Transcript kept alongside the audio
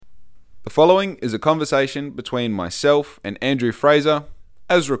following is a conversation between myself and Andrew Frazer,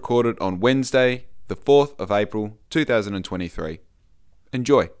 as recorded on Wednesday, the 4th of April, 2023.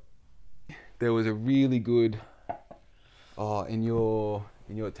 Enjoy. There was a really good, in your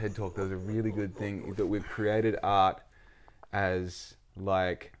TED Talk, there was a really good thing that we've created art as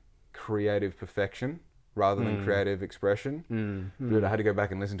like creative perfection rather than creative expression. But I had to go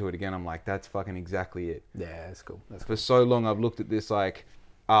back and listen to it again. I'm like, that's fucking exactly it. Yeah, that's cool. For so long, I've looked at this like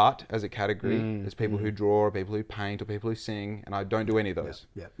art as a category. There's people who draw, or people who paint, or people who sing, and I don't do any of those.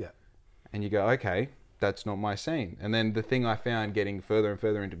 Yeah. And you go, okay, that's not my scene. And then the thing I found getting further and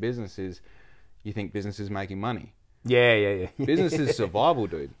further into business is you think business is making money. Yeah. Business is survival,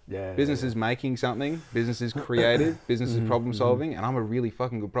 dude. Yeah. Business is making something. Business is creative. Business is problem solving. And I'm a really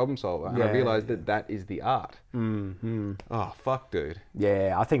fucking good problem solver. And I realized that is the art. Oh, fuck, dude.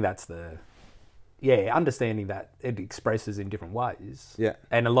 Yeah, I think that's understanding that it expresses in different ways. Yeah.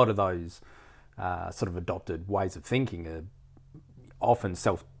 And a lot of those sort of adopted ways of thinking are often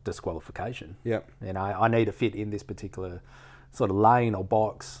self-disqualification. Yeah. You know, I need to fit in this particular sort of lane or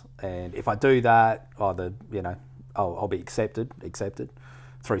box. And if I do that, I'll be accepted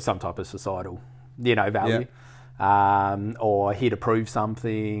through some type of societal, value, or here to prove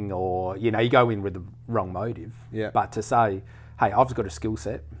something, or, you go in with the wrong motive. Yeah. But to say, hey, I've got a skill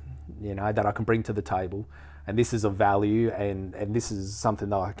set, that I can bring to the table, and this is of value, and this is something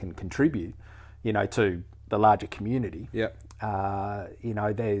that I can contribute, to the larger community. Yeah.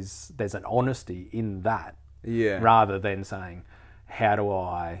 There's an honesty in that. Yeah. Rather than saying, how do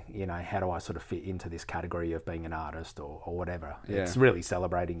I sort of fit into this category of being an artist or whatever? Yeah. It's really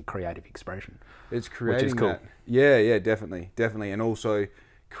celebrating creative expression. It's creating which is cool. that. Yeah, definitely. And also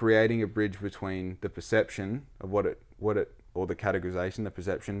creating a bridge between the perception of what it, or the categorization, the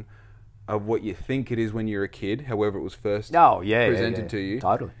perception of what you think it is when you're a kid, however it was first presented to you.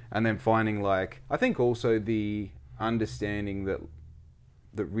 Totally. And then finding I think also the understanding that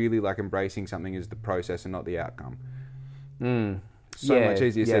really embracing something is the process and not the outcome. Much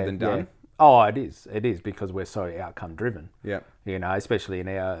easier said than done. Yeah. Oh, it is. It is, because we're so outcome driven. Yeah. Especially in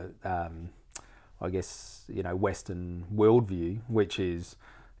our, Western worldview, which is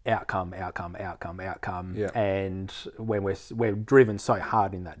outcome. Yeah. And when we're driven so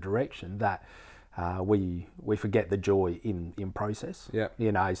hard in that direction that we forget the joy in process.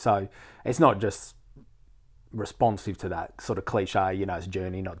 Yeah. So it's not just responsive to that sort of cliche, it's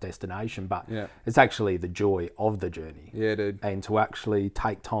journey, not destination, but it's actually the joy of the journey. Yeah, dude. And to actually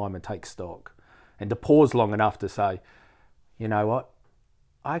take time and take stock and to pause long enough to say, you know what,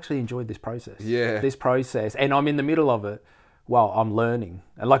 I actually enjoyed this process. Yeah. This process, and I'm in the middle of it while I'm learning.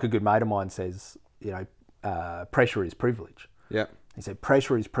 And like a good mate of mine says, pressure is privilege. Yeah. He said,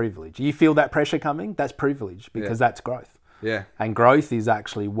 pressure is privilege. You feel that pressure coming? That's privilege, because that's growth. Yeah. And growth is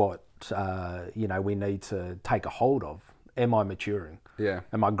actually what we need to take a hold of. Am I maturing? Yeah.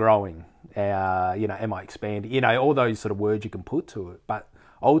 Am I growing? Am I expanding? All those sort of words you can put to it. But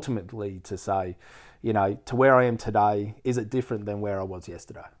ultimately to say, to where I am today, is it different than where I was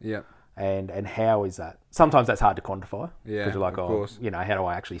yesterday? Yeah. And how is that? Sometimes that's hard to quantify. Yeah, because you're like, of course. How do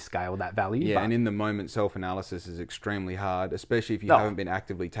I actually scale that value? Yeah, but, and in the moment, self-analysis is extremely hard, especially if you haven't been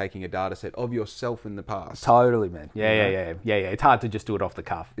actively taking a data set of yourself in the past. Totally, man. Yeah. It's hard to just do it off the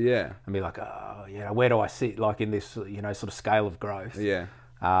cuff. Yeah. And be like, where do I sit in this, sort of scale of growth? Yeah.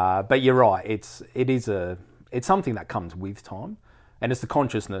 But you're right. It's something that comes with time. And it's the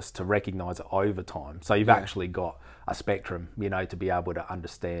consciousness to recognise it over time. So you've actually got a spectrum, to be able to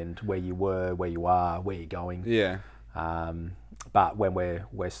understand where you were, where you are, where you're going. Yeah. But when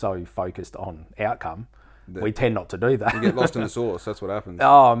we're so focused on outcome, we tend not to do that. You get lost in the sauce. That's what happens.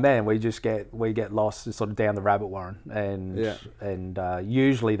 Oh man, we get lost sort of down the rabbit warren, and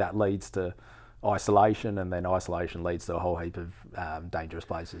usually that leads to isolation, and then isolation leads to a whole heap of dangerous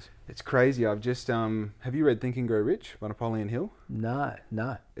places. It's crazy. I've just have you read Think and Grow Rich by Napoleon Hill? No.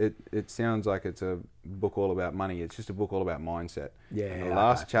 It sounds like it's a book all about money. It's just a book all about mindset. Yeah. And the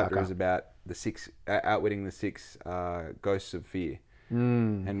last chapter is about the outwitting the six ghosts of fear.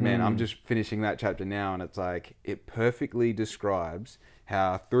 And man, I'm just finishing that chapter now, and it's like it perfectly describes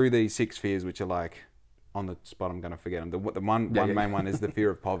how through these six fears, which are on the spot, I'm going to forget them. The main one is the fear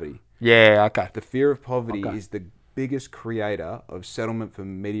of poverty. Yeah, okay. The fear of poverty is the biggest creator of settlement for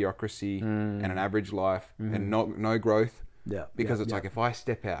mediocrity and an average life and no growth. Yeah. Because it's if I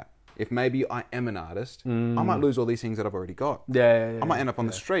step out, if maybe I am an artist, I might lose all these things that I've already got. Yeah. I might end up on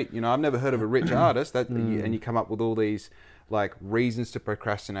the street. I've never heard of a rich artist and you come up with all these reasons to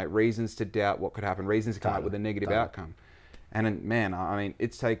procrastinate, reasons to doubt what could happen, reasons to come up with a negative outcome. And man, I mean,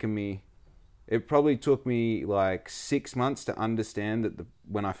 it's taken me it probably took me like 6 months to understand that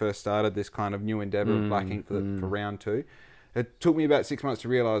when I first started this kind of new endeavor of Black Ink for round 2, it took me about 6 months to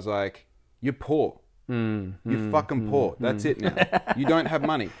realize, like, you're poor. You're fucking poor. That's it now. You don't have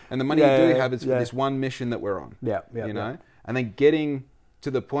money. And the money you do have is for this one mission that we're on. You know? And then getting to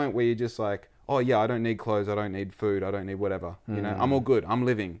the point where you're just like, oh yeah, I don't need clothes, I don't need food, I don't need whatever. You know, I'm all good. I'm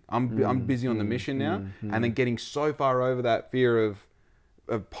living. I'm busy on the mission now. And then getting so far over that fear of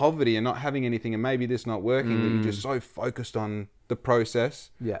poverty and not having anything and maybe this not working that you're just so focused on the process,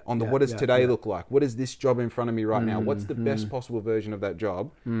 on the what does today look like? What is this job in front of me right now? What's the best possible version of that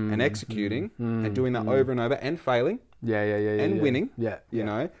job? And executing and doing that over and over and failing and winning, you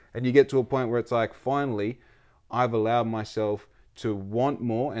know? And you get to a point where it's like, finally, I've allowed myself to want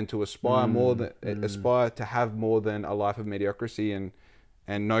more and to aspire aspire to have more than a life of mediocrity and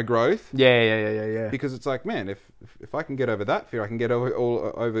no growth. Because it's like, man, if I can get over that fear, I can get over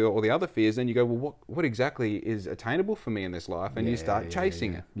all the other fears. Then you go, well, what exactly is attainable for me in this life? And you start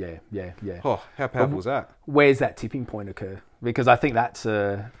chasing it. Oh, how powerful is that? Where's that tipping point occur? Because I think that's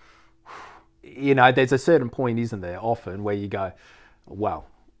you know, there's a certain point, isn't there, often where you go, well,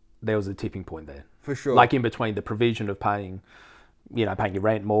 there was a tipping point there. For sure. Like in between the provision of paying your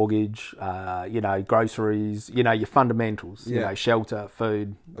rent, mortgage, groceries, your fundamentals, shelter,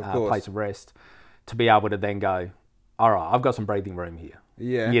 food, place of rest, to be able to then go, all right, I've got some breathing room here.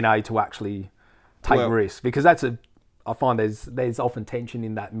 To actually take risks, because I find there's often tension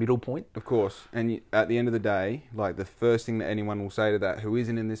in that middle point. Of course. And at the end of the day, like, the first thing that anyone will say to that who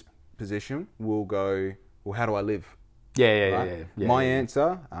isn't in this position will go, well, how do I live? My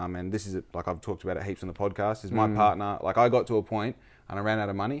answer, and this is, like, I've talked about it heaps on the podcast, is my partner. Like, I got to a point and I ran out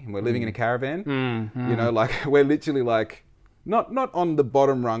of money and we're living in a caravan. You know, like, we're literally like, not on the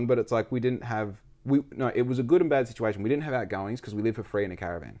bottom rung, but it's like it was a good and bad situation. We didn't have outgoings because we lived for free in a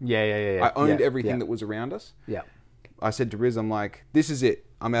caravan. I owned everything that was around us. I said to Riz, I'm like, this is it.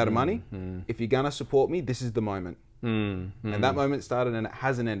 I'm out of money. If you're going to support me, this is the moment. And that moment started and it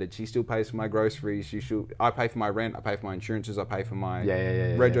hasn't ended. She still pays for my groceries. I pay for my rent. I pay for my insurances. I pay for my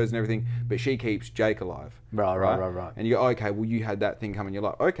regos and everything. But she keeps Jake alive. Right. And you go, okay, well, you had that thing coming. You're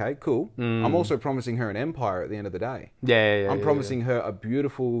like, okay, cool. I'm also promising her an empire at the end of the day. I'm promising her a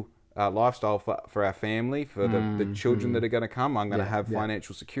beautiful lifestyle for our family, for the children that are going to come. I'm going to have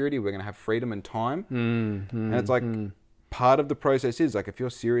financial security. We're going to have freedom and time. And it's like, part of the process is, like, if you're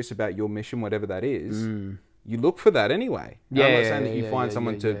serious about your mission, whatever that is, you look for that anyway. I'm not saying that you find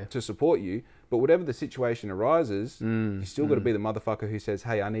someone to support you, but whatever the situation arises, you still got to be the motherfucker who says,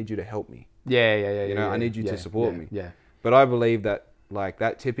 hey, I need you to help me. I need you to support me. But I believe that, like,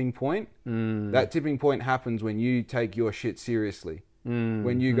 that tipping point happens when you take your shit seriously.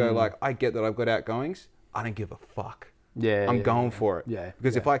 When you go, like, I get that I've got outgoings, I don't give a fuck. I'm going for it.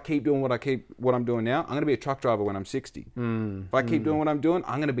 Because if I keep doing what I'm doing now, I'm going to be a truck driver when I'm 60. If I keep doing what I'm doing,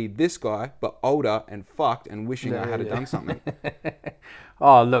 I'm going to be this guy, but older and fucked and wishing I had done something.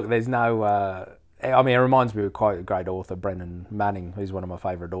 Oh, look, there's no... it reminds me of quite a great author, Brennan Manning, who's one of my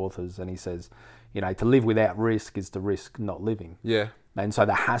favourite authors, and he says, to live without risk is to risk not living. And so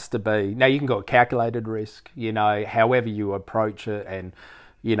there has to be... Now, you can go a calculated risk, however you approach it and,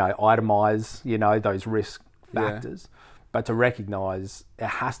 itemise, those risk factors. But to recognise there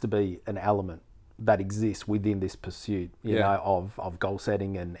has to be an element that exists within this pursuit, of goal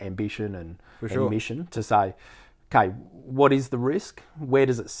setting and ambition and mission, to say, okay, what is the risk? Where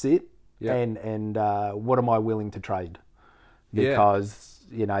does it sit? And what am I willing to trade? Because,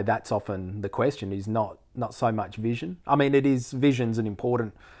 that's often the question, is not so much vision. I mean, vision's an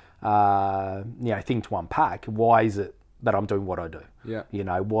important, thing to unpack. Why is it that I'm doing what I do?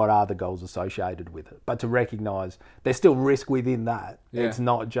 What are the goals associated with it? But to recognise there's still risk within that. It's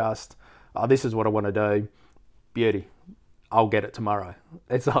not just, this is what I want to do, beauty, I'll get it tomorrow.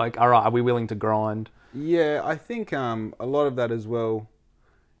 It's like, all right, are we willing to grind? Yeah, I think a lot of that as well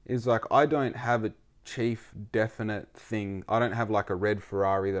is, like, I don't have a chief definite thing. I don't have, like, a red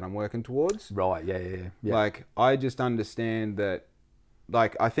Ferrari that I'm working towards. Right, yeah. Like, I just understand that,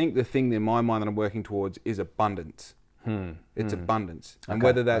 like, I think the thing in my mind that I'm working towards is abundance. It's abundance. And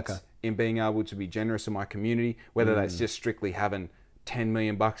whether that's in being able to be generous in my community, whether that's just strictly having 10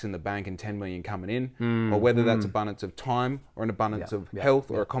 million bucks in the bank and 10 million coming in, or whether that's abundance of time or an abundance of health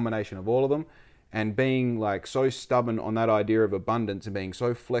or a combination of all of them, and being, like, so stubborn on that idea of abundance and being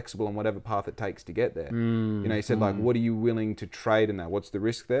so flexible on whatever path it takes to get there. You said, like, what are you willing to trade in that? What's the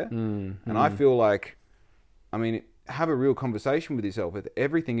risk there? And I feel like, have a real conversation with yourself. If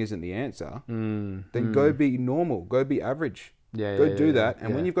everything isn't the answer, then go be normal, go be average. Go do that.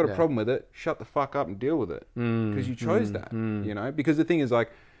 And when you've got a problem with it, shut the fuck up and deal with it. Because you chose that, Because the thing is, like,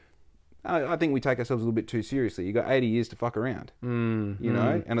 I think we take ourselves a little bit too seriously. You got 80 years to fuck around, you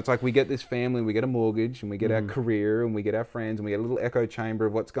know? And it's like we get this family, we get a mortgage, and we get our career, and we get our friends, and we get a little echo chamber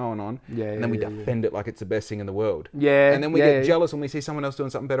of what's going on. Yeah, and then we defend it like it's the best thing in the world. Yeah. And then we get jealous when we see someone else doing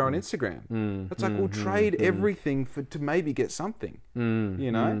something better on Instagram. It's like we'll trade everything to maybe get something,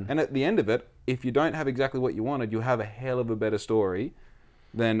 you know? And at the end of it, if you don't have exactly what you wanted, you'll have a hell of a better story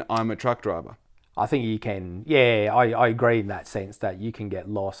than I'm a truck driver. I think you can, I agree in that sense that you can get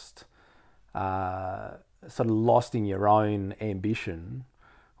lost, sort of lost in your own ambition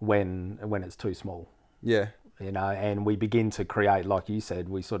when it's too small. Yeah. You know, and we begin to create, like you said,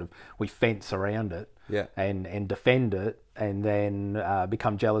 we fence around it and defend it, and then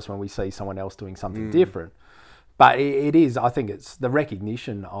become jealous when we see someone else doing something different. But it is, I think it's the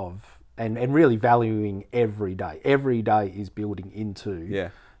recognition of, and really valuing every day. Every day is building into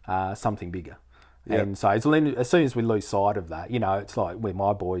something bigger. Yep. And so as soon as we lose sight of that, you know, it's like with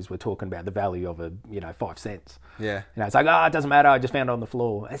my boys, we're talking about the value of 5 cents. Yeah. You know, it's like, it doesn't matter, I just found it on the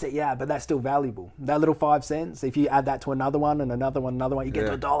floor. I said, yeah, but that's still valuable. That little 5 cents, if you add that to another one and another one, you get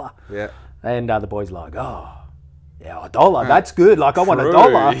to $1. Yeah. And the boys are like, $1, that's good. Like, I want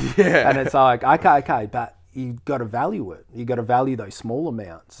 $1. Yeah. And it's like, okay, but you got to value it. You got to value those small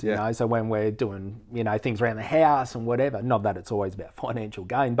amounts, you know. So when we're doing, you know, things around the house and whatever, not that it's always about financial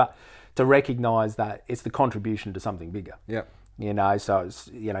gain, but to recognise that it's the contribution to something bigger. Yep. You know, so it's,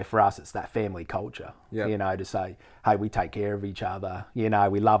 you know, for us, it's that family culture. Yep. You know, to say, hey, we take care of each other. You know,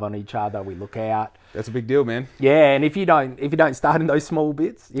 we love on each other. We look out. That's a big deal, man. Yeah, and if you don't start in those small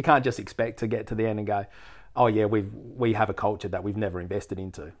bits, you can't just expect to get to the end and go, oh yeah, we have a culture that we've never invested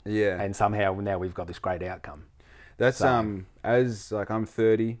into. Yeah. And somehow now we've got this great outcome. That's as like I'm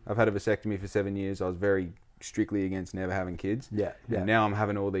 30. I've had a vasectomy for 7 years. I was very strictly against never having kids. Yeah. And now I'm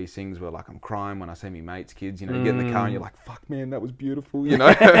having all these things where like I'm crying when I see my mates' kids. You know, you get in the car and you're like, fuck man, that was beautiful. You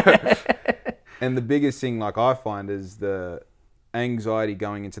know. And the biggest thing like I find is the anxiety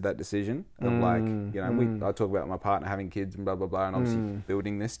going into that decision of like, you know, I talk about my partner having kids and blah blah blah, and obviously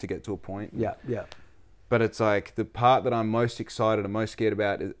building this to get to a point. Yeah. But it's like the part that I'm most excited and most scared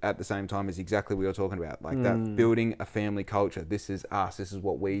about at the same time is exactly what you're talking about. Like that building a family culture. This is us. This is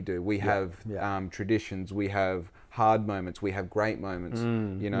what we do. We have traditions. We have hard moments. We have great moments.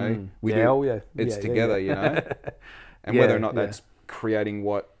 You know, we do. It's together, you know. And whether or not that's creating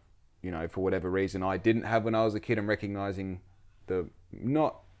what, you know, for whatever reason I didn't have when I was a kid, and recognizing the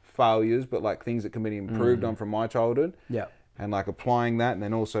not failures, but like things that can be improved on from my childhood. Yeah. And like applying that, and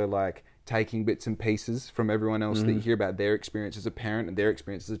then also like taking bits and pieces from everyone else that you hear about their experience as a parent and their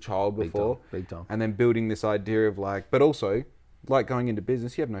experience as a child before. Big time. And then building this idea of like, but also like going into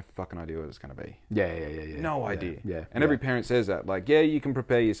business, you have no fucking idea what it's going to be. Yeah. No idea. Yeah. And every parent says that, like, yeah, you can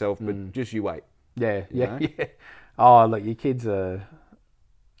prepare yourself, but just you wait. Yeah. Oh, look, your kids are,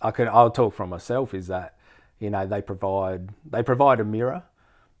 I'll talk from myself, is that, you know, they provide a mirror,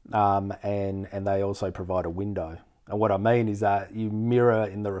 and they also provide a window. And what I mean is that you mirror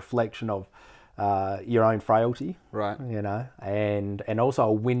in the reflection of your own frailty, right? You know, and also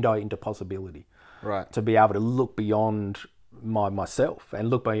a window into possibility, right? To be able to look beyond myself and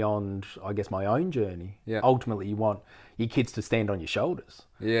look beyond, I guess, my own journey. Yeah. Ultimately, you want your kids to stand on your shoulders.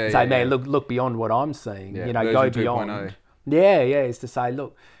 Yeah. Say, man, look beyond what I'm seeing. Yeah. You know, go beyond. 2.0. Yeah. It's to say,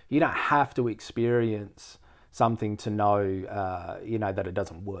 look, you don't have to experience something to know, you know, that it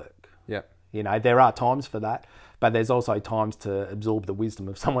doesn't work. Yeah. You know, there are times for that. But there's also times to absorb the wisdom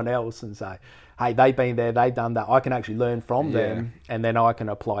of someone else and say, hey, they've been there, they've done that. I can actually learn from them, and then I can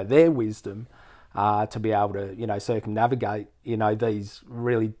apply their wisdom to be able to, you know, circumnavigate, you know, these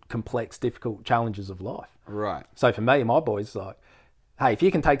really complex, difficult challenges of life. Right. So for me, my boys, like, hey, if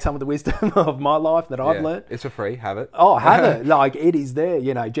you can take some of the wisdom of my life that I've learned. It's for free, have it. Oh, have it. Like, it is there,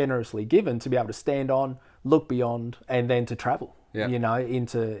 you know, generously given to be able to stand on, look beyond, and then to travel, you know,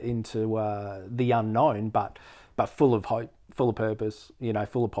 into the unknown, but full of hope, full of purpose, you know,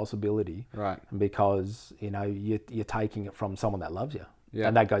 full of possibility. Right. Because, you know, you're taking it from someone that loves you. Yeah.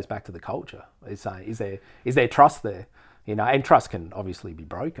 And that goes back to the culture. Is there trust there? You know, and trust can obviously be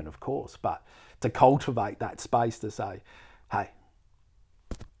broken, of course, but to cultivate that space to say, hey,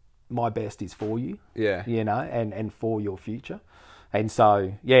 my best is for you. Yeah. You know, and for your future. And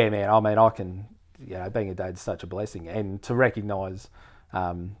so, yeah, man, I mean, I can, you know, being a dad is such a blessing. And to recognise,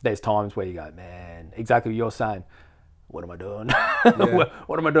 there's times where you go, man, exactly what you're saying. What am I doing?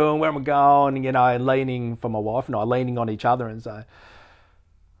 What am I doing? Where am I going? You know, and leaning for my wife and I, leaning on each other and say,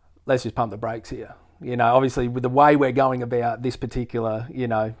 let's just pump the brakes here. You know, obviously with the way we're going about this particular, you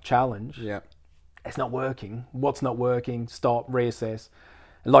know, challenge, it's not working. What's not working? Stop, reassess.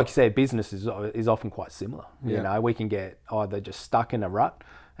 And like you said, business is often quite similar. You know, we can get either just stuck in a rut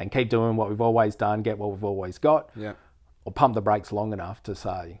and keep doing what we've always done, get what we've always got, Yeah. or pump the brakes long enough to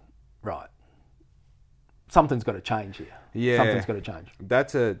say, right, something's got to change here. Yeah. Something's got to change.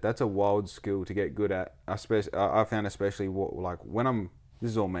 That's a wild skill to get good at. Especially, I found especially like when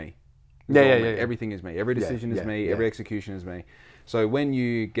this is all me. This is all me. Everything is me. Every decision is me. Every execution is me. So when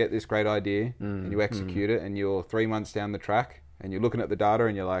you get this great idea and you execute it, and you're 3 months down the track and you're looking at the data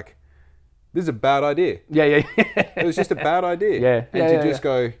and you're like, this is a bad idea. Yeah. It was just a bad idea. Yeah. And to just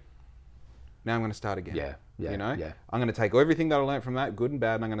go, now I'm going to start again. Yeah. You know, I'm going to take everything that I learned from that, good and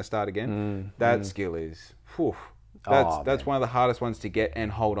bad, and I'm going to start again. That skill is, that's one of the hardest ones to get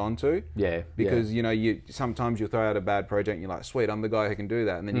and hold on to. Yeah. Because you know, sometimes you'll throw out a bad project and you're like, sweet, I'm the guy who can do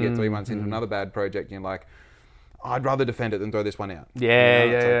that, and then you get 3 months into another bad project and you're like, I'd rather defend it than throw this one out.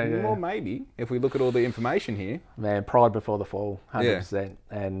 Yeah. Well, maybe if we look at all the information here, man, pride before the fall, 100%.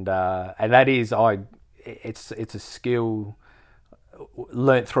 And that is, it's a skill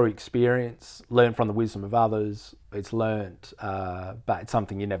learnt through experience, learnt from the wisdom of others. It's learnt, but it's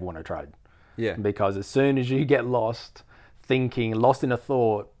something you never want to trade. Yeah. Because as soon as you get lost in a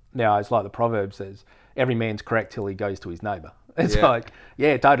thought, now it's like the proverb says, every man's correct till he goes to his neighbour. It's like,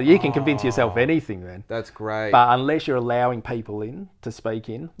 totally. You can convince yourself anything, man. That's great. But unless you're allowing people in to speak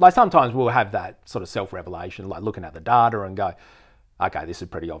in, like sometimes we'll have that sort of self-revelation, like looking at the data and go, okay, this is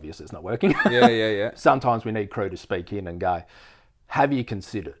pretty obvious, it's not working. Yeah. Sometimes we need crew to speak in and go, have you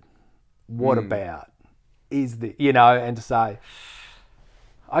considered what about is the, and to say,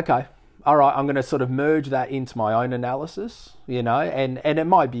 okay, all right, I'm going to sort of merge that into my own analysis, and it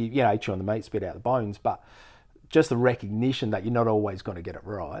might be, chewing the meat, spit out the bones, but just the recognition that you're not always going to get it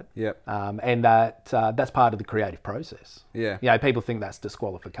right. Yep. And that's part of the creative process. Yeah. People think that's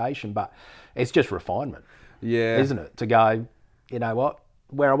disqualification, but it's just refinement. Yeah. Isn't it? To go, you know what,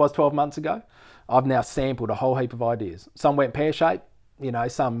 where I was 12 months ago, I've now sampled a whole heap of ideas. Some went pear-shaped,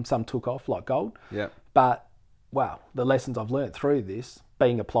 some took off like gold. Yeah. But, wow, the lessons I've learned through this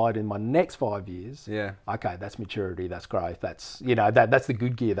being applied in my next 5 years. Yeah. Okay, that's maturity, that's growth, that's, that's the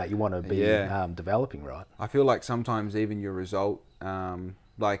good gear that you want to be developing, right? I feel like sometimes even your result, I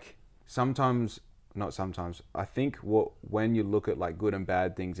think when you look at like good and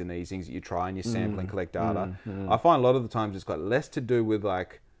bad things in these things that you try and you sample and collect data, I find a lot of the times it's got less to do with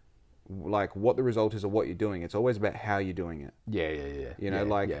like what the result is or what you're doing. It's always about how you're doing it.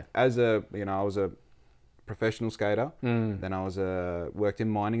 Yeah. As I was a professional skater, then I was worked in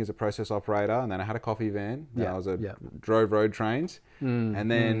mining as a process operator, and then I had a coffee van. Drove road trains,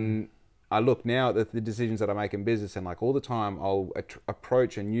 and then I look now at the decisions that I make in business, and like all the time I'll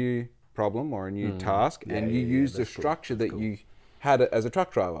approach a new problem or a new task, and you use the structure that you had as a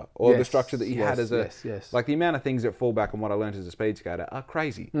truck driver, or the structure that you had as like the amount of things that fall back on what I learned as a speed skater are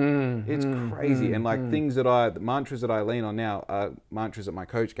crazy. It's crazy. And like the mantras that I lean on now are mantras that my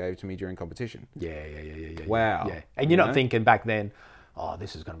coach gave to me during competition. Yeah. Wow. Yeah. And you're not thinking back then, oh,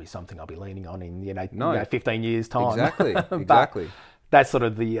 this is going to be something I'll be leaning on in 15 years time. Exactly. But that's sort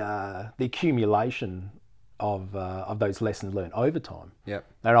of the accumulation of those lessons learned over time. Yep.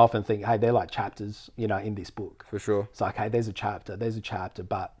 And I often think, hey, they're like chapters, in this book. For sure. It's like, hey, there's a chapter,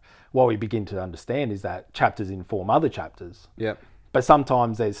 but what we begin to understand is that chapters inform other chapters. Yep. But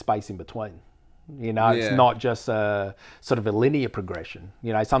sometimes there's space in between. It's not just a sort of a linear progression.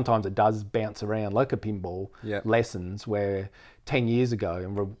 Sometimes it does bounce around like a pinball. Lessons where 10 years ago,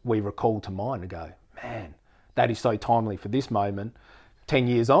 and we recall to mind and go, man, that is so timely for this moment. 10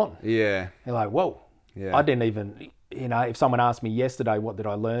 years on. Yeah. You're like, whoa. Yeah. I didn't even, if someone asked me yesterday, what did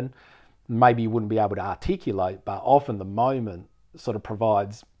I learn? Maybe you wouldn't be able to articulate, but often the moment sort of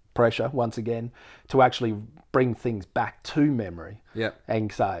provides pressure, once again, to actually bring things back to memory. And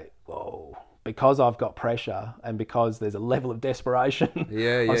say, whoa, because I've got pressure and because there's a level of desperation,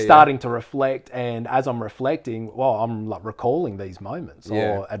 I'm starting to reflect. And as I'm reflecting, I'm like recalling these moments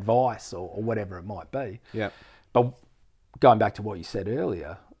or advice or whatever it might be. But going back to what you said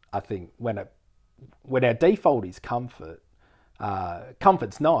earlier, I think when our default is comfort,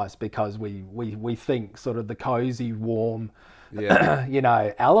 comfort's nice because we think sort of the cozy, warm,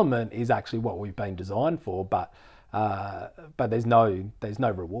 element is actually what we've been designed for. But there's no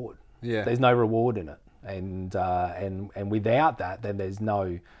reward. There's no reward in it, and without that, then there's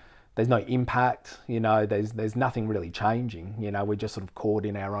no impact. There's nothing really changing. We're just sort of caught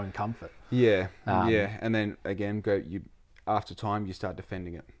in our own comfort. And then again, after time you start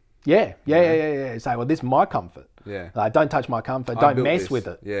defending it. Yeah. Say, well, this is my comfort. Like, don't touch my comfort. Don't mess with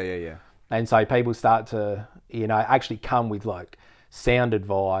it. Yeah. And so people start to, actually come with like sound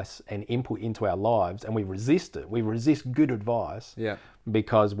advice and input into our lives, and we resist it. We resist good advice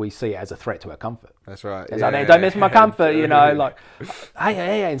because we see it as a threat to our comfort. That's right. It's like, don't mess with my comfort, you know, like,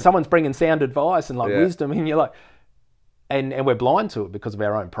 hey, and someone's bringing sound advice and like wisdom, and you're like, and we're blind to it because of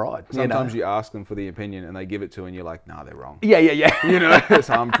our own pride. Sometimes you ask them for the opinion and they give it to you and you're like, nah, they're wrong. Yeah. You know,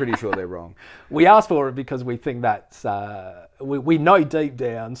 so I'm pretty sure they're wrong. We ask for it because we think that's, we know deep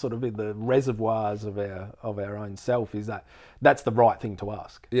down, sort of in the reservoirs of our own self, is that that's the right thing to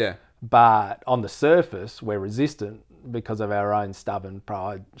ask. Yeah. But on the surface, we're resistant because of our own stubborn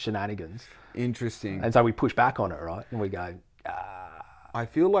pride shenanigans. Interesting. And so we push back on it, right? And we go, I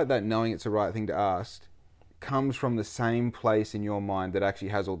feel like that knowing it's the right thing to ask comes from the same place in your mind that actually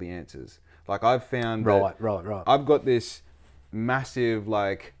has all the answers. Like I've found right. I've got this massive,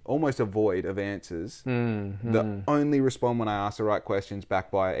 like almost a void of answers that only respond when I ask the right questions,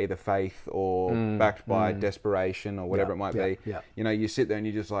 backed by either faith or backed by desperation or whatever it might be. Yeah. You know, you sit there and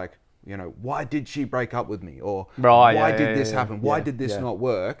you're just like, you know, why did she break up with me? Or right, why did this happen? Why did this not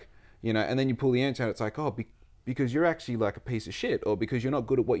work? You know, and then you pull the answer out, it's like, oh, because you're actually like a piece of shit, or because you're not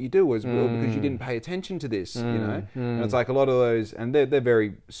good at what you do, or because you didn't pay attention to this, you know? And it's like a lot of those, and they're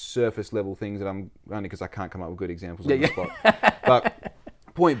very surface level things that I'm, only because I can't come up with good examples on the spot. But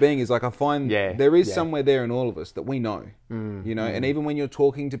point being is like, I find there is somewhere there in all of us that we know, you know? And even when you're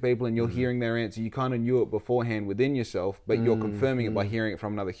talking to people and you're hearing their answer, you kind of knew it beforehand within yourself, but you're confirming it by hearing it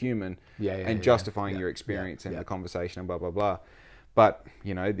from another human and justifying your experience and the conversation and blah, blah, blah. But,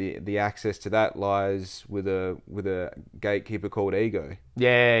 you know, the access to that lies with a gatekeeper called ego.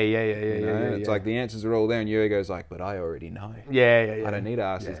 Yeah. It's like the answers are all there and your ego's like, but I already know. Yeah. I don't need to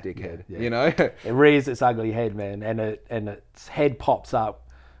ask this dickhead, you know? It rears its ugly head, man, and its head pops up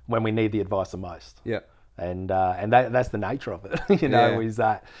when we need the advice the most. Yeah. And that's the nature of it, you know, is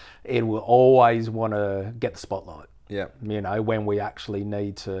that it will always want to get the spotlight. Yeah. You know, when we actually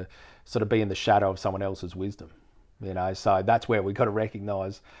need to sort of be in the shadow of someone else's wisdom. You know, so that's where we got to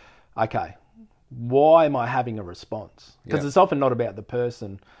recognise, okay, why am I having a response? Because it's often not about the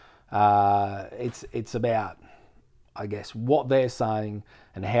person. It's about, I guess, what they're saying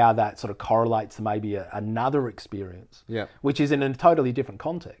and how that sort of correlates to maybe another experience, which is in a totally different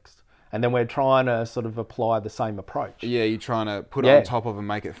context. And then we're trying to sort of apply the same approach. Yeah, you're trying to put it on top of and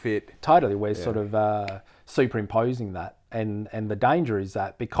make it fit. Totally, we're sort of superimposing that. And the danger is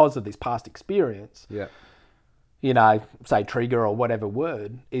that because of this past experience, you know, say trigger or whatever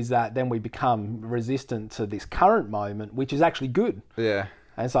word, is that then we become resistant to this current moment, which is actually good. Yeah.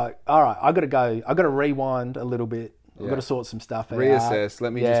 And it's like, all right, I've got to rewind a little bit. I've got to sort some stuff out. Reassess.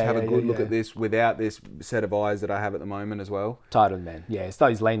 Let me just have a good look at this without this set of eyes that I have at the moment as well. Totally, man. Yeah, it's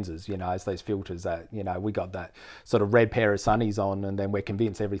those lenses, you know, it's those filters that, you know, we got that sort of red pair of sunnies on and then we're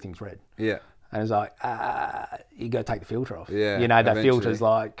convinced everything's red. Yeah. And it's like, you got to take the filter off. Yeah. You know, that filter's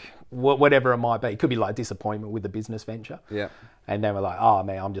like, whatever it might be. It could be like disappointment with the business venture. Yeah. And then we're like, oh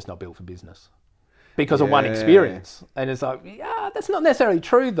man, I'm just not built for business. Because of one experience. And it's like, yeah, that's not necessarily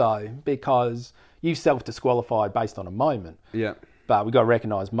true though, because you self-disqualified based on a moment. Yeah. But we've got to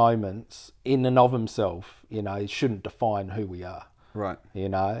recognise moments in and of themselves, you know, shouldn't define who we are. Right. You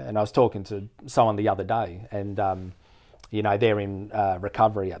know, and I was talking to someone the other day and, you know, they're in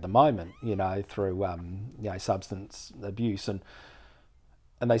recovery at the moment, you know, through, you know, substance abuse.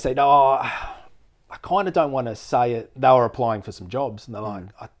 And they said, oh, I kind of don't want to say it. They were applying for some jobs and they're like,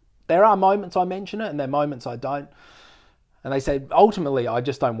 there are moments I mention it and there are moments I don't. And they said, ultimately, I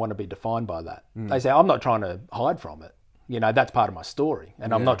just don't want to be defined by that. They say, I'm not trying to hide from it. You know, that's part of my story.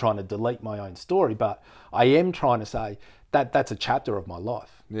 And I'm not trying to delete my own story, but I am trying to say that that's a chapter of my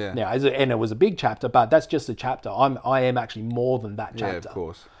life. Yeah. Now, and it was a big chapter, but that's just a chapter. I am actually more than that chapter. Yeah, of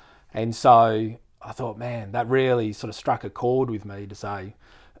course. And so I thought, man, that really sort of struck a chord with me to say,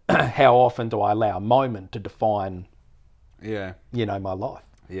 how often do I allow a moment to define, you know, my life?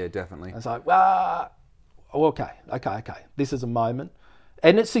 Yeah, definitely. It's like, well, okay. This is a moment,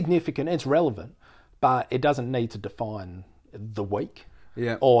 and it's significant, it's relevant, but it doesn't need to define the week,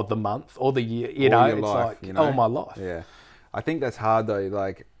 or the month, or the year. You know, it's life, like, you know? My life. Yeah, I think that's hard though.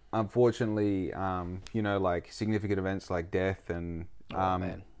 Like, unfortunately, you know, like significant events like death and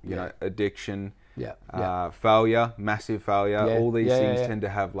you know, addiction. Failure, massive failure. All these things tend to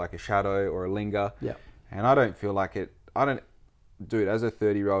have like a shadow or a linger. Yeah. And I don't feel like it. Dude, as a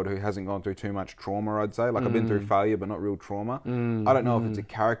 30-year-old who hasn't gone through too much trauma, I'd say, like I've been through failure, but not real trauma. I don't know if it's a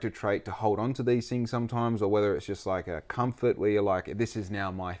character trait to hold on to these things sometimes, or whether it's just like a comfort where you're like, this is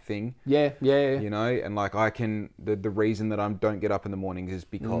now my thing. Yeah. You know, and like I can, the reason that I don't get up in the mornings is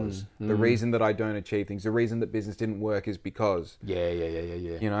because. The reason that I don't achieve things, the reason that business didn't work is because. Yeah.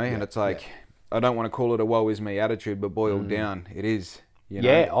 You know, and it's like, I don't want to call it a woe is me attitude, but boiled down, it is. You know?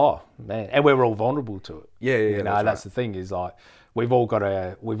 Yeah, oh man, and we're all vulnerable to it. Yeah. You know, that's the thing is like we've all got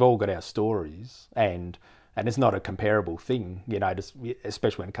our stories, and it's not a comparable thing. You know, just,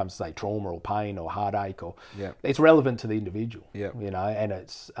 especially when it comes to say trauma or pain or heartache, or it's relevant to the individual. Yeah, you know, and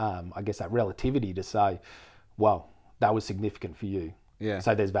it's I guess that relativity to say, well, that was significant for you. Yeah.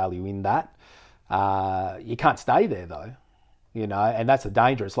 So there's value in that. You can't stay there though. You know, and that's the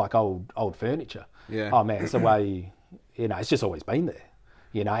danger. It's like old furniture. Yeah. Oh man, it's the way. You know, it's just always been there.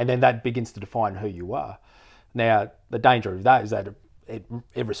 You know, and then that begins to define who you are. Now, the danger of that is that it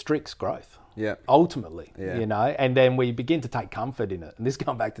restricts growth. Yeah. Ultimately, Yeah. you know, and then we begin to take comfort in it. And this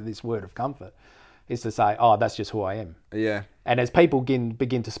comes back to this word of comfort, is to say, oh, that's just who I am. Yeah. And as people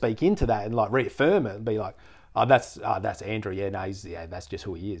begin to speak into that and like reaffirm it and be like, oh, that's Andrew. Yeah, no, that's just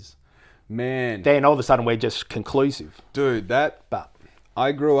who he is. Man. Then all of a sudden we're just conclusive. Dude, But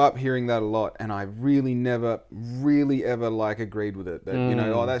I grew up hearing that a lot, and I really never, really ever like agreed with it. That you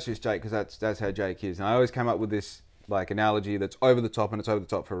know, oh, that's just Jake because that's how Jake is. And I always came up with this like analogy that's over the top, and it's over the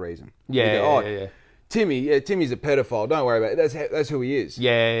top for a reason. Yeah, You go, yeah. Timmy's a pedophile. Don't worry about it. That's who he is.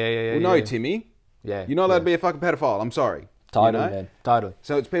 Yeah. Well, no, Timmy. Yeah. You're not allowed to be a fucking pedophile. I'm sorry. Totally, you know? man. Totally.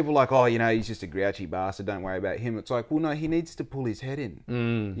 So it's people like, oh, you know, he's just a grouchy bastard. Don't worry about him. It's like, well, no, he needs to pull his head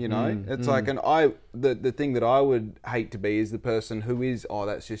in. You know, it's like, and the thing that I would hate to be is the person who is, oh,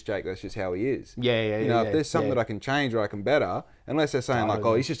 that's just Jake. That's just how he is. Yeah. You know, if there's something that I can change or I can better, unless they're saying like,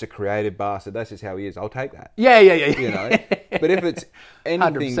 oh, he's just a creative bastard. That's just how he is. I'll take that. Yeah. You know, but if it's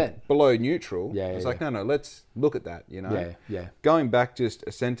anything 100%. below neutral, Yeah, it's yeah, like, no, let's look at that. You know, Yeah. Going back just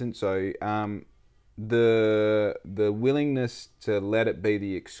a sentence, so the willingness to let it be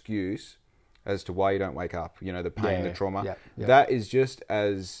the excuse as to why you don't wake up, you know, the pain, the trauma, that is just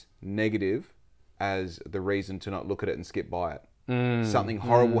as negative as the reason to not look at it and skip by it. Something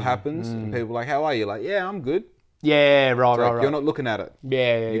horrible happens and people are like, how are you? Like, yeah, I'm good. Yeah, right. You're not looking at it.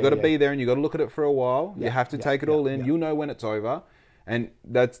 You got to be there and you got to look at it for a while. You have to take it all in. You'll know when it's over. And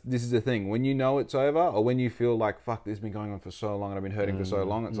this is the thing. When you know it's over, or when you feel like, fuck, this has been going on for so long and I've been hurting for so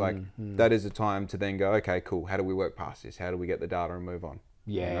long, it's like, that is the time to then go, okay, cool. How do we work past this? How do we get the data and move on?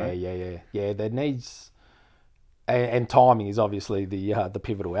 Yeah. There needs, and timing is obviously the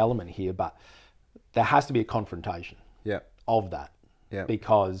pivotal element here, but there has to be a confrontation of that. Yeah.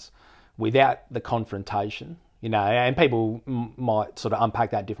 Because without the confrontation, you know, and people might sort of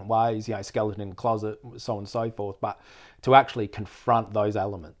unpack that in different ways, you know, skeleton in the closet, so on and so forth, but to actually confront those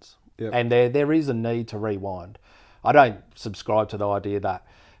elements. And there is a need to rewind. I don't subscribe to the idea that,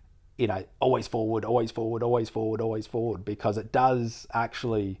 you know, always forward, because it does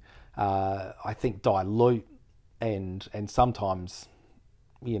actually, I think, dilute and sometimes,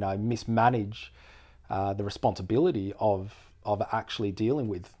 you know, mismanage the responsibility of actually dealing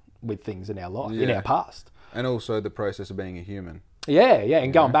with things in our life, in our past. And also the process of being a human. Yeah,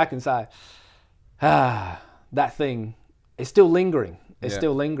 and going back and say, that thing is still lingering. It's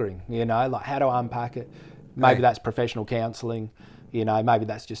still lingering, you know, like how do I unpack it? Maybe that's professional counselling, you know, maybe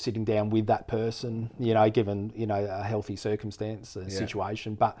that's just sitting down with that person, you know, given, you know, a healthy circumstance,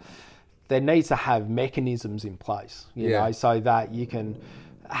 situation. But there needs to have mechanisms in place, you know, so that you can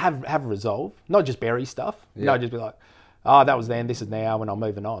have resolve, not just bury stuff, not just be like, oh, that was then, this is now, and I'm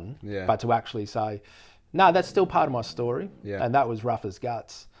moving on. But to actually say, no, that's still part of my story, and that was rough as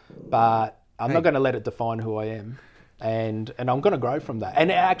guts. But I'm not going to let it define who I am, and I'm going to grow from that, and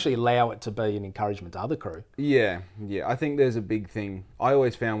actually allow it to be an encouragement to other crew. Yeah. I think there's a big thing I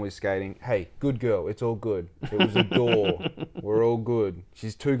always found with skating. Hey, good girl, it's all good. It was a door. We're all good.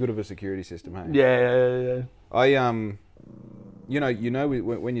 She's too good of a security system. Hey. Yeah. I you know,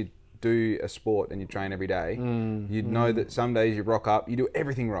 when you do a sport and you train every day, you'd know that some days you rock up, you do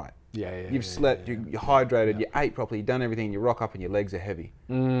everything right. You've slept, you're hydrated, you ate properly, you've done everything, you rock up and your legs are heavy.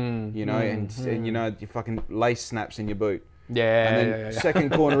 You know, and you know, your fucking lace snaps in your boot. And then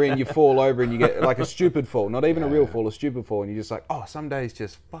second corner in, you fall over and you get like a stupid fall, not even a real fall, a stupid fall, and you're just like, oh, some days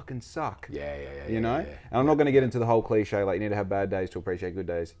just fucking suck. You know? And I'm not going to get into the whole cliche, like you need to have bad days to appreciate good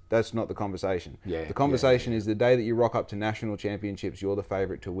days. That's not the conversation. The conversation is the day that you rock up to national championships, you're the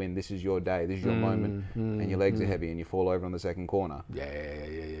favourite to win. This is your day, this is your moment, and your legs are heavy and you fall over on the second corner.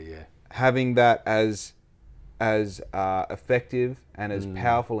 Having that as effective and as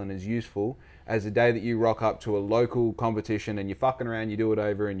powerful and as useful as the day that you rock up to a local competition and you're fucking around, you do it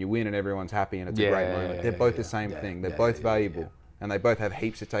over and you win and everyone's happy and it's a great moment. They're both the same thing. They're both valuable and they both have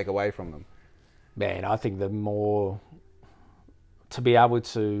heaps to take away from them. Man, I think the more to be able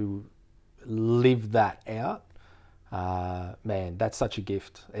to live that out Man, that's such a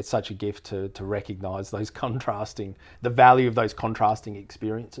gift. It's such a gift to recognise the value of those contrasting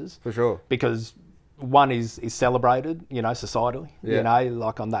experiences. For sure. Because one is celebrated, societally,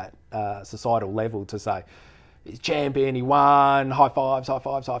 like on that societal level to say, he's champion, he won, high fives, high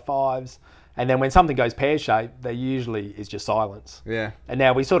fives, high fives. And then when something goes pear-shaped, there usually is just silence. Yeah. And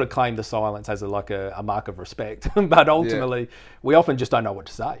now we sort of claim the silence as a mark of respect. But ultimately, we often just don't know what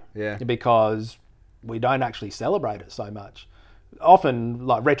to say. Yeah. Because we don't actually celebrate it so much. Often,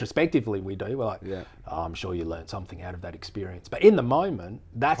 like retrospectively, we do. We're like, oh, I'm sure you learned something out of that experience. But in the moment,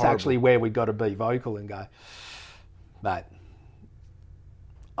 that's actually where we've got to be vocal and go, mate,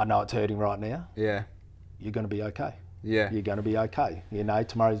 I know it's hurting right now. Yeah. You're going to be okay. Yeah. You're going to be okay.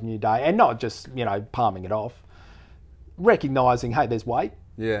 Tomorrow's a new day. And not just, palming it off. Recognising, hey, there's weight.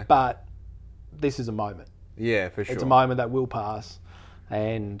 Yeah. But this is a moment. Yeah, for sure. It's a moment that will pass.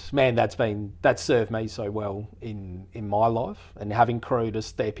 And man, that's served me so well in my life, and having crew to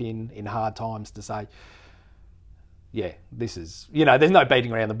step in hard times to say, yeah, this is, there's no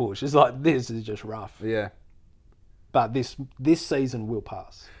beating around the bush. It's like, this is just rough. Yeah. But this season will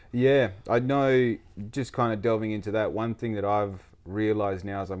pass. Yeah, I know, just kind of delving into that, one thing that I've realised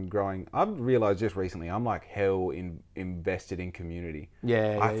now as I'm growing, I've realised just recently, I'm like hell invested in community.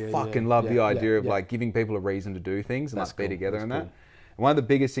 I fucking love the idea of like giving people a reason to do things and like be together and that. One of the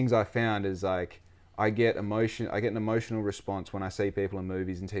biggest things I found is like I get an emotional response when I see people in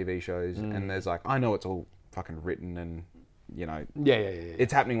movies and TV shows, and there's like, I know it's all fucking written and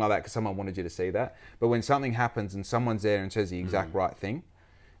it's happening like that because someone wanted you to see that. But when something happens and someone's there and says the exact right thing,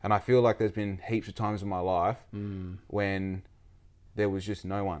 and I feel like there's been heaps of times in my life when there was just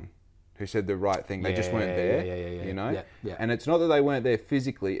no one who said the right thing. They just weren't there, And it's not that they weren't there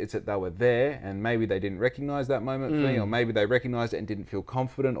physically, it's that they were there and maybe they didn't recognise that moment for me, or maybe they recognised it and didn't feel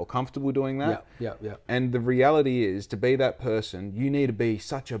confident or comfortable doing that. And the reality is, to be that person, you need to be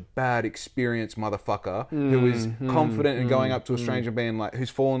such a bad, experienced motherfucker who is confident in going up to a stranger and being like,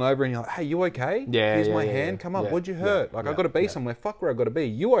 who's fallen over and you're like, hey, you okay? Here's my hand, come up, what'd you hurt? I've got to be somewhere, fuck where I've got to be,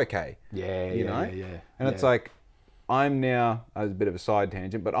 you okay? And it's like, I'm now, as a bit of a side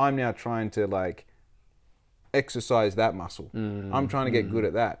tangent, but I'm now trying to like exercise that muscle. I'm trying to get good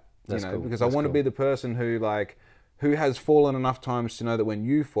at that, because I want to be the person who has fallen enough times to know that when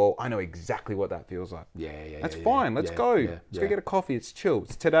you fall, I know exactly what that feels like. That's fine. Let's go. Let's go get a coffee. It's chill.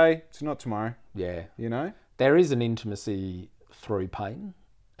 It's today. It's not tomorrow. There is an intimacy through pain,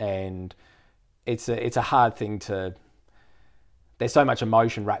 and it's a hard thing to. There's so much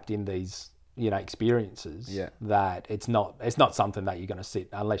emotion wrapped in these experiences that it's not something that you're going to sit,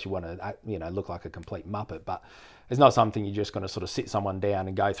 unless you want to look like a complete muppet, but it's not something you're just going to sort of sit someone down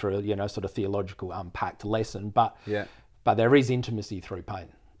and go through sort of theological unpacked lesson, but there is intimacy through pain.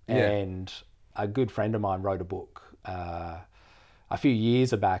 And a good friend of mine wrote a book a few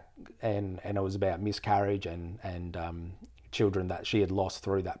years back, and it was about miscarriage and children that she had lost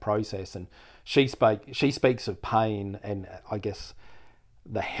through that process, and she speaks of pain and I guess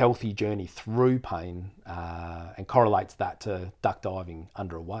the healthy journey through pain, and correlates that to duck diving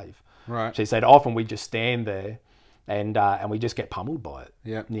under a wave. Right. She said often we just stand there and we just get pummeled by it.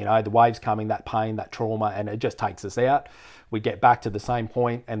 Yeah. The wave's coming, that pain, that trauma, and it just takes us out. We get back to the same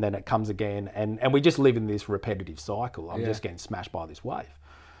point and then it comes again, and we just live in this repetitive cycle. I'm just getting smashed by this wave.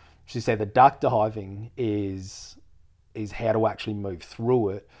 She said the duck diving is how to actually move through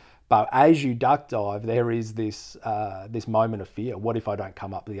it. But as you duck dive, there is this moment of fear. What if I don't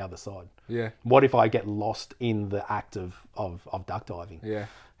come up the other side? Yeah. What if I get lost in the act of duck diving? Yeah.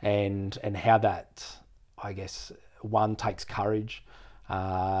 And how that, I guess, one takes courage.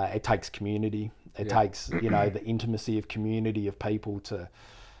 It takes community. It takes, the intimacy of community of people to,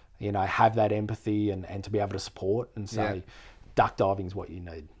 have that empathy and to be able to support and say, duck diving is what you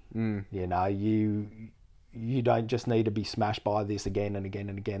need. You don't just need to be smashed by this again and again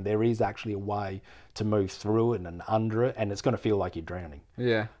and again. There is actually a way to move through it and under it, and it's going to feel like you're drowning.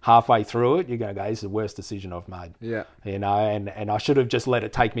 Yeah. Halfway through it, you're going to go, this is the worst decision I've made. Yeah. And I should have just let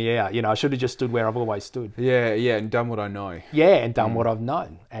it take me out. I should have just stood where I've always stood. Yeah, and done what I know. Yeah, and done what I've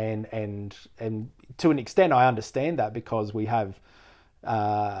known. And to an extent, I understand that because we have,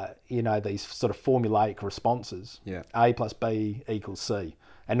 these sort of formulaic responses. Yeah. A plus B equals C.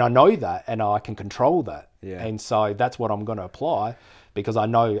 And I know that, and I can control that. Yeah. And so that's what I'm going to apply because I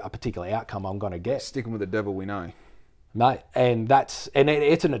know a particular outcome I'm going to get. Sticking with the devil we know. Mate, and it's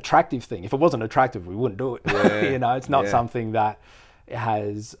an attractive thing. If it wasn't attractive, we wouldn't do it. Yeah. It's not something that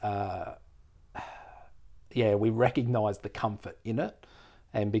has, we recognise the comfort in it.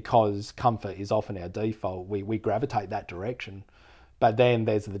 And because comfort is often our default, we gravitate that direction But then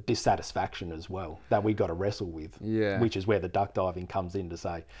there's the dissatisfaction as well that we got to wrestle with. Yeah. Which is where the duck diving comes in to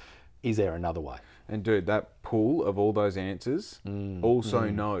say, is there another way? And dude, that pool of all those answers also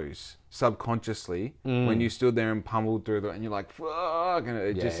knows subconsciously when you stood there and pummeled through and you're like, fuck, and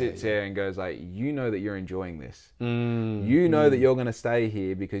it just sits there and goes like, you know that you're enjoying this. You know that you're going to stay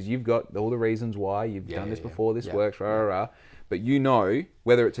here because you've got all the reasons why. You've done this before, this works, But you know,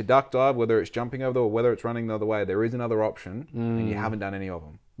 whether it's a duck dive, whether it's jumping over, or whether it's running the other way, there is another option and you haven't done any of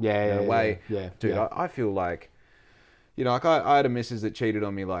them. Dude, I feel like, you know, like I had a missus that cheated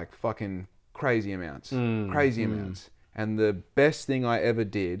on me like fucking crazy amounts. And the best thing I ever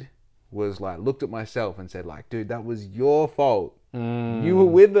did was like looked at myself and said like, dude, that was your fault. You were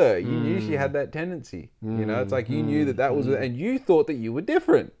with her. You knew she had that tendency. You know, it's like you knew that was, and you thought that you were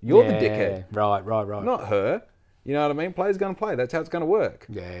different. You're the dickhead. Right. Not her. You know what I mean? Player's going to play. That's how it's going to work.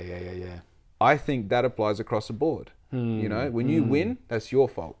 Yeah. I think that applies across the board. You know, when you win, that's your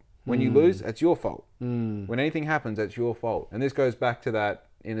fault. When you lose, that's your fault. When anything happens, that's your fault. And this goes back to that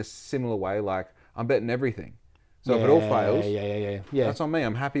in a similar way, like I'm betting everything. So if it all fails, that's on me.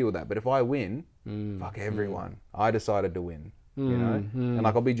 I'm happy with that. But if I win, fuck everyone. I decided to win. You know? And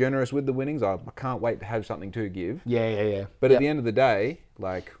like I'll be generous with the winnings. I can't wait to have something to give. But at the end of the day,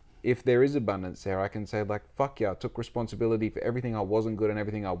 like if there is abundance there, I can say like, fuck yeah, I took responsibility for everything I wasn't good and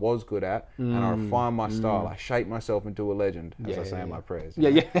everything I was good at, and I refined my style. I shaped myself into a legend, as I say in my prayers.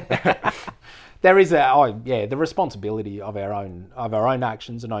 There is the responsibility of our own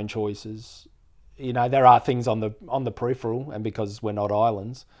actions and own choices. You know, there are things on the peripheral, and because we're not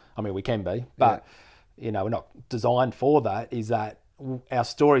islands, I mean we can be, but you know, we're not designed for that. Is that our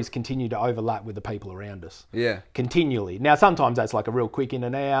stories continue to overlap with the people around us. Continually. Now, sometimes that's like a real quick in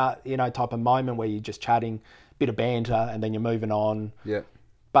and out, you know, type of moment where you're just chatting, bit of banter, and then you're moving on.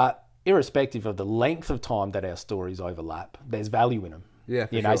 But irrespective of the length of time that our stories overlap, there's value in them.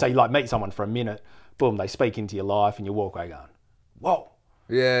 You know, so you like meet someone for a minute, boom, they speak into your life, and you walk away going, whoa.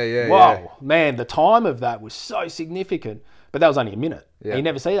 Whoa, man, the time of that was so significant. But that was only a minute. You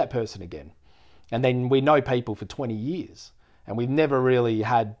never see that person again. And then we know people for 20 years. And we've never really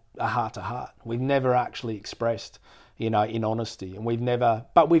had a heart-to-heart. We've never actually expressed, you know, in honesty. And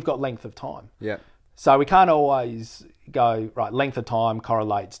but we've got length of time. So we can't always go, right, length of time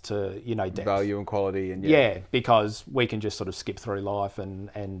correlates to, you know, depth. Value and quality. And because we can just sort of skip through life and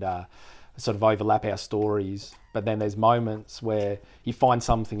sort of overlap our stories. But then there's moments where you find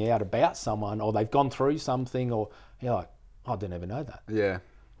something out about someone, or they've gone through something, or you're like, I didn't even know that.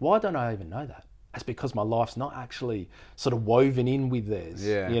 Why don't I even know that? That's because my life's not actually sort of woven in with theirs.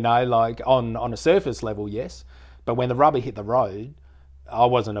 You know, like on a surface level, yes. But when the rubber hit the road, I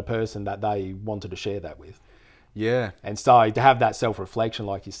wasn't a person that they wanted to share that with. And so to have that self-reflection,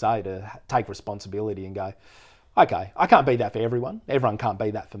 like you say, to take responsibility and go, okay, I can't be that for everyone. Everyone can't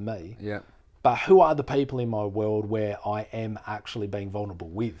be that for me. But who are the people in my world where I am actually being vulnerable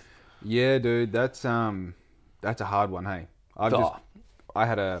with? Yeah, dude, that's a hard one, hey? I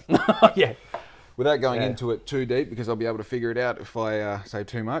had a... Without going into it too deep, because I'll be able to figure it out if I say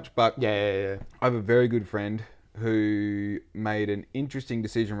too much, but I have a very good friend who made an interesting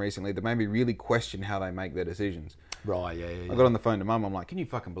decision recently that made me really question how they make their decisions. I got on the phone to Mum. I'm like, can you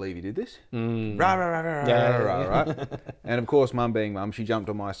fucking believe you did this? Right? And of course, Mum being Mum, she jumped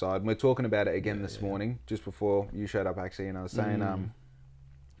on my side. And we're talking about it again this morning, just before you showed up, actually. And I was saying,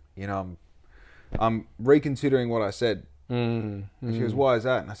 you know, I'm reconsidering what I said. And she goes, why is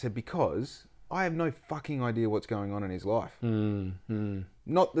that? And I said, because I have no fucking idea what's going on in his life.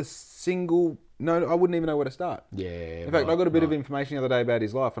 Not the single... No, I wouldn't even know where to start. In fact, I got a bit of information the other day about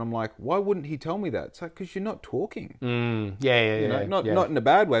his life, and I'm like, why wouldn't he tell me that? It's like, because you're not talking. You know, not in a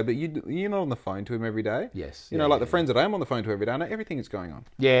bad way, but you're not on the phone to him every day. You know, like the friends that I am on the phone to every day, I know everything that's going on.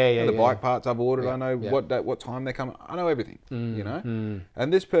 The bike parts I've ordered, I know what time they come. I know everything, you know?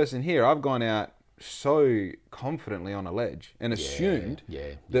 And this person here, I've gone out so confidently on a ledge and assumed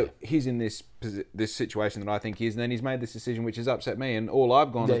that he's in this situation that I think he is, and then he's made this decision which has upset me, and all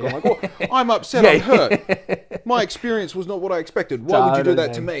I've gone is gone like, oh, I'm upset, I'm hurt. My experience was not what I expected. Why would you do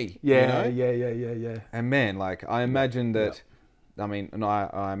that to me? You know? And man, like I imagine that, I mean, and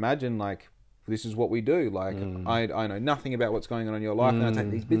I imagine like this is what we do. Like I know nothing about what's going on in your life, and I take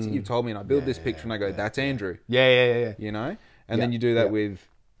these bits that you've told me and I build this picture and I go, that's Andrew. You know? And then you do that with...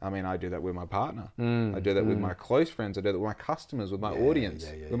 I mean, I do that with my partner. I do that with my close friends. I do that with my customers, with my audience,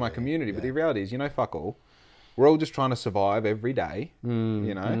 with my community. But the reality is, you know, fuck all. We're all just trying to survive every day,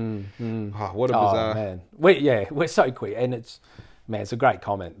 you know? Oh, what a bizarre... man. We're so quick. And it's a great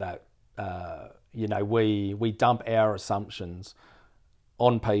comment that, you know, we dump our assumptions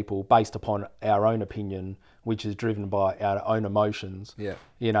on people based upon our own opinion which is driven by our own emotions. Yeah.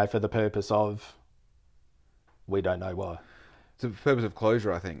 You know, for the purpose of, we don't know why. It's the purpose of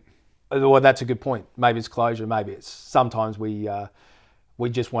closure, I think. Well, that's a good point. Maybe it's closure. Maybe it's sometimes we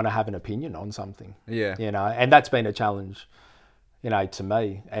just want to have an opinion on something. Yeah. You know, and that's been a challenge, you know, to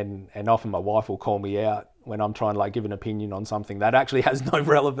me. And often my wife will call me out when I'm trying to like give an opinion on something that actually has no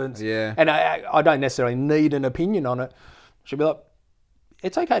relevance. Yeah. And I don't necessarily need an opinion on it. She'll be like,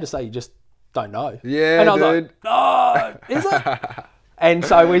 it's okay to say you just don't know. Yeah, and I was dude. like, oh, is it? And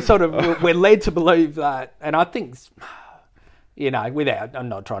so we're led to believe that. And I think, you know, I'm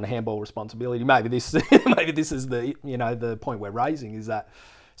not trying to handball responsibility. Maybe this is the, you know, the point we're raising is that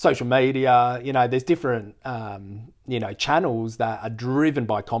social media, you know, there's different, you know, channels that are driven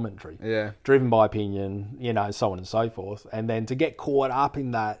by commentary, driven by opinion, you know, so on and so forth. And then to get caught up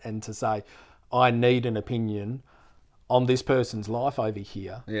in that and to say, I need an opinion on this person's life over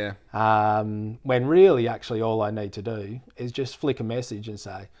here. Yeah. When really, actually, all I need to do is just flick a message and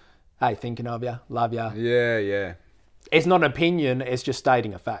say, hey, thinking of you, love you. Yeah, yeah. It's not an opinion, it's just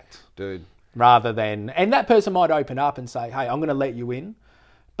stating a fact. Dude. Rather than, and that person might open up and say, hey, I'm going to let you in,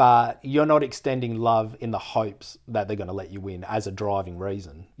 but you're not extending love in the hopes that they're going to let you in as a driving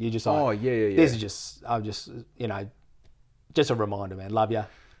reason. You're just like, oh, yeah. This is just, you know, just a reminder, man. Love you,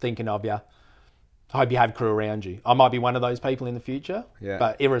 thinking of you. Hope you have a crew around you. I might be one of those people in the future,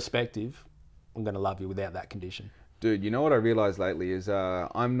 but irrespective, I'm going to love you without that condition. Dude, you know what I realized lately is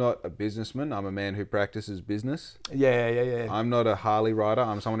I'm not a businessman. I'm a man who practices business. Yeah. I'm not a Harley rider.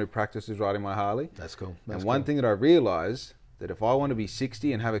 I'm someone who practices riding my Harley. That's cool. And one thing that I realized, that if I want to be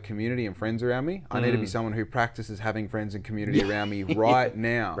 60 and have a community and friends around me, I need to be someone who practices having friends and community around me right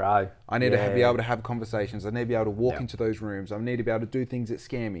now. Right. I need to be able to have conversations. I need to be able to walk into those rooms. I need to be able to do things that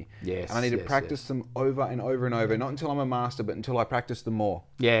scare me. Yes. And I need to practice them over and over and over. Not until I'm a master, but until I practice them more.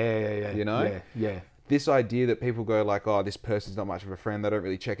 Yeah. You know? Yeah. This idea that people go like, oh, this person's not much of a friend. They don't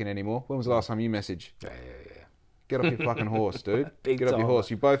really check in anymore. When was the last time you messaged? Yeah. Get off your fucking horse, dude. Big Get off your time.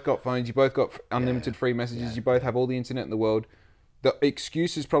 horse. You both got phones. You both got unlimited free messages. You both have all the internet in the world. The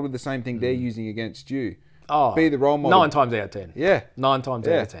excuse is probably the same thing they're using against you. Oh, be the role model. 9 times out of 10. Yeah. 9 times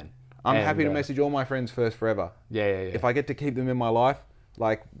out of 10. I'm happy to message all my friends first forever. Yeah. If I get to keep them in my life,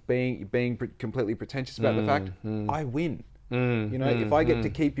 like being completely pretentious about the fact, I win. You know, if I get to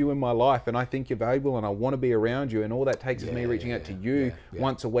keep you in my life and I think you're valuable and I want to be around you and all that takes is me reaching out to you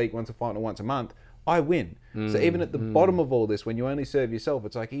once a week, once a fortnight, once a month, I win. So even at the bottom of all this, when you only serve yourself,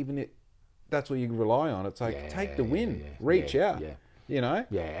 it's like that's what you rely on. It's like, take the win, reach out, you know?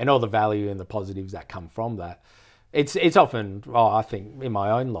 Yeah, and all the value and the positives that come from that. It's often, I think in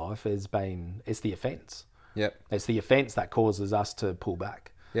my own life, it's the offence. Yep. It's the offence that causes us to pull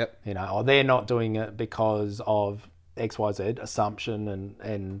back. Yep. You know, they're not doing it because of XYZ assumption and so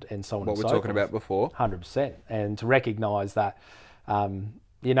on and so forth. What we're talking about before. 100%. And to recognise that,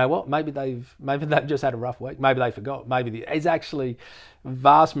 you know what, maybe they've just had a rough week. Maybe they forgot. Maybe it's actually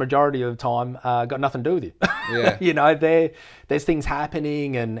vast majority of the time got nothing to do with you. Yeah. You know, there's things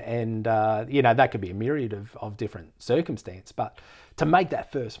happening and you know, that could be a myriad of different circumstance. But to make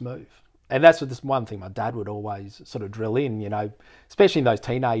that first move, and that's what this one thing my dad would always sort of drill in, you know, especially in those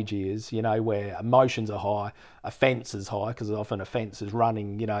teenage years, you know, where emotions are high, offence is high, because often offence is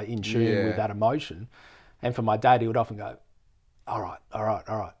running, you know, in tune with that emotion. And for my dad, he would often go, all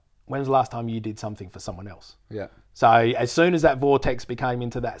right. When was the last time you did something for someone else? Yeah. So as soon as that vortex became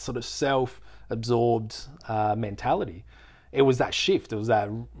into that sort of self-absorbed mentality, it was that shift. It was that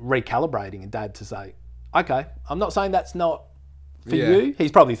recalibrating in Dad to say, okay, I'm not saying that's not for you.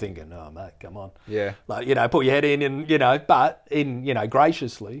 He's probably thinking, oh, mate, come on. Yeah. Like, you know, put your head in and, you know, but in, you know,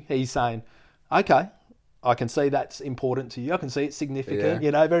 graciously, he's saying, okay, I can see that's important to you. I can see it's significant,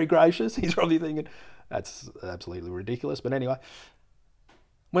 you know, very gracious. He's probably thinking, that's absolutely ridiculous. But anyway,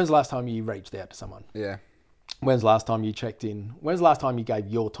 when's the last time you reached out to someone? Yeah. When's the last time you checked in? When's the last time you gave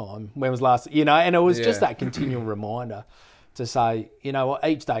your time? When was the last, you know, and it was just that continual reminder to say, you know what,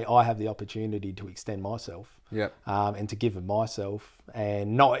 each day I have the opportunity to extend myself and to give of myself,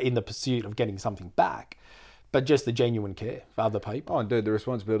 and not in the pursuit of getting something back, but just the genuine care for other people. Oh, dude, the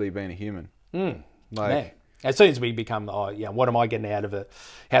responsibility of being a human. Man. As soon as we become, what am I getting out of it?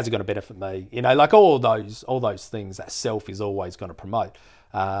 How's it going to benefit me? You know, like all those things that self is always going to promote.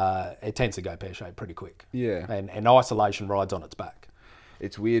 It tends to go pear-shaped pretty quick. Yeah. And isolation rides on its back.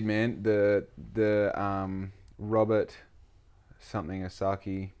 It's weird, man. The Robert something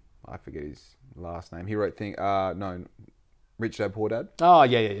Asaki, I forget his last name. He wrote Rich Dad Poor Dad. Oh,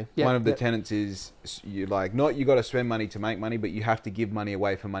 yeah. One of the tenets is you got to spend money to make money, but you have to give money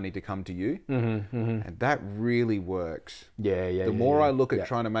away for money to come to you. And that really works. Yeah. The more I look at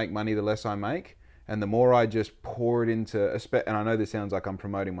trying to make money, the less I make. And the more I just pour it into, and I know this sounds like I'm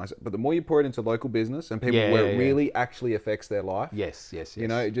promoting myself, but the more you pour it into local business and people where it really actually affects their life. Yes. You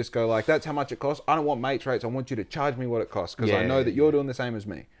know, you just go like, that's how much it costs. I don't want mates rates. I want you to charge me what it costs because I know that you're doing the same as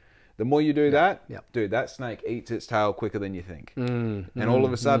me. The more you do that, dude, that snake eats its tail quicker than you think. And all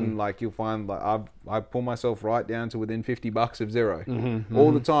of a sudden, like you'll find, like I pull myself right down to within $50 of zero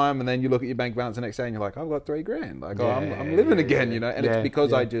all the time, and then you look at your bank balance the next day and you're like, I've got $3,000. Like I'm living again, you know. And it's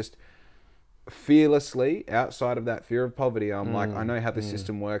because I just fearlessly, outside of that fear of poverty, I'm like, I know how the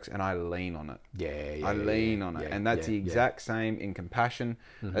system works, and I lean on it. I lean on it, and that's the exact same in compassion.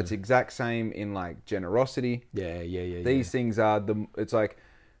 That's the exact same in like generosity. These things are it's like,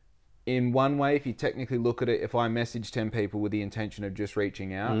 in one way, if you technically look at it, if I message 10 people with the intention of just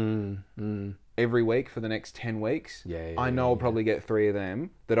reaching out every week for the next 10 weeks, I know I'll probably get 3 of them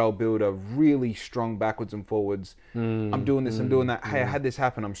that I'll build a really strong backwards and forwards. I'm doing this, I'm doing that. Hey, I had this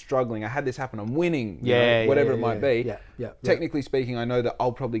happen, I'm struggling. I had this happen, I'm winning. Whatever it might be. Technically speaking, I know that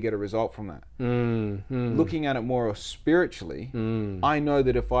I'll probably get a result from that. Looking at it more spiritually, I know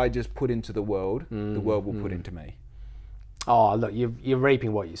that if I just put into the world will put into me. Oh, look, you're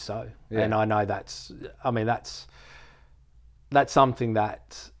reaping what you sow. And I know that's something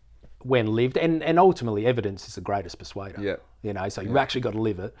that when lived, and ultimately evidence is the greatest persuader. You know, so you actually got to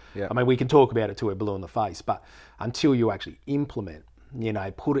live it. I mean, we can talk about it till we're blue in the face, but until you actually implement, you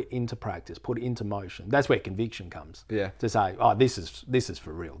know, put it into practice, put it into motion, that's where conviction comes. To say, oh, this is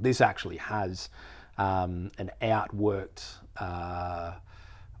for real. This actually has an outworked, I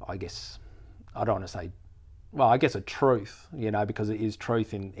guess, I don't want to say, well, I guess a truth, you know, because it is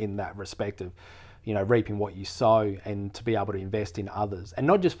truth in that respect of, you know, reaping what you sow, and to be able to invest in others, and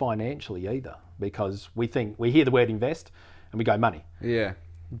not just financially either, because we hear the word invest and we go money.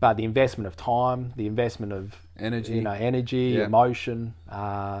 But the investment of time, the investment of energy, emotion,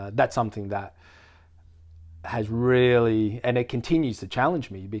 that's something that has really, and it continues to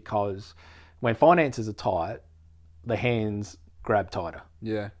challenge me, because when finances are tight, the hands grab tighter.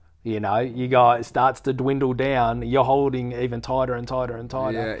 You know, it starts to dwindle down. You're holding even tighter and tighter and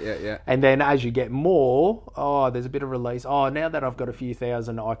tighter. And then as you get more, there's a bit of release. Oh, now that I've got a few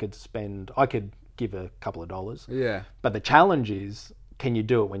thousand, I could give a couple of dollars. But the challenge is, can you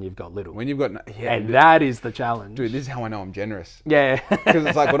do it when you've got little? When you've got, and that is the challenge. Dude, this is how I know I'm generous. Because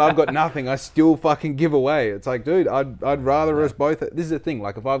it's like, when I've got nothing, I still fucking give away. It's like, dude, I'd rather us both. This is the thing.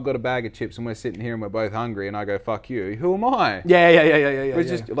 Like, if I've got a bag of chips and we're sitting here and we're both hungry, and I go, fuck you, who am I? It's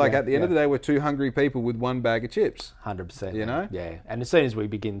just like, at the end of the day, we're 2 hungry people with 1 bag of chips. 100%. You know? And as soon as we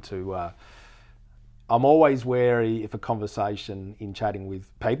begin to, I'm always wary if a conversation in chatting with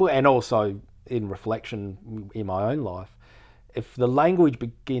people, and also in reflection in my own life, if the language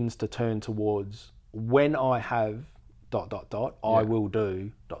begins to turn towards, when I have ... I will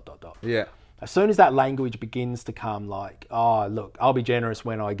do ... As soon as that language begins to come, like, oh, look, I'll be generous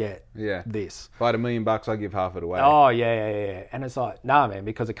when I get this. If I had $1 million, I'll give half it away. Oh, yeah. And it's like, nah, man,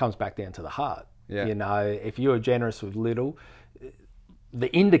 because it comes back down to the heart. You know, if you're generous with little, the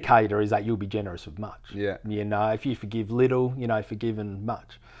indicator is that you'll be generous with much. You know, if you forgive little, you know, forgiven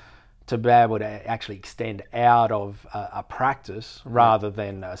much. To be able to actually extend out of a practice rather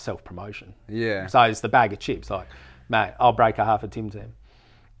than a self-promotion. So it's the bag of chips. Like, mate, I'll break a half a Tim Tam.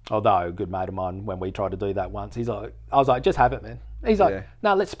 Although a good mate of mine, when we tried to do that once, I was like, just have it, man. He's like,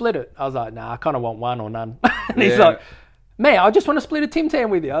 no, let's split it. I was like, nah, I kind of want one or none. And he's like, man, I just want to split a Tim Tam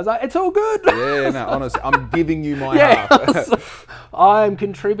with you. I was like, it's all good. No, honestly, I'm giving you my half. I'm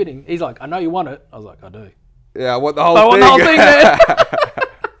contributing. He's like, I know you want it. I was like, I do. I want the whole thing. I want the whole thing, man.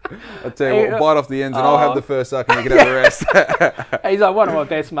 I'll tell you what, bite off the ends and I'll have the first suck and you can have the rest. He's like one of my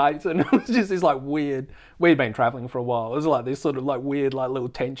best mates, and it was just this like weird, we'd been travelling for a while. It was like this sort of like weird like little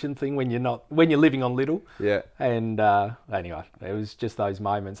tension thing when you're living on little. And anyway, it was just those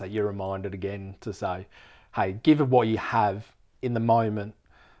moments that you're reminded again to say, hey, give it what you have in the moment,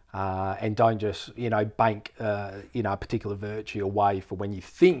 and don't just, you know, bank, you know, a particular virtue away for when you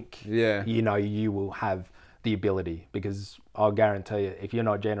think, you know, you will have the ability, because I'll guarantee you, if you're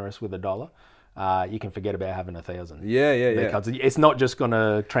not generous with $1, you can forget about having 1,000. Because it's not just going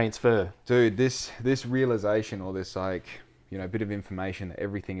to transfer. Dude, this realization, or this like, you know, bit of information that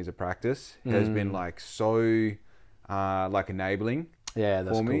everything is a practice has been like so like enabling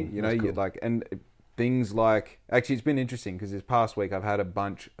for me. You know, you like, and things like, actually it's been interesting because this past week I've had a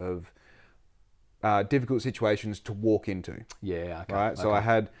bunch of difficult situations to walk into. So I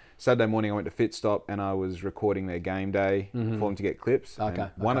had Saturday morning, I went to Fit Stop and I was recording their game day for them to get clips.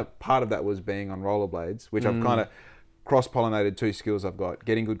 Part of that was being on rollerblades, which I've kind of cross-pollinated 2 skills I've got: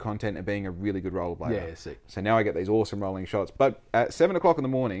 getting good content and being a really good rollerblader. Sick. So now I get these awesome rolling shots. But at 7 o'clock in the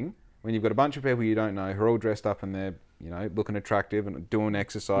morning, when you've got a bunch of people you don't know who are all dressed up and they're, looking attractive and doing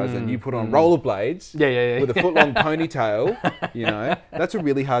exercise, and you put on rollerblades with a foot-long ponytail, that's a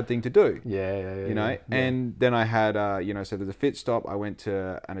really hard thing to do. And then I had, so there's a fit stop. I went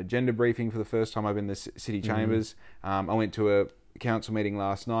to an agenda briefing for the first time. I've been in the city chambers. I went to a council meeting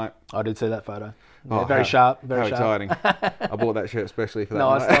last night. I did see that photo. Yeah, very sharp. Very sharp. Exciting. I bought that shirt especially for that.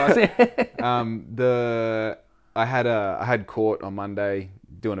 Nice. I had court on Monday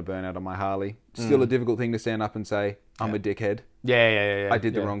doing a burnout on my Harley. Still a difficult thing to stand up and say, I'm a dickhead. Yeah. I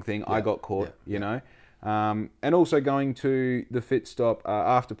did the wrong thing. I got caught, And also going to the fit stop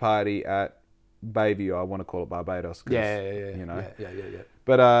after party at Bayview. I want to call it Barbados. Yeah.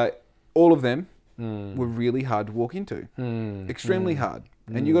 But all of them were really hard to walk into. Extremely hard.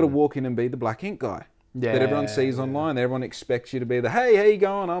 And you got to walk in and be the black ink guy. That everyone sees online. That everyone expects you to be the, hey, how you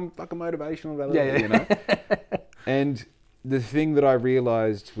going? I'm fucking motivational. And the thing that I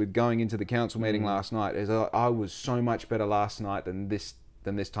realised with going into the council meeting last night is I was so much better last night than this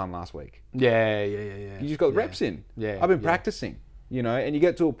time last week. Yeah. You just got the reps in. I've been practicing, and you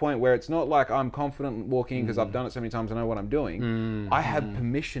get to a point where it's not like I'm confident walking in because I've done it so many times, I know what I'm doing. I have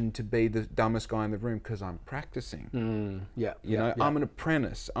permission to be the dumbest guy in the room because I'm practicing. I'm an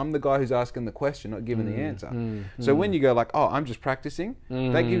apprentice. I'm the guy who's asking the question, not giving the answer. So when you go like, oh, I'm just practicing,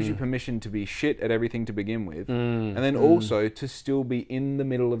 that gives you permission to be shit at everything to begin with. And then also to still be in the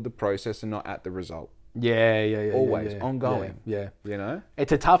middle of the process and not at the result. Always, ongoing.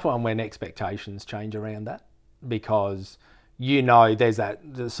 It's a tough one when expectations change around that, because there's that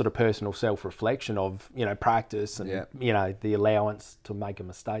sort of personal self-reflection of, practice and, the allowance to make a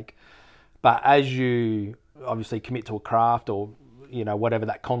mistake. But as you obviously commit to a craft or, whatever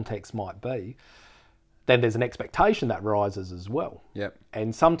that context might be, then there's an expectation that rises as well.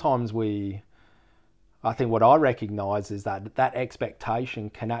 And sometimes I think what I recognise is that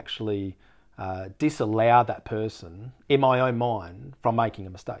expectation can actually disallow that person, in my own mind, from making a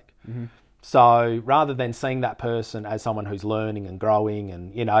mistake. So rather than seeing that person as someone who's learning and growing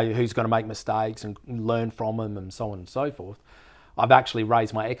and, who's going to make mistakes and learn from them and so on and so forth, I've actually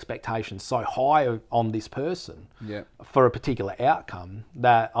raised my expectations so high on this person for a particular outcome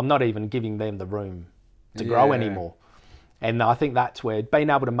that I'm not even giving them the room to grow anymore. And I think that's where being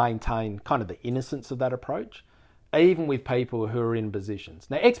able to maintain kind of the innocence of that approach, even with people who are in positions.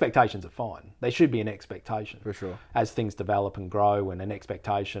 Now, expectations are fine. There should be an expectation. For sure. As things develop and grow, and an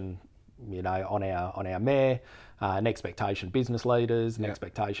expectation, on our mayor, an expectation business leaders, an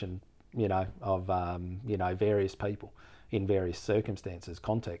expectation, of, various people in various circumstances,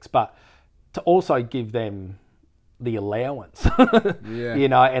 contexts. But to also give them the allowance,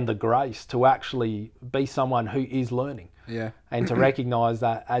 and the grace to actually be someone who is learning. And to recognise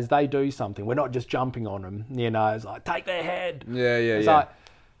that as they do something, we're not just jumping on them, it's like, take their head. It's like,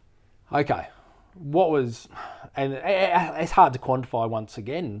 okay, and it's hard to quantify once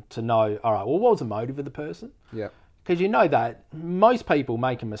again to know, all right, well, what was the motive of the person? Because that most people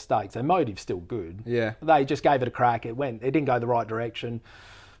making mistakes, their motive's still good. They just gave it a crack, it didn't go the right direction.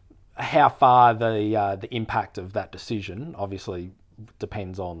 How far the impact of that decision obviously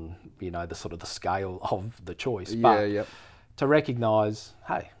depends on, the sort of the scale of the choice. But to recognise,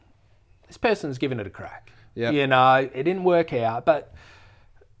 hey, this person's given it a crack. It didn't work out, but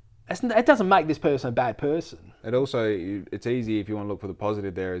it doesn't make this person a bad person. It also, it's easy if you want to look for the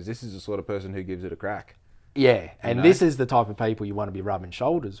positive there, is this is the sort of person who gives it a crack. And this is the type of people you want to be rubbing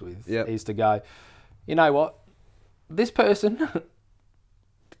shoulders with, is to go, you know what, this person,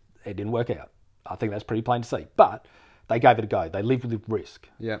 it didn't work out. I think that's pretty plain to see. But they gave it a go. They lived with risk.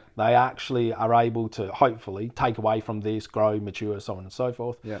 They actually are able to hopefully take away from this, grow, mature, so on and so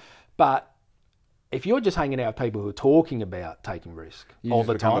forth. But if you're just hanging out with people who are talking about taking risk all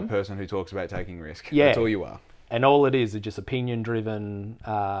the time, you just become a person who talks about taking risk. That's all you are. And all it is just opinion-driven,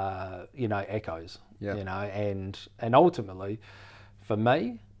 echoes. And ultimately, for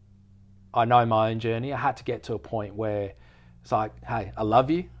me, I know my own journey. I had to get to a point where it's like, hey, I love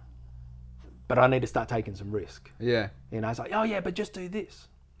you, but I need to start taking some risk. It's like, oh yeah, but just do this.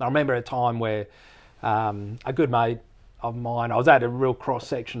 I remember a time where a good mate of mine, I was at a real cross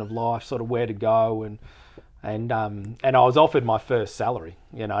section of life, sort of where to go, and I was offered my first salary.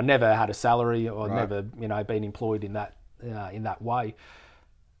 I never had a salary, or never been employed in that way.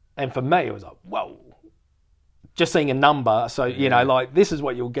 And for me, it was like, whoa, just seeing a number. So like, this is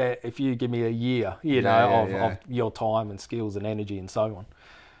what you'll get if you give me a year, of your time and skills and energy and so on.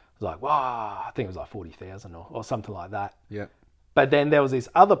 I was like, wow, I think it was like 40,000 or something like that. But then there was this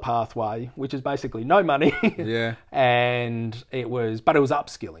other pathway, which is basically no money. And it was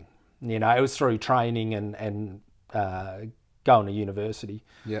upskilling. It was through training and going to university.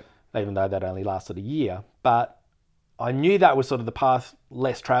 even though that only lasted a year. But I knew that was sort of the path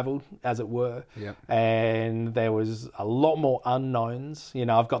less travelled, as it were. Yep. And there was a lot more unknowns. You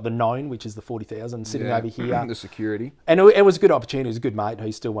know, I've got the known, which is the 40,000 sitting over here. The security. And it was a good opportunity. It was a good mate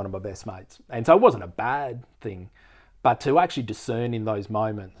who's still one of my best mates. And so it wasn't a bad thing. But to actually discern in those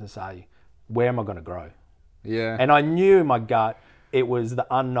moments and say, where am I going to grow? Yeah. And I knew in my gut it was the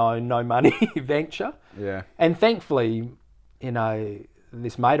unknown, no money venture. Yeah. And thankfully, you know,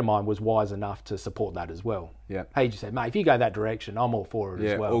 this mate of mine was wise enough to support that as well. Yeah. He just said, mate, if you go that direction, I'm all for it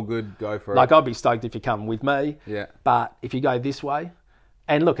as well. Yeah, all good, go for it. Like, I'd be stoked if you come with me. Yeah. But if you go this way,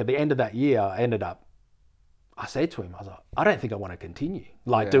 and look, at the end of that year, I said to him, I was like, I don't think I want to continue,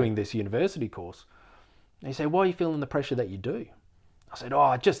 doing this university course. And he said, why are you feeling the pressure that you do? I said,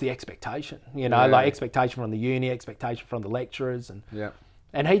 just the expectation, like expectation from the uni, expectation from the lecturers.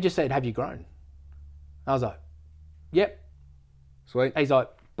 And he just said, have you grown? I was like, yep. Sweet. He's like,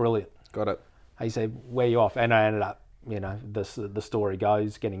 brilliant. Got it. He said, where you off? And I ended up, the story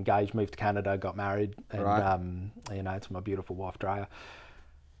goes, get engaged, moved to Canada, got married, and, it's my beautiful wife, Drea.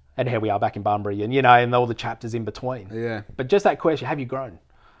 And here we are back in Bunbury and, and all the chapters in between. Yeah. But just that question, have you grown?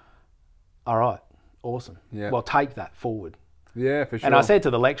 All right. Awesome. Yeah. Well, take that forward. Yeah, for sure. And I said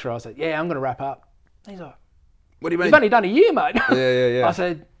to the lecturer, I said, yeah, I'm going to wrap up. He's like, what do you mean? You've only done a year, mate. Yeah. I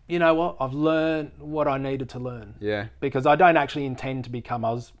said, you know what? I've learned what I needed to learn. Yeah. Because I don't actually intend to become,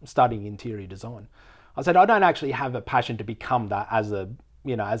 I was studying interior design. I said, I don't actually have a passion to become that as a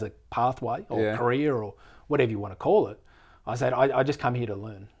pathway or career or whatever you want to call it. I said, I just come here to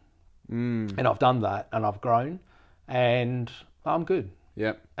learn. And I've done that and I've grown and I'm good.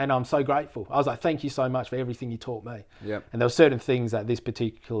 Yep. And I'm so grateful. I was like, thank you so much for everything you taught me. Yep. And there were certain things that this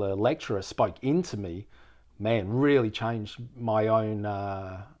particular lecturer spoke into me, man, really changed my own,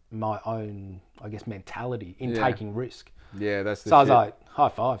 I guess, mentality in taking risk. Yeah, that's the So I was like, high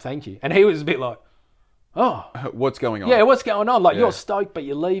five, thank you. And he was a bit like, oh. What's going on? Yeah, what's going on? Like, you're stoked, but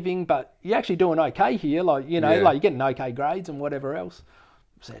you're leaving, but you're actually doing okay here. Like, like you're getting okay grades and whatever else.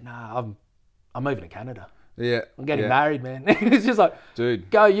 I said, nah, I'm moving to Canada. Yeah. I'm getting married, man. It's just like, dude,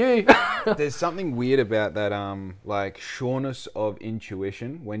 go you. There's something weird about that, sureness of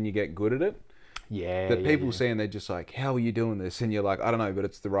intuition when you get good at it. Yeah. That people see and they're just like, how are you doing this? And you're like, I don't know, but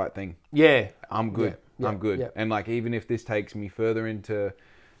it's the right thing. Yeah. I'm good. Yeah. I'm good. Yeah. And like, even if this takes me further into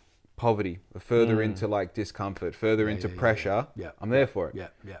poverty, further into like discomfort, further into pressure, I'm there for it.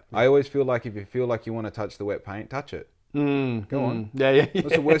 Yeah. I always feel like if you feel like you want to touch the wet paint, touch it. Go on. Yeah.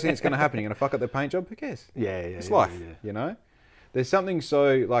 What's the worst thing that's going to happen? You're going to fuck up the paint job? Who cares? Yeah. It's life, There's something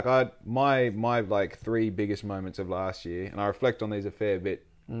so, like, my like 3 biggest moments of last year, and I reflect on these a fair bit,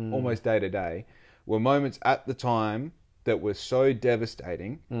 almost day to day, were moments at the time that were so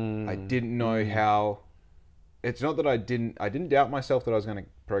devastating. I didn't know how. It's not that I didn't doubt myself that I was going to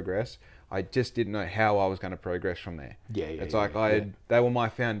progress. I just didn't know how I was going to progress from there. It's like they were my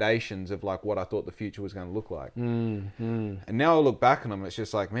foundations of like what I thought the future was going to look like. And now I look back on them, it's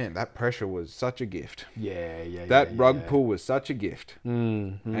just like, man, that pressure was such a gift. That rug pull was such a gift.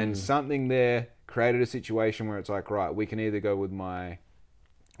 And something there created a situation where it's like, right, we can either go with my,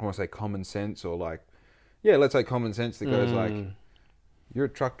 I want to say common sense, or like, let's say common sense that goes like, you're a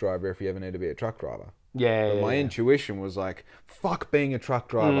truck driver if you ever need to be a truck driver. But my intuition was like, fuck being a truck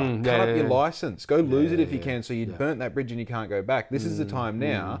driver. Cut up your license. Go lose it if you can, so you'd burnt that bridge and you can't go back. This is the time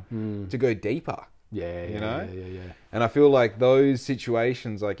now to go deeper. You know? And I feel like those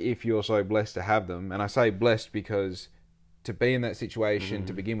situations, like if you're so blessed to have them, and I say blessed because to be in that situation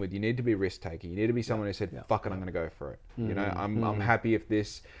to begin with, you need to be risk taker. You need to be someone who said, fuck it, I'm going to go for it. I'm happy if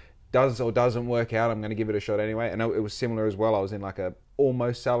this does or doesn't work out, I'm going to give it a shot anyway. And it was similar as well. I was in like a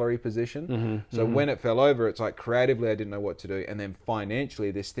almost salary position. So when it fell over, it's like creatively I didn't know what to do. And then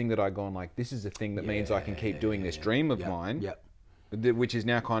financially, this thing that I'd gone like, this is the thing that means I can keep doing this dream of mine, which is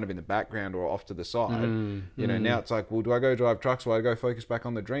now kind of in the background or off to the side. Now it's like, well, do I go drive trucks or do I go focus back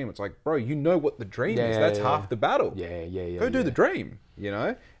on the dream? It's like, bro, you know what the dream is. That's half the battle. Go do the dream,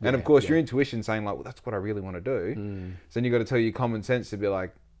 And of course, your intuition saying like, well, that's what I really want to do. So then you got to tell your common sense to be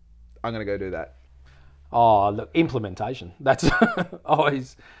like, I'm going to go do that. Oh, look, implementation. That's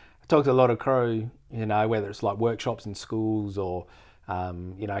always, I talk to a lot of crew, whether it's like workshops in schools or,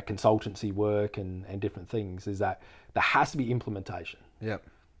 consultancy work and different things, is that there has to be implementation.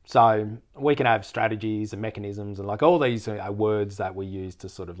 So we can have strategies and mechanisms and like all these words that we use to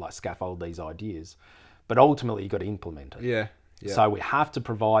sort of like scaffold these ideas, but ultimately you've got to implement it. So we have to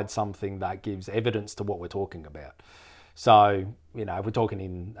provide something that gives evidence to what we're talking about. So, if we're talking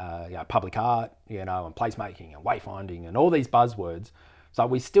in public art, and placemaking and wayfinding and all these buzzwords, So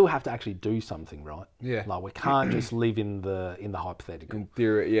we still have to actually do something, right? Yeah. Like we can't just live in the hypothetical. In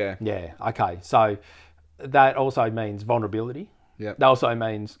theory, yeah. Yeah. Okay. So that also means vulnerability. Yeah. That also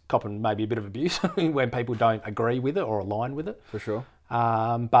means copping maybe a bit of abuse when people don't agree with it or align with it. For sure.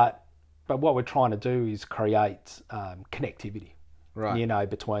 But what we're trying to do is create connectivity, Right. you know,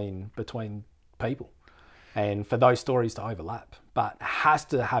 between people, and for those stories to overlap. But it has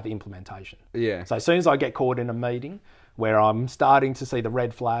to have implementation. Yeah. So as soon as I get caught in a meeting where I'm starting to see the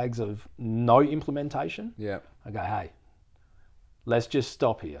red flags of no implementation, Yeah. I go, hey, let's just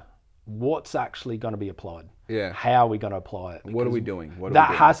stop here. What's actually going to be applied? Yeah. How are we going to apply it? What are we Because doing? What are that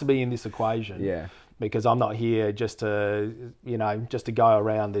we doing? has to be in this equation. Yeah. Because I'm not here just to go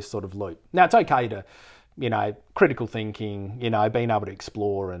around this sort of loop. Now it's okay to, critical thinking, being able to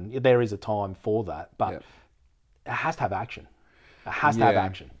explore, and there is a time for that, but it has to have action. It has to have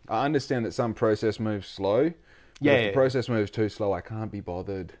action. I understand that some process moves slow. But if the process moves too slow, I can't be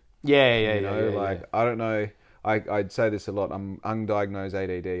bothered. Yeah. I don't know. I'd say this a lot. I'm undiagnosed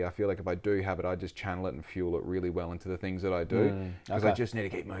ADD. I feel like if I do have it, I just channel it and fuel it really well into the things that I do, because I just need to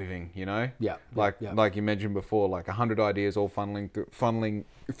keep moving. Yeah. Like you mentioned before, like 100 ideas all funneling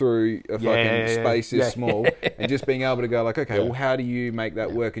through a fucking space is small, and just being able to go like, okay, well, how do you make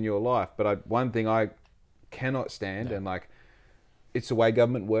that work in your life? But one thing I cannot stand, and like, it's the way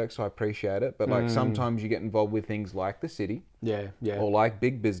government works, so I appreciate it. But like sometimes you get involved with things like the city, or like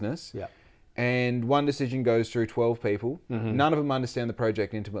big business. And one decision goes through 12 people. None of them understand the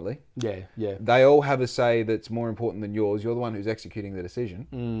project intimately. They all have a say that's more important than yours. You're the one who's executing the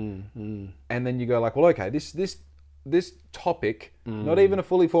decision. And then you go like, well, okay, this topic, not even a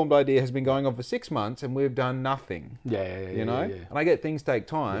fully formed idea, has been going on for 6 months, and we've done nothing. You know? And I get things take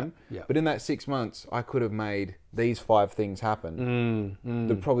time, but in that 6 months, I could have made these 5 things happen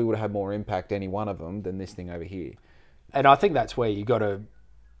that probably would have had more impact, any one of them, than this thing over here. And I think that's where you got to,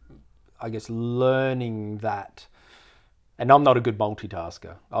 I guess, learning that. And I'm not a good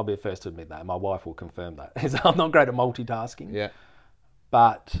multitasker. I'll be the first to admit that. My wife will confirm that. I'm not great at multitasking.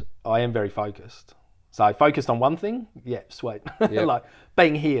 But I am very focused. So focused on one thing, sweet. Like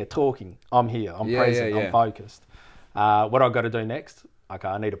being here, talking, I'm here, I'm present, I'm focused. What I've got to do next, okay,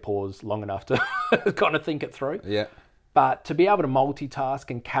 I need to pause long enough to kind of think it through. But to be able to multitask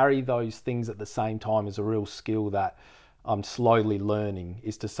and carry those things at the same time is a real skill that I'm slowly learning,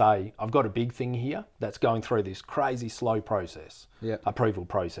 is to say, I've got a big thing here that's going through this crazy slow process, approval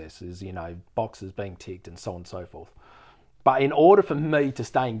processes, boxes being ticked and so on and so forth. But in order for me to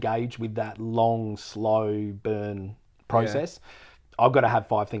stay engaged with that long, slow burn process, I've got to have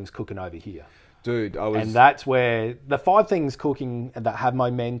 5 things cooking over here. Dude, And that's where the 5 things cooking that have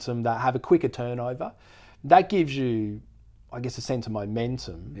momentum, that have a quicker turnover, that gives you, I guess, a sense of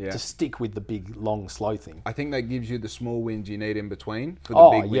momentum to stick with the big, long, slow thing. I think that gives you the small wins you need in between for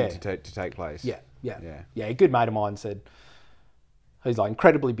the big win to take place. Yeah, a good mate of mine said, he's like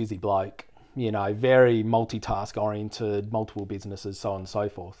incredibly busy bloke, very multitask oriented, multiple businesses, so on and so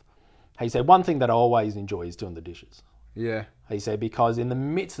forth. He said, one thing that I always enjoy is doing the dishes. He said, because in the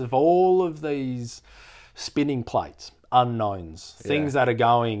midst of all of these spinning plates, unknowns, things that are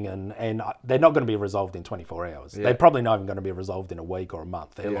going and they're not going to be resolved in 24 hours. They're probably not even going to be resolved in a week or a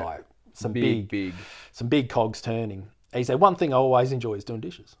month. They're like some big cogs turning. He said, one thing I always enjoy is doing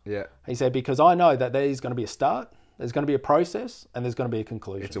dishes. He said, because I know that there's going to be a start, there's going to be a process, and there's going to be a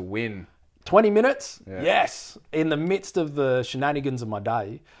conclusion. It's a win. 20 minutes? Yes. In the midst of the shenanigans of my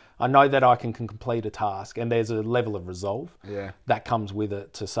day, I know that I can complete a task, and there's a level of resolve that comes with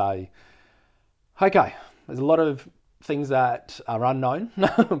it to say, okay, there's a lot of things that are unknown,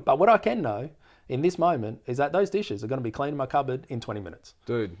 but what I can know in this moment is that those dishes are going to be clean in my cupboard in 20 minutes.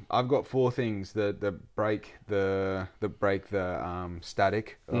 Dude, I've got 4 things that break the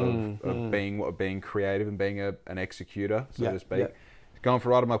static of being creative and being an executor, so to speak. Going for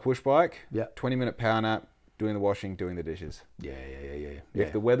a ride on my push bike, 20-minute power nap, doing the washing, doing the dishes.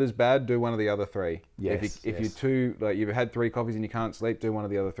 If the weather's bad, do one of the other 3. If you're too, like, you've had 3 coffees and you can't sleep, do one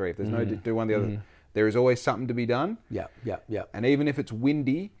of the other 3. If there's no, do one of the other. There is always something to be done. And even if it's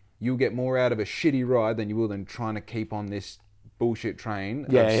windy, you'll get more out of a shitty ride than you will than trying to keep on this bullshit train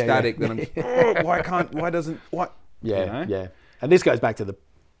of static that I'm, And this goes back to the,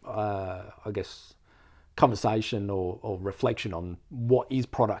 I guess, conversation or reflection on what is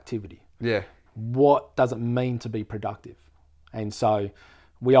productivity. What does it mean to be productive? And so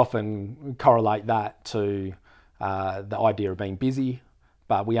we often correlate that to the idea of being busy,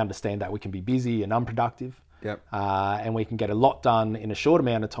 but we understand that we can be busy and unproductive. And we can get a lot done in a short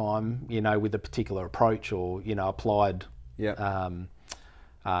amount of time, with a particular approach or, applied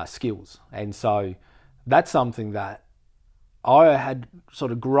skills. And so that's something that I had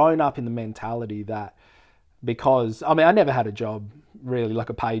sort of grown up in the mentality that because, I mean, I never had a job, really, like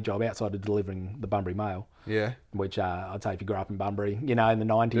a paid job outside of delivering the Bunbury Mail. Yeah. Which I'd say if you grew up in Bunbury, in the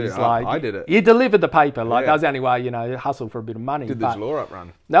 90s, Dude, like... I did it. You delivered the paper. Like, that was the only way, hustle for a bit of money. Did the Jalora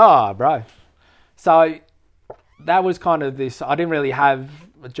run. No, bro. So that was kind of this... I didn't really have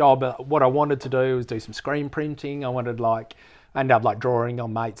a job. What I wanted to do was do some screen printing. I wanted, end up drawing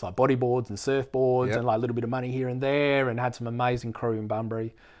on mates like bodyboards and surfboards and a little bit of money here and there, and had some amazing crew in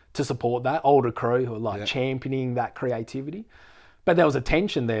Bunbury to support that, older crew who were championing that creativity. But there was a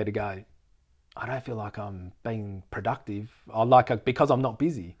tension there to go, I don't feel like I'm being productive. Because I'm not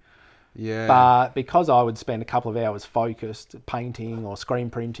busy. Yeah. But because I would spend a couple of hours focused painting or screen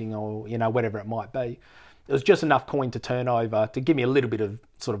printing or, whatever it might be, it was just enough coin to turn over to give me a little bit of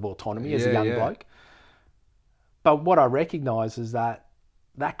sort of autonomy as a young bloke. But what I recognise is that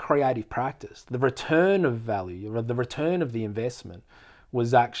creative practice, the return of value, or the return of the investment,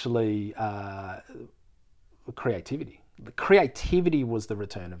 was actually creativity. The creativity was the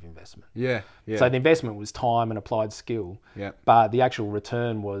return of investment. Yeah. So the investment was time and applied skill. Yeah. But the actual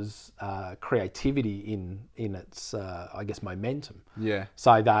return was creativity in its, momentum. Yeah.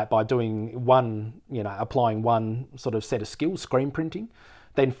 So that by doing one, applying one sort of set of skills, screen printing,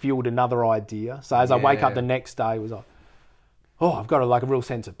 then fueled another idea. So as I wake up the next day, it was like, oh, I've got a real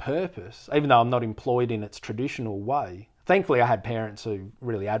sense of purpose, even though I'm not employed in its traditional way. Thankfully, I had parents who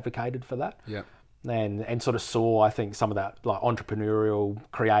really advocated for that. Yeah. And sort of saw, I think, some of that entrepreneurial,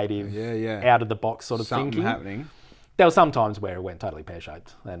 creative, out of the box sort of something thinking happening. There were some times where it went totally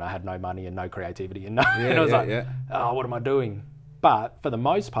pear-shaped and I had no money and no creativity and and I was oh, what am I doing? But for the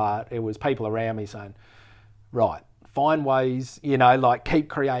most part, it was people around me saying, right, find ways, keep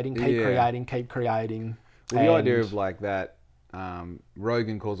creating. Well, the idea of that,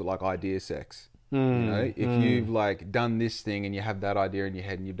 Rogan calls it idea sex. If you've done this thing and you have that idea in your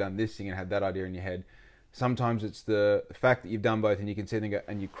head, and you've done this thing and have that idea in your head, sometimes it's the fact that you've done both and you can see them go,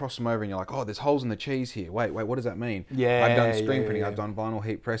 and you cross them over and you're like, oh, there's holes in the cheese here. Wait, what does that mean? I've done screen printing, I've done vinyl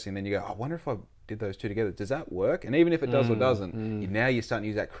heat pressing. Then you go, I wonder if I did those two together. Does that work? And even if it does or doesn't, now you're starting to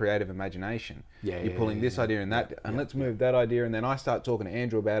use that creative imagination. You're pulling this idea and that, and let's move that idea. And then I start talking to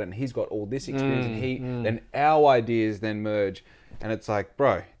Andrew about it, and he's got all this experience, and then our ideas then merge. And it's like,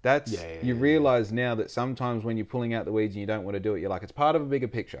 bro, that's you realize now that sometimes when you're pulling out the weeds and you don't want to do it, you're like, it's part of a bigger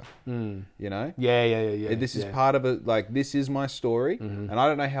picture. This is part of it. This is my story, and I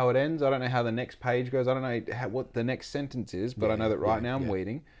don't know how it ends. I don't know how the next page goes. I don't know what the next sentence is, but I know that right now I'm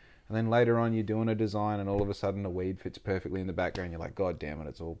weeding. And then later on, you're doing a design, and all of a sudden, a weed fits perfectly in the background. You're like, God damn it,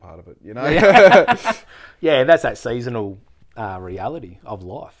 it's all part of it, That's that seasonal reality of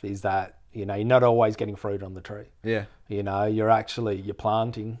life. Is that you're not always getting fruit on the tree. Yeah. You're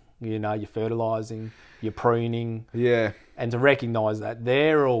planting. You're fertilizing. You're pruning. Yeah. And to recognize that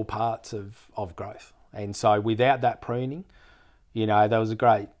they're all parts of growth. And so without that pruning, there was a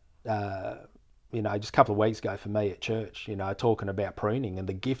great. Just a couple of weeks ago for me at church, talking about pruning and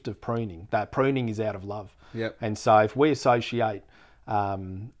the gift of pruning. That pruning is out of love. Yep. And so if we associate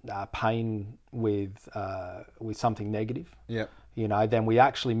pain with something negative, then we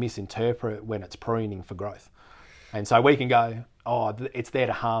actually misinterpret when it's pruning for growth. And so we can go, oh, it's there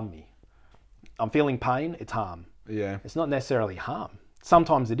to harm me. I'm feeling pain, it's harm. Yeah. It's not necessarily harm.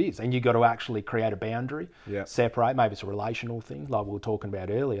 Sometimes it is. And you've got to actually create a boundary, separate. Maybe it's a relational thing like we were talking about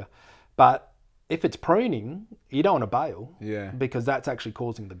earlier. But if it's pruning, you don't want to bail. Yeah. Because that's actually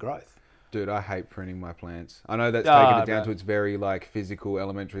causing the growth. Dude, I hate pruning my plants. I know that's taking it down to its very physical,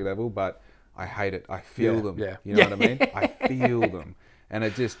 elementary level, but I hate it. I feel them. Yeah. You know what I mean? I feel them. And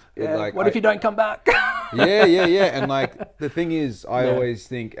it just... what if you don't come back? Yeah. And the thing is, I always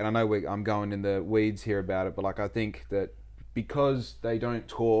think, and I know I'm going in the weeds here about it, but I think that because they don't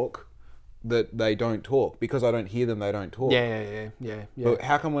talk... that they don't talk. Because I don't hear them, they don't talk. Yeah. But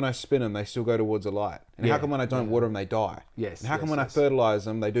how come when I spin them, they still go towards the light? And how come when I don't water them, they die? Yes. And how come when I fertilize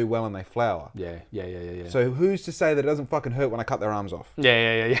them, they do well and they flower? Yeah. So who's to say that it doesn't fucking hurt when I cut their arms off?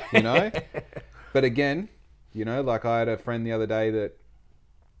 Yeah. But again, I had a friend the other day that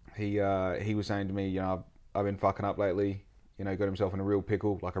he was saying to me, I've been fucking up lately. Got himself in a real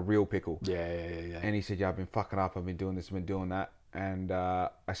pickle, like a real pickle. Yeah. And he said, I've been fucking up. I've been doing this, I've been doing that. And I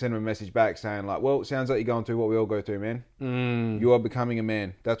sent him a message back saying well, it sounds like you're going through what we all go through, man. You are becoming a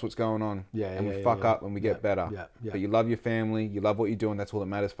man. That's what's going on. And we fuck up and we get better. But you love your family. You love what you're doing. That's all that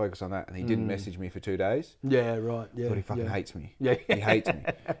matters. Focus on that. And he didn't message me for 2 days. Yeah, right. Yeah. But he fucking hates me. Yeah. He hates me.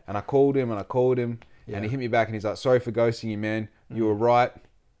 And I called him and he hit me back and he's like, sorry for ghosting you, man. You were right.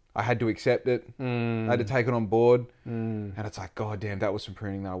 I had to accept it. I had to take it on board. And it's like, God damn, that was some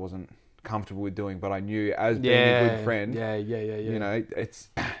pruning that I wasn't comfortable with doing, but I knew as being a good friend, you know,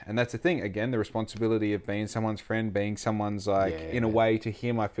 and that's the thing. Again, the responsibility of being someone's friend, being someone's in a way to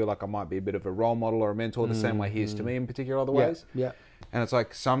him, I feel like I might be a bit of a role model or a mentor, the same way he is to me in particular other ways. Yeah. And it's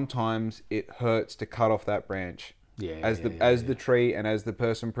like sometimes it hurts to cut off that branch, as the tree and as the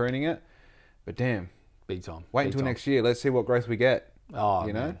person pruning it. But damn, big time. Wait until next year. Let's see what growth we get. Oh,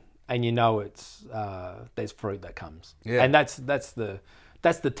 you know, man. And you know it's there's fruit that comes. Yeah. And that's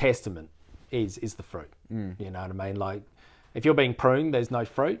the testament is the fruit. You know what I mean? Like if you're being pruned, there's no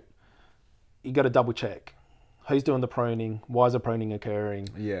fruit. You got to double check who's doing the pruning. Why is the pruning occurring?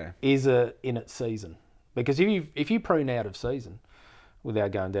 Yeah. Is it in its season? Because if you prune out of season,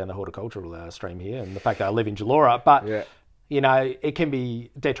 without going down the horticultural stream here, and the fact that I live in Gelora, but you know it can be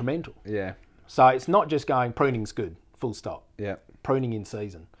detrimental. Yeah. So it's not just going pruning's good, full stop. Yeah. Pruning in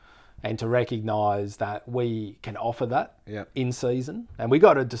season. And to recognise that we can offer that in season. And we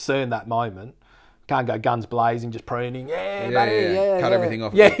got to discern that moment. Can't go guns blazing, just pruning. Cut everything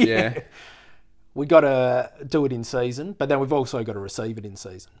off. Yeah. We got to do it in season, but then we've also got to receive it in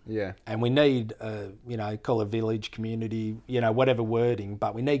season. Yeah. And we need, call it village, community, whatever wording,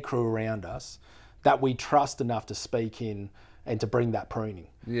 but we need crew around us that we trust enough to speak in and to bring that pruning.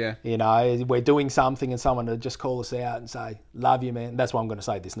 Yeah. You know, we're doing something and someone to just call us out and say, love you, man. That's why I'm going to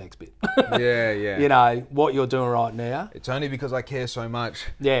say this next bit. Yeah. You know, what you're doing right now. It's only because I care so much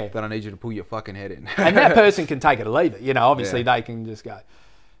that I need you to pull your fucking head in. And that person can take it or leave it. You know, obviously they can just go,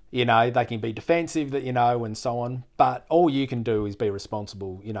 you know, they can be defensive, that and so on. But all you can do is be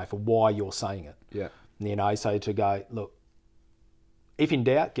responsible, for why you're saying it. Yeah. You know, so to go, look, if in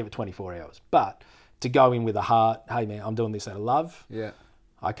doubt, give it 24 hours. But to go in with a heart, hey man, I'm doing this out of love. Yeah.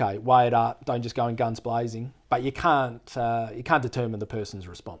 Okay, weigh it up. Don't just go in guns blazing. But you can't determine the person's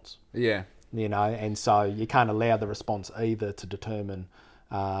response. Yeah. You know, and so you can't allow the response either to determine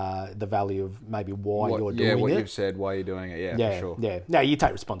the value of maybe why you're doing it. Yeah, what you've said, why you're doing it. Yeah, for sure. Yeah. Now, you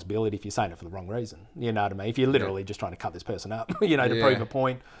take responsibility if you're saying it for the wrong reason. You know what I mean? If you're literally just trying to cut this person up, to prove a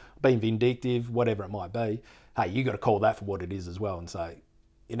point, being vindictive, whatever it might be, hey, you got to call that for what it is as well and say,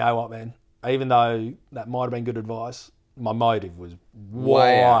 you know what, man? Even though that might have been good advice, my motive was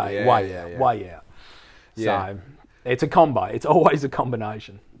way out. Yeah. So it's a combo. It's always a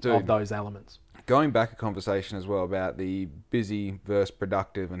combination of those elements. Going back a conversation as well about the busy versus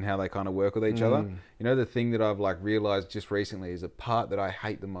productive and how they kind of work with each other. You know, the thing that I've realized just recently is a part that I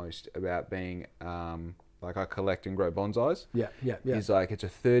hate the most about being I collect and grow bonsais. Yeah. Is it's a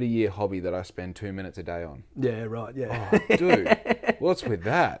 30-year hobby that I spend 2 minutes a day on. Yeah, right. Yeah. Oh, dude, what's with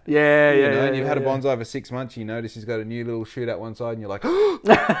that? Yeah. And you've had a bonsai for 6 months. You notice he's got a new little shoot at one side, and you're like,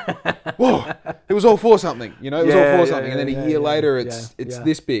 whoa, it was all for something. It was all for something. And then a year later, it's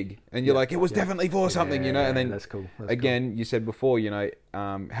this big, and you're like, it was definitely for something. And then that's cool. Again, you said before,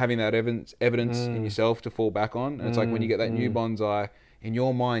 having that evidence in yourself to fall back on. And it's like when you get that new bonsai. In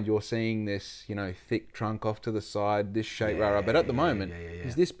your mind, you're seeing this, thick trunk off to the side, this shape, but at the moment,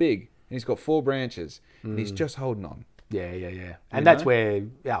 he's this big, and he's got 4 branches, and he's just holding on. Yeah. And that's where,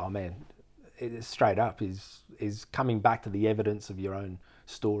 it straight up is coming back to the evidence of your own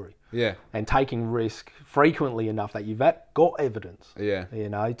story. Yeah. And taking risk frequently enough that you've got evidence. Yeah.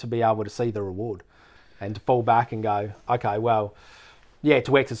 To be able to see the reward, and to fall back and go, okay, well. Yeah,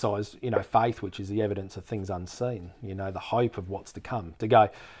 to exercise, faith, which is the evidence of things unseen, the hope of what's to come. To go,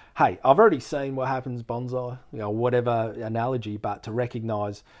 hey, I've already seen what happens bonsai, whatever analogy, but to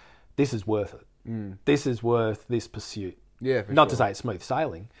recognise this is worth it. This is worth this pursuit. Yeah, for Not sure. to say it's smooth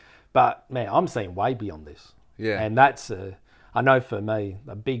sailing, but, man, I'm seeing way beyond this. Yeah. And that's, I know for me,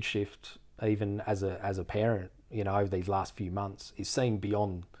 a big shift, even as a parent, over these last few months, is seeing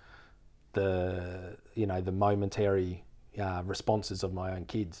beyond the momentary... responses of my own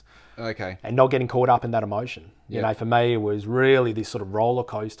kids. Okay. And not getting caught up in that emotion. You know, for me, it was really this sort of roller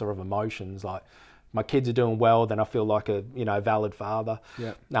coaster of emotions. Like, my kids are doing well, then I feel like a, valid father.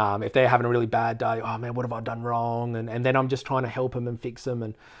 Yeah. If they're having a really bad day, oh man, what have I done wrong? And then I'm just trying to help them and fix them.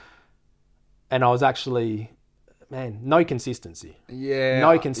 And I was actually, man, no consistency. Yeah.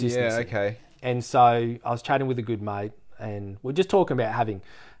 No consistency. Yeah, okay. And so I was chatting with a good mate, and we're just talking about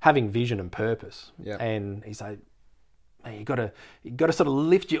having vision and purpose. Yeah. And he said, man, you got to sort of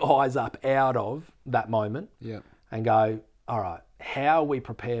lift your eyes up out of that moment and go, all right, how are we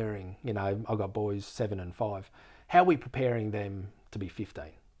preparing, I've got boys 7 and 5, how are we preparing them to be 15?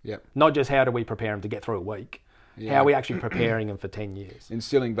 Yep. Not just how do we prepare them to get through a week, how are we actually preparing them for 10 years?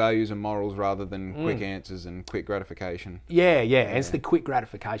 Instilling values and morals rather than quick answers and quick gratification. Yeah. And it's the quick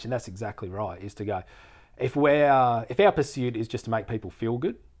gratification, that's exactly right, is to go, if our pursuit is just to make people feel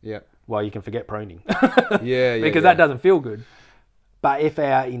good, well, you can forget pruning. Yeah. Because that doesn't feel good. But if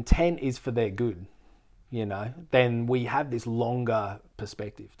our intent is for their good, then we have this longer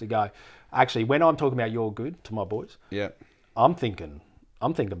perspective to go, actually, when I'm talking about your good to my boys, I'm thinking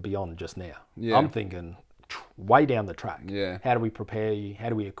beyond just now. Yeah. I'm thinking way down the track. Yeah. How do we prepare you? How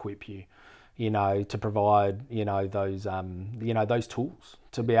do we equip you? To provide, those tools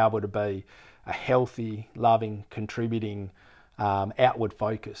to be able to be a healthy, loving, contributing, outward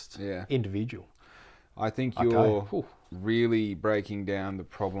focused individual. I think you're really breaking down the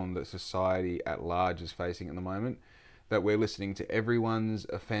problem that society at large is facing at the moment. That we're listening to everyone's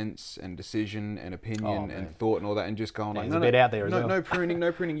offence and decision and opinion and thought and all that, and just going like, there's a bit out there as well. No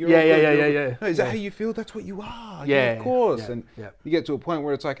pruning. You're yeah. No, is that how you feel? That's what you are. Yeah, of course. Yeah, and you get to a point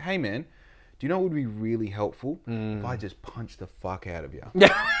where it's like, hey man, do you know what would be really helpful if I just punched the fuck out of you?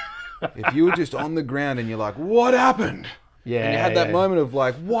 Yeah. If you were just on the ground and you're like, what happened? Yeah. And you had that moment of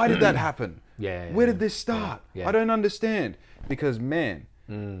like, why did that happen? Where did this start? Yeah. I don't understand. Because man,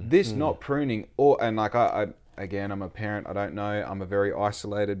 this not pruning and like again, I'm a parent. I don't know. I'm a very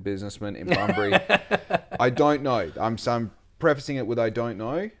isolated businessman in Bunbury. I don't know. I'm prefacing it with I don't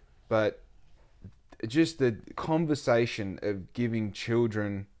know, but just the conversation of giving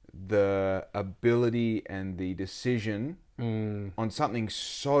children the ability and the decision on something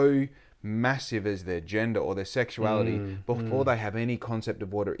so massive as their gender or their sexuality before they have any concept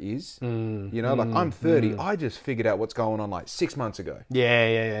of what it is. Like I'm 30, I just figured out what's going on like 6 months ago.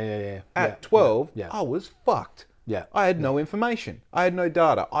 Yeah. At 12, I was fucked. Yeah. I had no information. I had no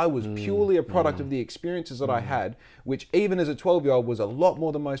data. I was purely a product of the experiences that I had, which even as a 12-year-old was a lot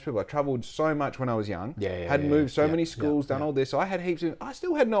more than most people. I travelled so much when I was young. Had moved so many schools, done all this. So I had heaps of... I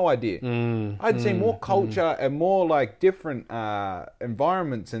still had no idea. I'd seen more culture and more like different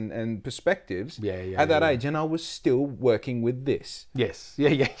environments and perspectives at that age. And I was still working with this. Yes.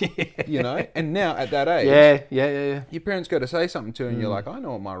 Yeah. And now at that age... Yeah. Your parents go to say something to you and you're like, I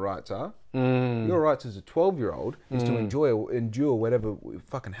know what my rights are. Your rights as a 12-year-old is to endure whatever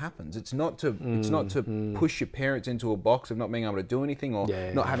fucking happens. It's not to push your parents into a box of not being able to do anything or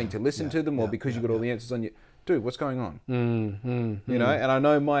not having to listen to them or because you've got all the answers on you. Dude, what's going on? And I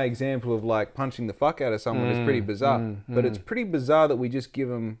know my example of like punching the fuck out of someone is pretty bizarre, but it's pretty bizarre that we just give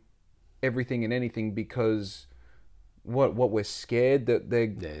them everything and anything because what we're scared that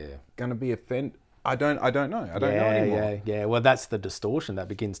they're going to be offended. I don't know. I don't know anymore. Yeah. Well, that's the distortion that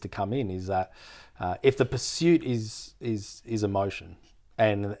begins to come in. Is that if the pursuit is emotion,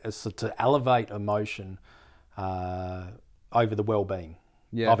 and so to elevate emotion over the well-being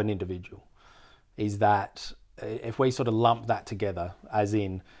of an individual, is that if we sort of lump that together, as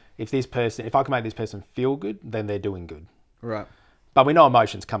in if I can make this person feel good, then they're doing good. Right. But we know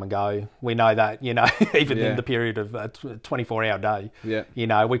emotions come and go. We know that, even in the period of a 24-hour day,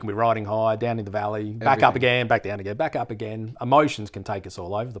 we can be riding high, down in the valley, back up again, back down again, back up again. Emotions can take us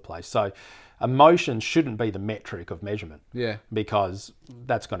all over the place. So emotions shouldn't be the metric of measurement because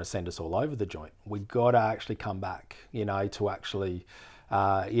that's going to send us all over the joint. We've got to actually come back, to actually,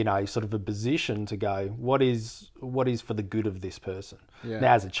 sort of a position to go, what is for the good of this person? Yeah.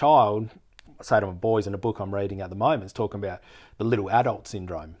 Now, as a child... I say to my boys in a book I'm reading at the moment, it's talking about the little adult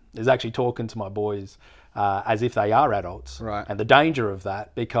syndrome. It's actually talking to my boys as if they are adults, right? And the danger of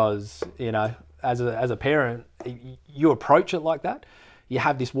that, because as a parent, you approach it like that, you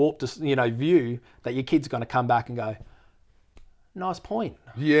have this warped view that your kid's going to come back and go, nice point,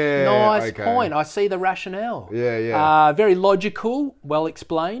 nice point. I see the rationale. Very logical, well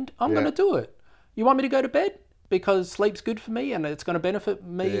explained. I'm going to do it. You want me to go to bed because sleep's good for me and it's going to benefit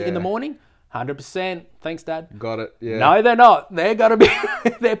me in the morning? 100%. Thanks, Dad. Got it. Yeah. No, they're not. They're going to be...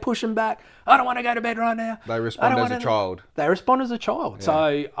 they're pushing back. I don't want to go to bed right now. They respond as a child. They respond as a child. Yeah.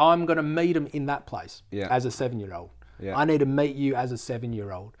 So I'm going to meet them in that place as a 7-year-old. Yeah. I need to meet you as a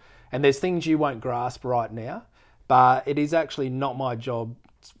 7-year-old. And there's things you won't grasp right now, but it is actually not my job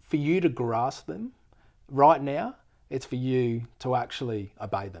for you to grasp them right now. It's for you to actually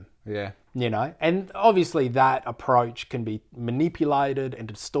obey them. Yeah. And obviously that approach can be manipulated and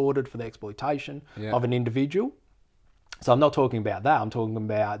distorted for the exploitation of an individual. So I'm not talking about that. I'm talking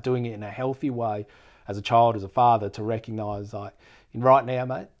about doing it in a healthy way as a child, as a father, to recognise like, right now,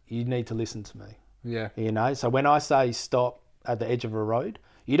 mate, you need to listen to me. Yeah. So when I say stop at the edge of a road,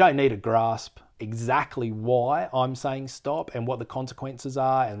 you don't need to grasp exactly why I'm saying stop and what the consequences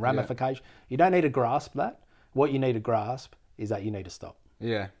are and ramifications. You don't need to grasp that. What you need to grasp is that you need to stop.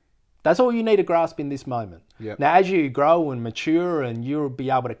 Yeah. That's all you need to grasp in this moment. Yep. Now, as you grow and mature, and you'll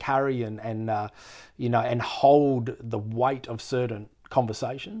be able to carry and hold the weight of certain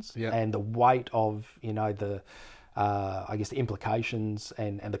conversations and the weight of the implications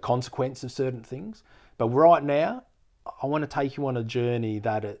and the consequence of certain things. But right now, I want to take you on a journey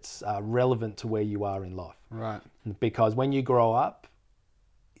that it's relevant to where you are in life. Right. Because when you grow up,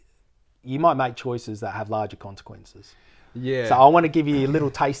 you might make choices that have larger consequences. Yeah. So I want to give you little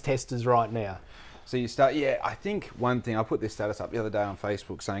taste testers right now. So you start, I think one thing, I put this status up the other day on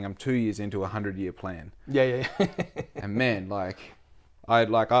Facebook saying I'm 2 years into a 100-year plan. Yeah. And man,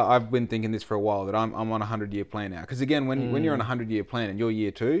 I've been thinking this for a while, that I'm on a 100-year plan now. Because again, when you're on a 100-year plan and you're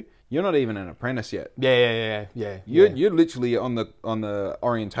year 2, you're not even an apprentice yet. Yeah. You're literally on the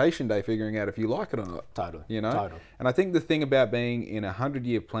orientation day figuring out if you like it or not. Totally. Totally. And I think the thing about being in a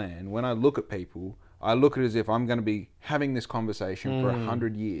 100-year plan, when I look at people, I look at it as if I'm going to be having this conversation for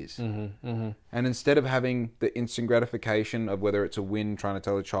 100 years. And instead of having the instant gratification of whether it's a win trying to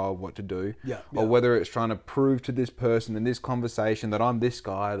tell a child what to do, or whether it's trying to prove to this person in this conversation that I'm this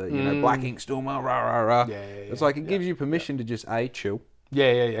guy, that, black ink stormer, rah, rah. It's like it gives you permission to just A, chill.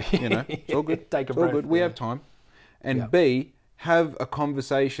 Yeah. It's all good. Take a it's all breath. good. We have time. And B, have a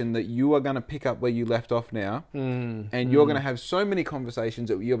conversation that you are going to pick up where you left off now. And you're going to have so many conversations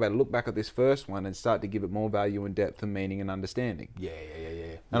that you're about to look back at this first one and start to give it more value and depth and meaning and understanding. Yeah.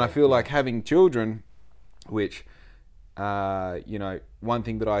 And I feel like having children, which, one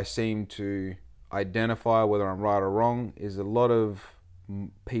thing that I seem to identify, whether I'm right or wrong, is a lot of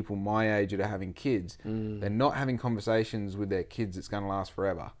people my age that are having kids, they're not having conversations with their kids that's going to last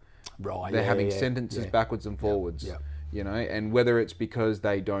forever. Right. They're having sentences backwards and forwards. And whether it's because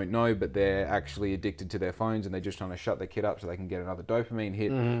they don't know, but they're actually addicted to their phones and they're just trying to shut their kid up so they can get another dopamine hit,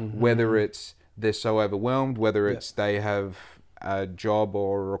 whether it's they're so overwhelmed, whether it's they have a job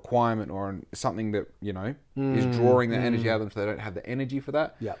or a requirement or something that, is drawing the energy out of them so they don't have the energy for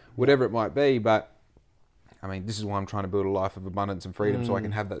that, whatever it might be. But I mean, this is why I'm trying to build a life of abundance and freedom so I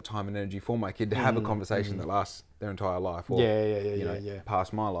can have that time and energy for my kid to have a conversation that lasts their entire life or,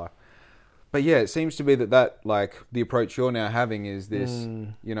 past my life. But yeah, it seems to be that like the approach you're now having is this,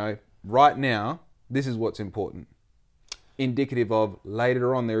 right now, this is what's important. Indicative of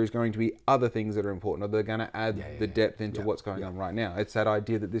later on, there is going to be other things that are important, or they're going to add the depth into what's going on right now. It's that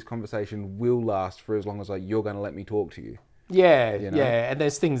idea that this conversation will last for as long as you're going to let me talk to you. Yeah. And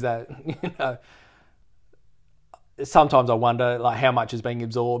there's things that, sometimes I wonder like how much is being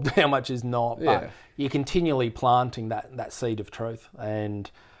absorbed, how much is not. But you're continually planting that seed of truth. And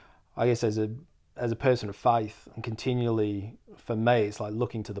I guess as a person of faith, and continually, for me, it's like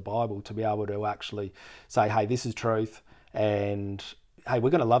looking to the Bible to be able to actually say, hey, this is truth, and hey, we're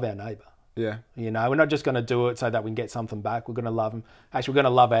going to love our neighbour. Yeah. We're not just going to do it so that we can get something back. We're going to love them. Actually, we're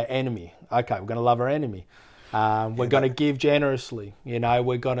going to love our enemy. Okay, we're going to love our enemy. We're going to give generously.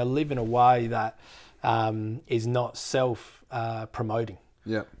 We're going to live in a way that is not self-promoting.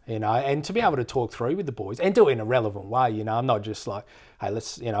 Yeah. And to be able to talk through with the boys and do it in a relevant way. I'm not just like, hey,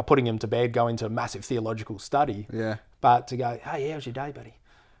 let's, putting them to bed, go into a massive theological study. Yeah. But to go, hey, how's your day, buddy?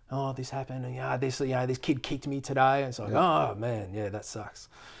 Oh, this happened, and this kid kicked me today. And it's like, oh man, that sucks.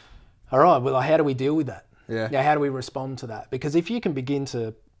 All right, well, how do we deal with that? Yeah. How do we respond to that? Because if you can begin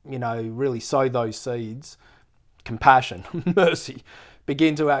to, really sow those seeds, compassion, mercy,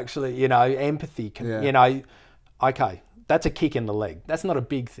 begin to actually, empathy, okay, that's a kick in the leg. That's not a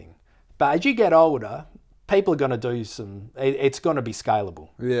big thing. But as you get older, people are going to do it's going to be scalable.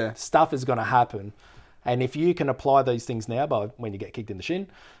 Yeah. Stuff is going to happen. And if you can apply these things now, when you get kicked in the shin,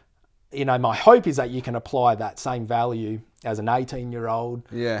 my hope is that you can apply that same value as an 18-year-old,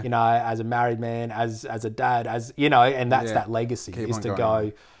 as a married man, as a dad, and that's that legacy. Keep is to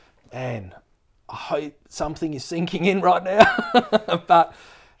go, man, I hope something is sinking in right now. But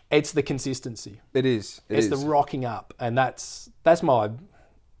it's the consistency. It is. It's the rocking up. And I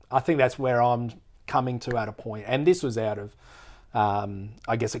think that's where I'm coming to at a point. And this was out of,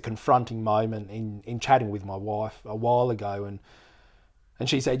 I guess, a confronting moment in chatting with my wife a while ago. And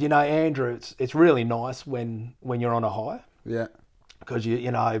she said, Andrew, it's really nice when you're on a high. Yeah. Because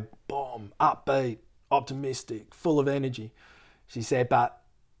boom, upbeat, optimistic, full of energy. She said, but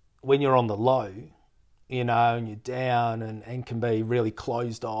when you're on the low, and you're down and can be really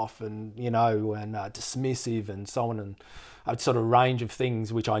closed off and dismissive and so on, and a sort of range of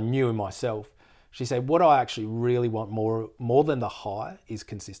things which I knew in myself. She said, what I actually really want more than the high is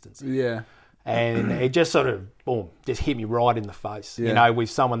consistency. Yeah. And it just sort of, boom, just hit me right in the face, with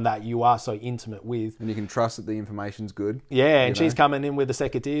someone that you are so intimate with. And you can trust that the information's good. Yeah, and she's coming in with a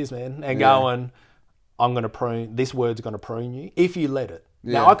set of tears, man, and going, I'm going to prune, this word's going to prune you if you let it.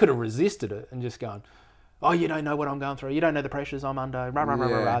 Yeah. Now, I could have resisted it and just gone, oh, you don't know what I'm going through. You don't know the pressures I'm under. Rah, rah, rah,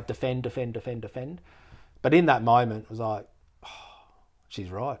 rah, rah, defend. But in that moment, it was like, oh, she's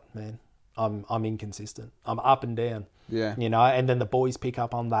right, man. I'm inconsistent. I'm up and down. Yeah. And then the boys pick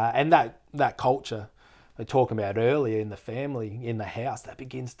up on that. And that culture we're talking about earlier in the family, in the house, that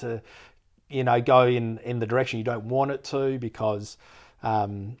begins to, go in the direction you don't want it to, because,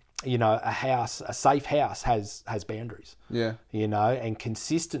 a safe house has boundaries. Yeah. And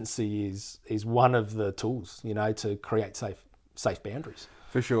consistency is one of the tools, to create safe boundaries.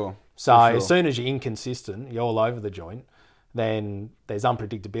 For sure. So as soon as you're inconsistent, you're all over the joint, then there's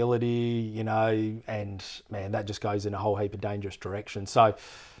unpredictability, and man, that just goes in a whole heap of dangerous directions. So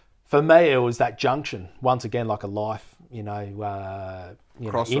for me, it was that junction, once again, like a life,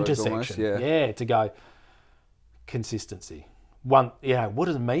 intersection. Almost, yeah. To go consistency. What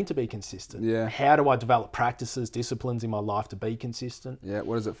does it mean to be consistent? Yeah. How do I develop practices, disciplines in my life to be consistent? Yeah.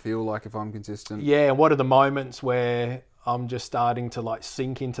 What does it feel like if I'm consistent? Yeah. And what are the moments where I'm just starting to like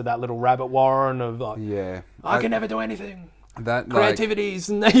sink into that little rabbit warren of like, I can never do anything. That creativity's,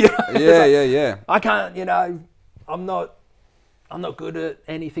 yeah. I can't, I'm not good at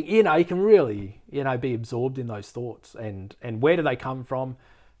anything. You can really, be absorbed in those thoughts and where do they come from?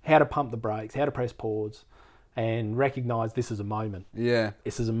 How to pump the brakes, how to press pause, and recognize this is a moment. Yeah.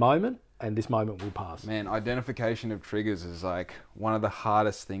 This is a moment, and this moment will pass. Man, identification of triggers is like one of the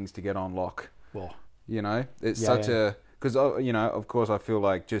hardest things to get on lock. Well, it's because, of course, I feel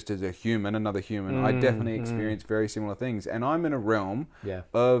like just as a human, another human, I definitely experience very similar things. And I'm in a realm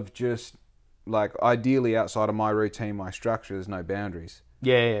of just, like, ideally outside of my routine, my structure, there's no boundaries.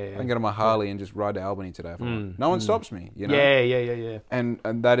 Yeah. I can get on my Harley and just ride to Albany today. No one stops me, Yeah. And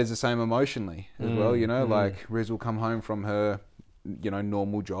that is the same emotionally as well, like Riz will come home from her,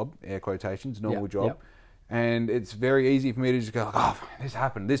 normal job, air quotations, normal job. Yep. And it's very easy for me to just go, this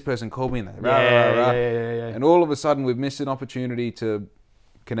happened. This person called me in there. Yeah. And all of a sudden we've missed an opportunity to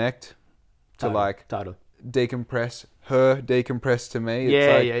connect, to totally decompress, her decompress to me.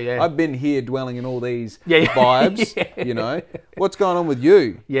 Yeah. I've been here dwelling in all these vibes, What's going on with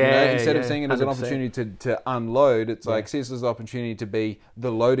you? Instead of seeing it as an opportunity to unload, it's like, see this as an opportunity to be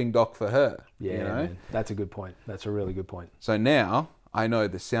the loading dock for her. Man. That's a good point. That's a really good point. So now I know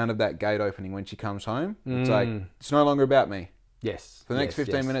the sound of that gate opening when she comes home. It's like, it's no longer about me. Yes. For the next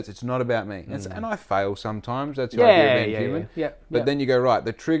 15 minutes, it's not about me. And I fail sometimes. That's the idea of being human. Yeah. But then you go, right,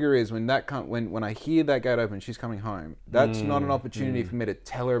 the trigger is when when I hear that gate open, she's coming home. That's not an opportunity for me to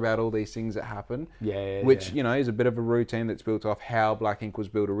tell her about all these things that happen. Which, is a bit of a routine that's built off how Black Ink was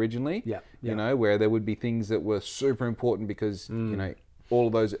built originally. Where there would be things that were super important because, all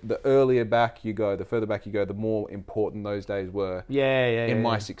of those, the earlier back you go, the further back you go, the more important those days were in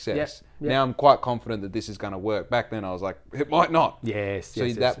my success. Now I'm quite confident that this is going to work. Back then I was like, it might not. Yes.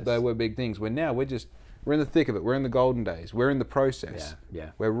 They were big things. Where now we're in the thick of it. We're in the golden days. We're in the process. Yeah.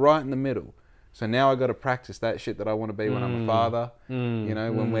 We're right in the middle. So now I got to practice that shit that I want to be when I'm a father.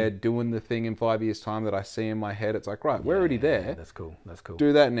 When we're doing the thing in 5 years' time that I see in my head, it's like, right, we're already there. That's cool.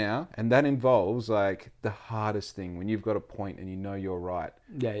 Do that now. And that involves like the hardest thing when you've got a point and you're right.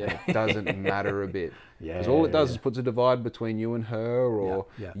 Yeah. It doesn't matter a bit. Because all it does is puts a divide between you and her or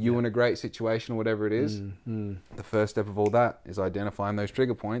you in a great situation or whatever it is. The first step of all that is identifying those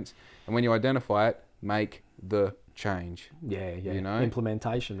trigger points. And when you identify it, make the change.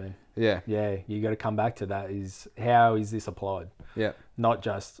 Implementation, man. Yeah. You got to come back to that. Is how is this applied? Yeah. Not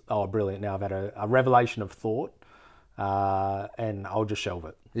just brilliant. Now I've had a revelation of thought, and I'll just shelve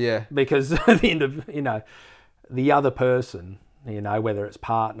it. Yeah. Because at the end of the other person, whether it's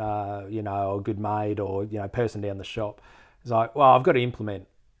partner, or good mate, or person down the shop, is like, well, I've got to implement,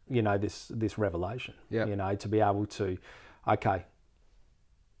 this revelation. Yeah. To be able to, okay.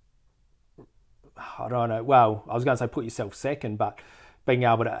 I don't know. Well, I was going to say put yourself second, but being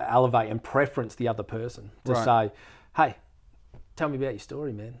able to elevate and preference the other person to say, hey, tell me about your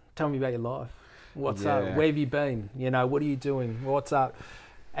story, man. Tell me about your life. What's up? Where have you been? What are you doing? What's up?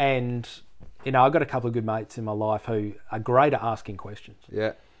 And, I've got a couple of good mates in my life who are great at asking questions.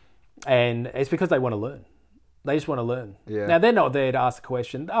 Yeah. And it's because they want to learn. They just want to learn. Yeah. Now, they're not there to ask a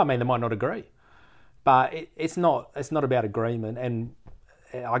question. I mean, they might not agree. But it's not about agreement. And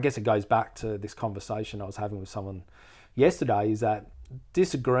I guess it goes back to this conversation I was having with someone yesterday, is that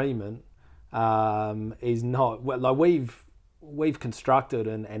disagreement is not, like we've constructed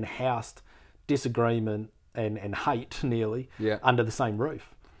and housed disagreement and hate nearly under the same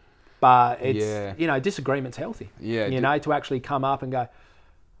roof. But it's, disagreement's healthy. Yeah. To actually come up and go,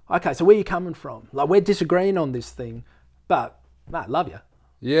 okay, so where are you coming from? Like, we're disagreeing on this thing, but mate, love you.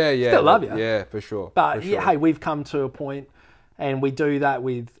 Yeah. Still love you. Yeah, for sure. But hey, we've come to a point. And we do that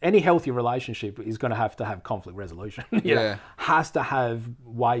with any healthy relationship is going to have conflict resolution. Has to have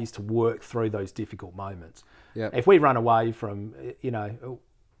ways to work through those difficult moments. Yeah. If we run away from,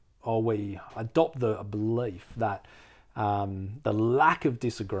 or we adopt the belief that the lack of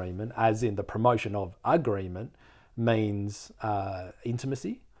disagreement, as in the promotion of agreement, means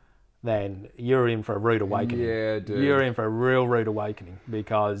intimacy, then you're in for a rude awakening. Yeah, dude. You're in for a real rude awakening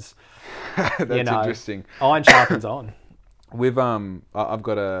because That's interesting. Iron sharpens iron.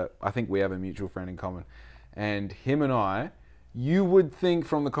 I think we have a mutual friend in common, and him and I, you would think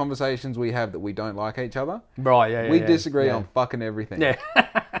from the conversations we have that we don't like each other. Right, yeah. We disagree on fucking everything. Yeah.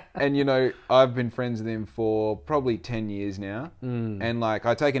 And, you know, I've been friends with him for probably 10 years now. And, like,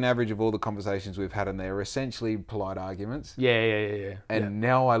 I take an average of all the conversations we've had, and they're essentially polite arguments. Yeah. And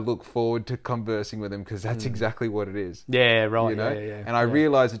now I look forward to conversing with him because that's exactly what it is. Yeah, right. You know? Yeah. And I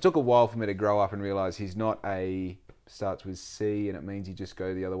realised, it took a while for me to grow up and realise he's not starts with C, and it means you just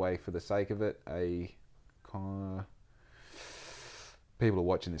go the other way for the sake of it. People are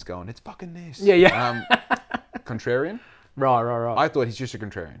watching this going, it's fucking this. Yeah. Contrarian. Right. I thought he's just a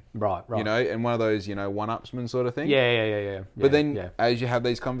contrarian. Right. You know, and one of those, you know, one-upsman sort of thing. Yeah. But then as you have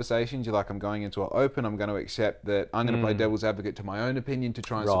these conversations, you're like, I'm going into it open. I'm going to accept that I'm going to play devil's advocate to my own opinion to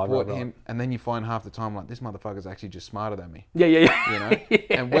try and support him. And then you find half the time, like, this motherfucker's actually just smarter than me. Yeah. You know?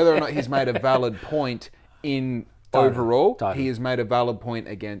 And whether or not he's made a valid point in overall, he has made a valid point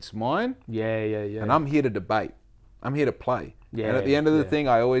against mine. Yeah. And I'm here to debate. I'm here to play. Yeah, and at the end of the thing,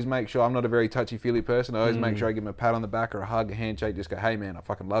 I always make sure, I'm not a very touchy-feely person. I always make sure I give him a pat on the back or a hug, a handshake, just go, hey man, I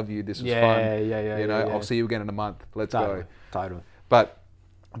fucking love you. This was fun. You know, I'll see you again in a month. Let's go. Totally. But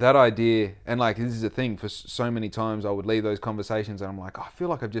that idea, and like, this is a thing, for so many times I would leave those conversations and I'm like, I feel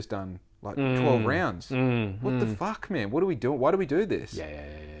like I've just done like 12 rounds. What the fuck, man? What are we doing? Why do we do this? Yeah.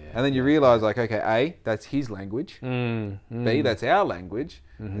 And then you realise, like, okay, A, that's his language. B, that's our language.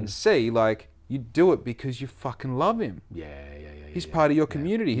 And C, like, you do it because you fucking love him. Yeah. He's part of your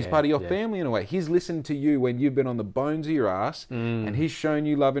community. He's part of your family in a way. He's listened to you when you've been on the bones of your ass, and he's shown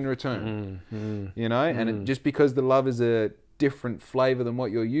you love in return. You know, and just because the love is a different flavour than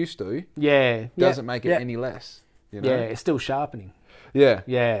what you're used to, doesn't make it any less. You know? Yeah, it's still sharpening. Yeah.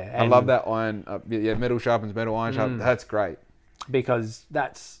 And I love that iron. Metal sharpens metal, iron sharpens. That's great. Because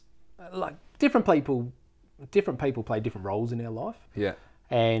that's like different people play different roles in our life. Yeah.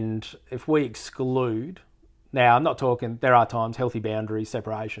 And if we exclude, now I'm not talking, there are times healthy boundaries,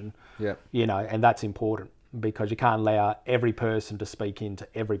 separation, you know, and that's important because you can't allow every person to speak into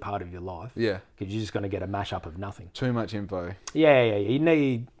every part of your life. Yeah. Because you're just going to get a mashup of nothing. Too much info. Yeah. You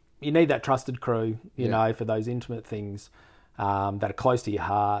need that trusted crew, you know, for those intimate things that are close to your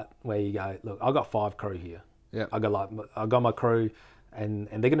heart, where you go, look, I've got 5 crew here. Yeah. I got my crew, and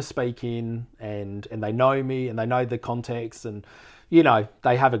they're going to speak in, and they know me, and they know the context, and you know,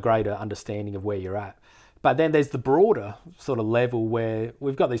 they have a greater understanding of where you're at. But then there's the broader sort of level where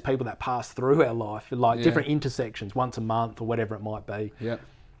we've got these people that pass through our life, like different intersections once a month or whatever it might be. Yeah.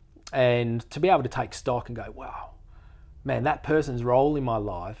 And to be able to take stock and go, wow, man, that person's role in my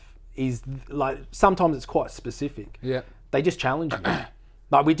life is like, sometimes it's quite specific. Yeah. They just challenge me.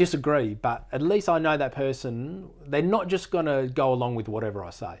 Like, we disagree, but at least I know that person, they're not just going to go along with whatever I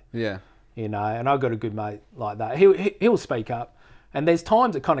say. Yeah. You know, and I've got a good mate like that. He'll speak up. And there's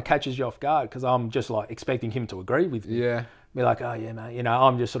times it kind of catches you off guard because I'm just like expecting him to agree with me. Yeah. Be like, oh yeah, mate. You know,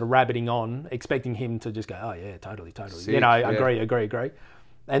 I'm just sort of rabbiting on, expecting him to just go, oh yeah, totally. Sick, you know, agree.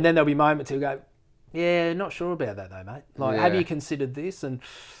 And then there'll be moments he'll go, yeah, not sure about that though, mate. Like, have you considered this? And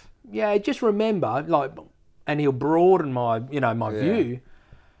yeah, just remember, like, and he'll broaden my view. And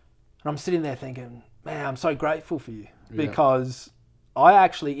I'm sitting there thinking, man, I'm so grateful for you because I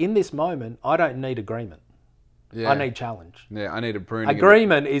actually, in this moment, I don't need agreement. Yeah. I need challenge. Yeah, I need a pruning.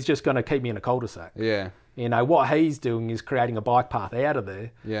 Agreement is just going to keep me in a cul-de-sac. Yeah. You know, what he's doing is creating a bike path out of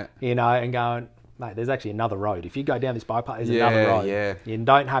there. Yeah. You know, and going, mate, there's actually another road. If you go down this bike path, there's another road. Yeah. You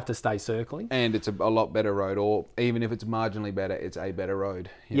don't have to stay circling. And it's a lot better road, or even if it's marginally better, it's a better road.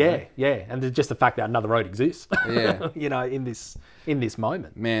 You know? And there's just the fact that another road exists. Yeah. You know, in this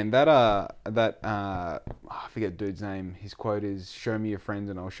moment. Man, I forget the dude's name. His quote is, "Show me your friends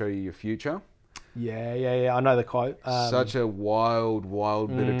and I'll show you your future." Yeah. I know the quote. Such a wild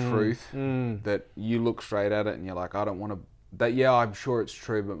bit of truth that you look straight at it and you're like, I don't want to. That I'm sure it's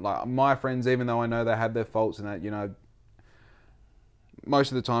true, but like my friends, even though I know they have their faults and that, you know,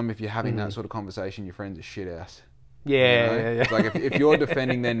 most of the time, if you're having that sort of conversation, your friends are shit ass. Yeah. It's like if you're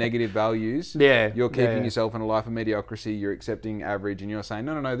defending their negative values, you're keeping yourself in a life of mediocrity. You're accepting average, and you're saying,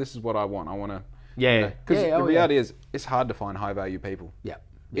 no, this is what I want. I want to. Yeah. Because the reality is, it's hard to find high value people. Yeah.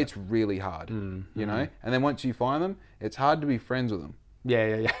 It's really hard, you know? And then once you find them, it's hard to be friends with them.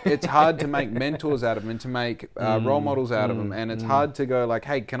 Yeah. It's hard to make mentors out of them and to make role models out of them. And it's hard to go like,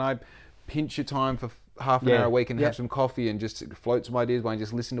 hey, can I pinch your time for half an hour a week and Yeah. have some coffee and just float some ideas by and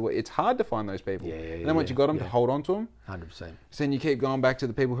just listen to it. It's hard to find those people. Yeah, And then once you got them, to hold on to them. 100%. So then you keep going back to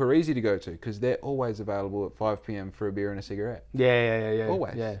the people who are easy to go to because they're always available at 5 p.m. for a beer and a cigarette. Yeah.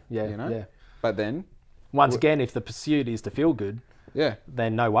 Always. Yeah. You know? Yeah. But then, Once again, if the pursuit is to feel good, yeah,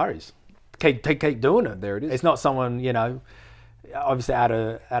 then no worries. Keep doing it. There it is. It's not someone, you know, obviously at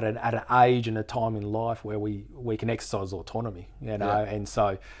an age and a time in life where we can exercise autonomy, you know. Yeah. And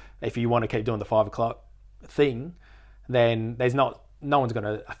so if you want to keep doing the 5 o'clock thing, then no one's going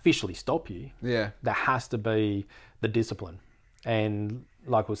to officially stop you. Yeah. There has to be the discipline. And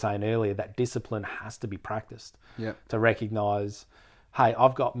like we were saying earlier, that discipline has to be practiced. Yeah. To recognise, hey,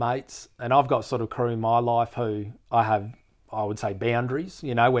 I've got mates and I've got sort of crew in my life who I would say boundaries,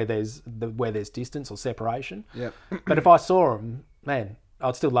 you know, where there's distance or separation. Yeah. But if I saw them, man,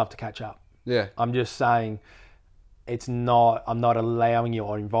 I'd still love to catch up. Yeah. I'm just saying I'm not allowing you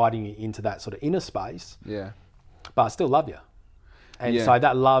or inviting you into that sort of inner space, Yeah. but I still love you. And Yeah. so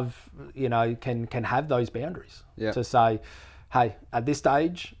that love, you know, can have those boundaries. Yeah. To say, hey, at this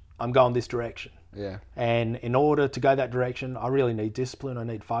stage, I'm going this direction. Yeah. And in order to go that direction, I really need discipline. I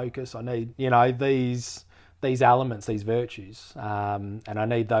need focus. I need, you know, these elements, these virtues, and I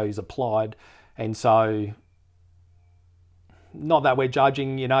need those applied. And so, not that we're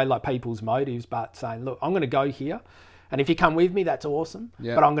judging, you know, like people's motives, but saying, look, I'm going to go here, and if you come with me, that's awesome.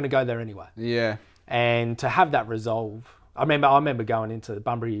 Yeah. But I'm going to go there anyway. Yeah. And to have that resolve, I remember going into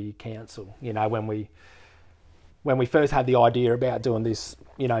Bunbury Council, you know, when we first had the idea about doing this,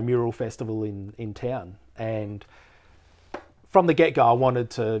 you know, mural festival in town, and from the get-go, I wanted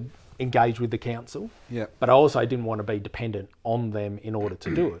to engage with the council, Yeah. but I also didn't want to be dependent on them in order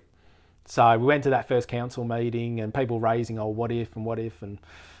to do it. So we went to that first council meeting and people raising, oh, what if, and,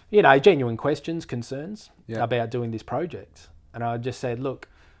 you know, genuine questions, concerns about doing this project. And I just said, look,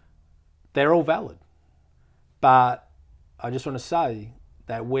 they're all valid, but I just want to say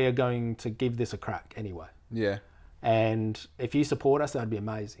that we're going to give this a crack anyway. Yeah. And if you support us, that'd be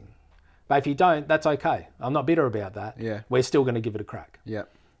amazing. But if you don't, that's okay. I'm not bitter about that. Yeah. We're still going to give it a crack. Yeah.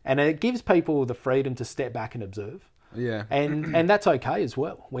 And it gives people the freedom to step back and observe. Yeah. And that's okay as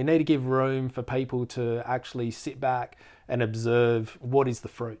well. We need to give room for people to actually sit back and observe what is the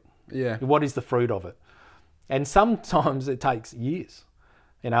fruit. Yeah. What is the fruit of it? And sometimes it takes years.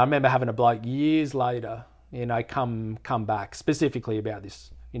 You know, I remember having a bloke years later, you know, come back specifically about this,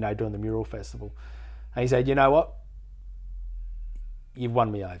 you know, doing the mural festival. And he said, you know what? You've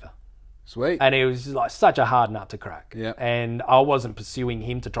won me over. Sweet. And it was like such a hard nut to crack. Yeah. And I wasn't pursuing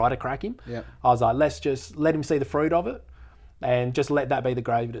him to try to crack him. Yeah. I was like, let's just let him see the fruit of it and just let that be the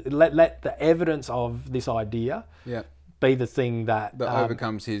gravy. Let the evidence of this idea Yeah. be the thing that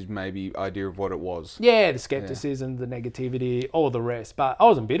overcomes his maybe idea of what it was. the skepticism, the negativity, all the rest. But I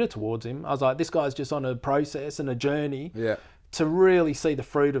wasn't bitter towards him. I was like, this guy's just on a process and a journey Yeah. to really see the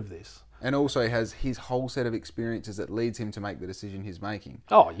fruit of this. And also has his whole set of experiences that leads him to make the decision he's making.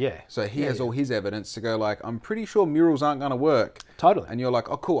 Oh, yeah. So he has all his evidence to go like, I'm pretty sure murals aren't going to work. Totally. And you're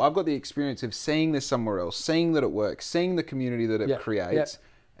like, oh, cool. I've got the experience of seeing this somewhere else, seeing that it works, seeing the community that it creates.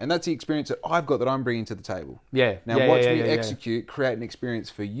 And that's the experience that I've got that I'm bringing to the table. Yeah. Now watch me execute, create an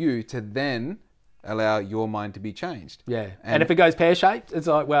experience for you to then allow your mind to be changed. Yeah. And if it goes pear-shaped, it's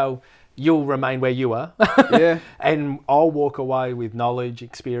like, well, you'll remain where you are. Yeah. And I'll walk away with knowledge,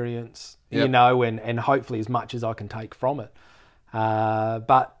 experience, you know, and hopefully as much as I can take from it.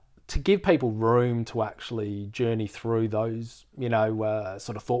 But to give people room to actually journey through those, you know,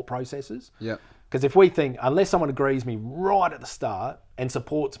 sort of thought processes. Yeah. Because if we think, unless someone agrees me right at the start and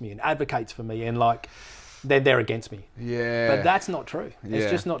supports me and advocates for me and like, then they're against me. Yeah. But that's not true. It's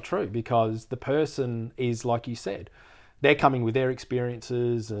just not true because the person is, like you said, they're coming with their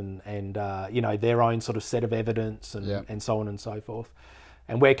experiences and you know, their own sort of set of evidence and so on and so forth.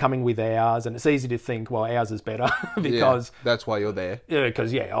 And we're coming with ours, and it's easy to think, well, ours is better because that's why you're there. Yeah,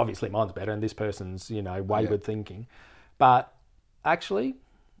 because obviously mine's better, and this person's, you know, wayward thinking. But actually,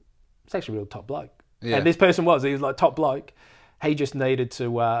 it's actually a real top bloke. Yeah. And this person he was like top bloke. He just needed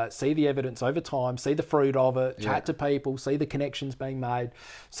to see the evidence over time, see the fruit of it, chat to people, see the connections being made,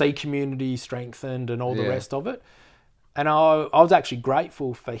 see community strengthened, and all the rest of it. And I was actually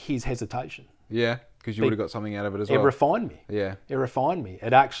grateful for his hesitation. Yeah, because you would have got something out of it as well. It refined me. Yeah. It refined me.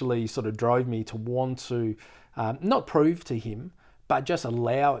 It actually sort of drove me to want to not prove to him, but just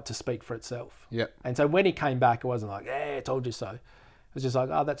allow it to speak for itself. Yeah. And so when he came back, it wasn't like, I told you so. It was just like,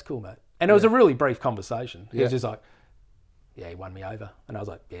 oh, that's cool, mate. And it was a really brief conversation. He was just like, he won me over. And I was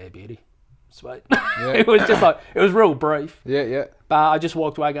like, yeah, beauty. Sweet. Yeah. It was just like, it was real brief. Yeah, yeah. But I just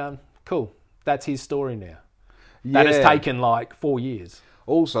walked away going, cool, that's his story now. That has taken like 4 years.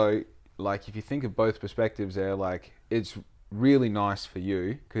 Also, like, if you think of both perspectives there, like, it's really nice for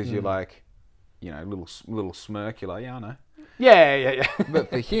you because you're like, you know, little smirk. You're like, yeah, I know. Yeah. But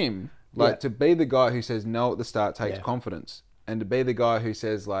for him, like, to be the guy who says no at the start takes confidence, and to be the guy who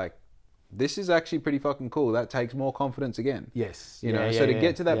says like, this is actually pretty fucking cool, that takes more confidence again. Yes. You know, so to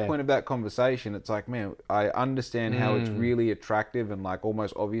get to that point of that conversation, it's like, man, I understand how it's really attractive and like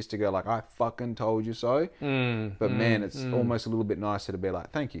almost obvious to go like, I fucking told you so. But man, it's almost a little bit nicer to be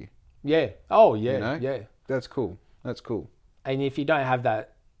like, thank you. Yeah. Oh, yeah. You know? Yeah. That's cool. That's cool. And if you don't have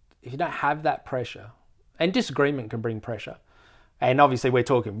that pressure, and disagreement can bring pressure, and obviously we're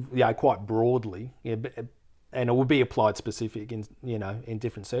talking, quite broadly, and it will be applied specific in, in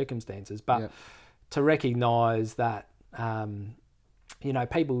different circumstances, but to recognise that,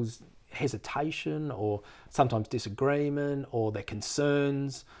 people's hesitation or sometimes disagreement or their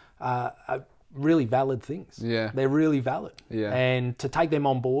concerns are really valid things. Yeah. They're really valid. Yeah. And to take them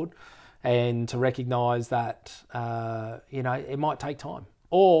on board and to recognise that, it might take time.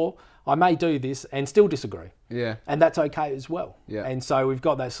 Or I may do this and still disagree. Yeah. And that's okay as well. Yeah. And so we've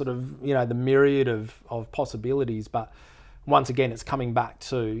got that sort of, the myriad of possibilities. But once again, it's coming back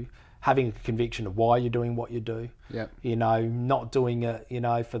to having a conviction of why you're doing what you do. Yeah. Not doing it,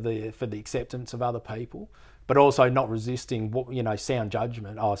 for the acceptance of other people, but also not resisting sound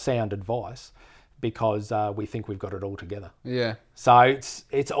judgment or sound advice because we think we've got it all together. Yeah. So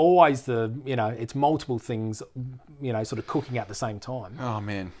it's always it's multiple things, sort of cooking at the same time. Oh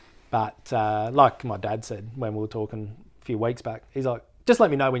man. But like my dad said when we were talking a few weeks back, he's like, just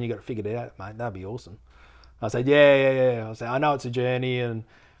let me know when you got it figured out, mate. That'd be awesome. I said, yeah. I said, I know it's a journey and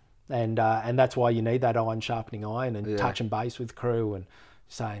that's why you need that iron sharpening iron and touching base with crew and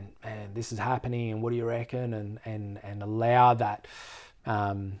saying, man, this is happening and what do you reckon? And allow that,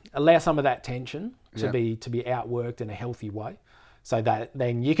 allow some of that tension to be outworked in a healthy way so that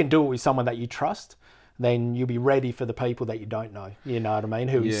then you can do it with someone that you trust. Then you'll be ready for the people that you don't know. You know what I mean?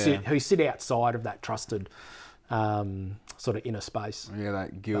 Who sit outside of that trusted sort of inner space. Yeah,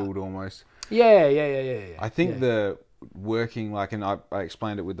 that guild almost. Yeah. I think the working, like, and I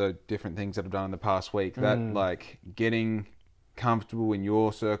explained it with the different things that I've done in the past week, that like getting comfortable in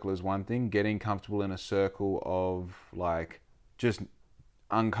your circle is one thing, getting comfortable in a circle of like just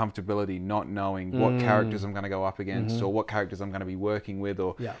uncomfortability, not knowing what characters I'm going to go up against or what characters I'm going to be working with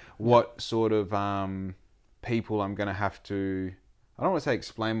or what sort of people I'm going to have to, I don't want to say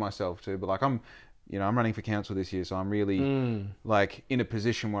explain myself to, but like I'm running for council this year, so I'm really like in a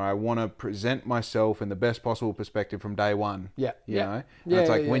position where I want to present myself in the best possible perspective from day one. You know? And it's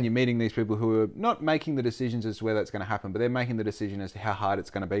like when you're meeting these people who are not making the decisions as to where that's going to happen, but they're making the decision as to how hard it's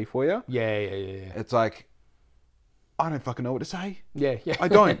going to be for you. It's like, I don't fucking know what to say. I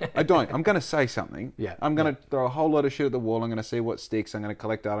don't. I'm going to say something. I'm going to throw a whole lot of shit at the wall. I'm going to see what sticks. I'm going to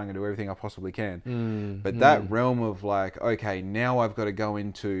collect data. I'm going to do everything I possibly can. But that realm of like, okay, now I've got to go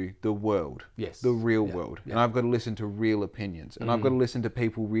into the world, the real world. And I've got to listen to real opinions. And I've got to listen to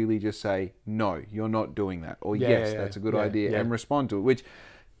people really just say, no, you're not doing that. Or yes, that's a good idea. And respond to it. Which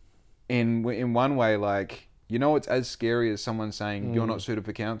in one way, like, you know, it's as scary as someone saying you're not suited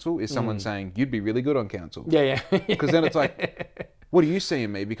for council is someone saying you'd be really good on council. Because then it's like, what do you see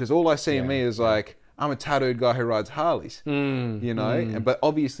in me? Because all I see in me is like, I'm a tattooed guy who rides Harleys, you know? But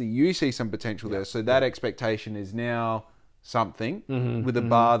obviously you see some potential there. So that expectation is now something with a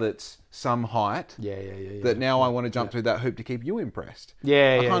bar that's some height. That now I want to jump through that hoop to keep you impressed.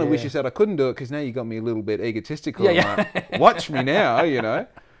 I kind of wish you said I couldn't do it because now you got me a little bit egotistical. Like, watch me now, you know?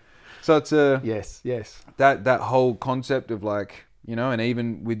 So it's that whole concept of like, you know, and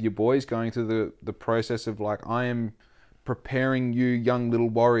even with your boys going through the process of like, I am preparing you young little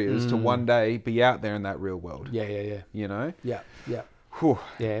warriors to one day be out there in that real world. You know? Whew.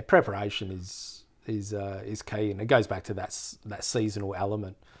 Preparation is key, and it goes back to that seasonal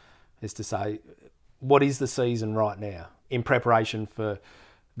element, is to say, what is the season right now in preparation for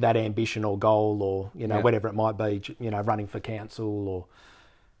that ambition or goal or, you know, whatever it might be, you know, running for council or,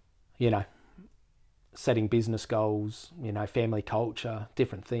 you know, setting business goals, you know, family culture,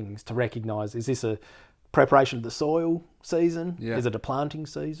 different things, to recognise, is this a preparation of the soil season? Is it a planting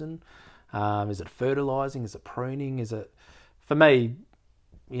season? Is it fertilising? Is it pruning? Is it, for me,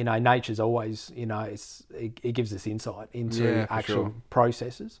 you know, nature's always, you know, it gives us insight into actual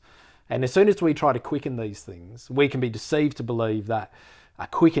processes. And as soon as we try to quicken these things, we can be deceived to believe that a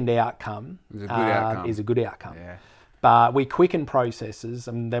quickened outcome is a good outcome. But we quicken processes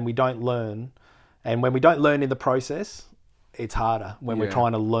and then we don't learn. And when we don't learn in the process, it's harder when we're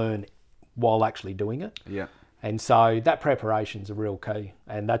trying to learn while actually doing it. And so that preparation's a real key.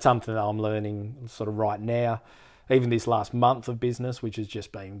 And that's something that I'm learning sort of right now, even this last month of business, which has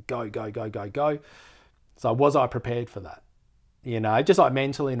just been go, go, go, go, go. So was I prepared for that? Just like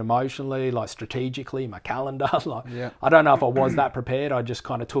mentally and emotionally, like strategically, my calendar. I don't know if I was that prepared. I just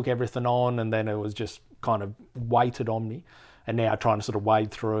kind of took everything on, and then it was just kind of weighted on me. And now trying to sort of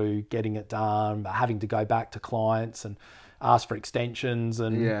wade through getting it done, having to go back to clients and ask for extensions,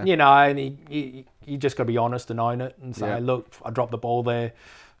 and and you just got to be honest and own it and say, look, I dropped the ball there.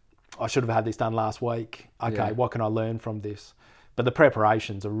 I should have had this done last week. Okay, what can I learn from this? But the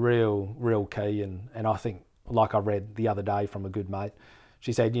preparations are real key, and I think, like I read the other day from a good mate,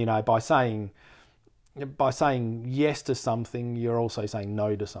 she said, by saying yes to something, you're also saying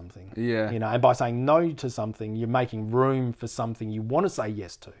no to something. Yeah. And by saying no to something, you're making room for something you want to say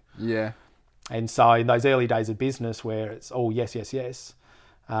yes to. Yeah. And so in those early days of business where it's all yes, yes, yes,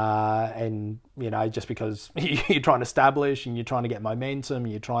 and, just because you're trying to establish and you're trying to get momentum,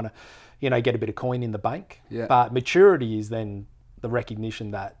 you're trying to, get a bit of coin in the bank. Yeah. But maturity is then the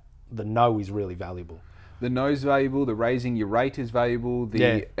recognition that the no is really valuable. The no's valuable, the raising your rate is valuable,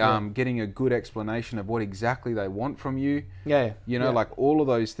 getting a good explanation of what exactly they want from you. Yeah. Like all of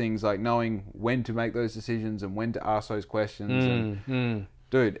those things, like knowing when to make those decisions and when to ask those questions.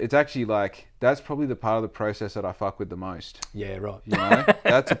 Dude, it's actually like, that's probably the part of the process that I fuck with the most. Yeah, right.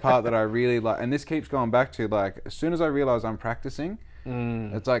 That's a part that I really like. And this keeps going back to, like, as soon as I realize I'm practicing,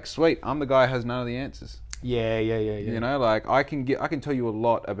 it's like, sweet, I'm the guy who has none of the answers. Yeah. Like I can tell you a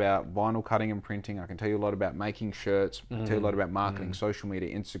lot about vinyl cutting and printing. I can tell you a lot about making shirts. I can tell you a lot about marketing, social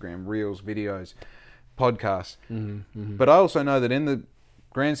media, Instagram, reels, videos, podcasts. But I also know that in the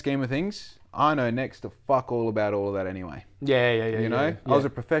grand scheme of things, I know next to fuck all about all of that anyway. Yeah. I was a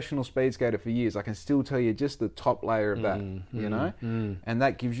professional speed skater for years. I can still tell you just the top layer of that, and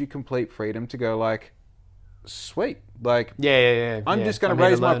that gives you complete freedom to go like, sweet, like I'm just going to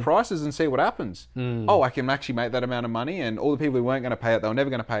raise my prices and see what happens. I can actually make that amount of money, and all the people who weren't going to pay it, they were never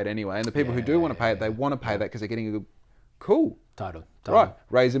going to pay it anyway, and the people who do want to pay it, they want to pay that because they're getting a good, cool. Totally. Right,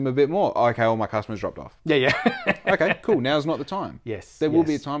 raise them a bit more. Okay, all my customers dropped off. Okay, cool, now's not the time. There will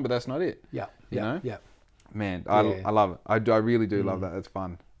be a time, but that's not it. You know? Man, I love it. I really do love that. It's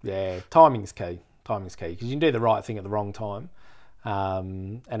fun. Yeah, timing's key because you can do the right thing at the wrong time,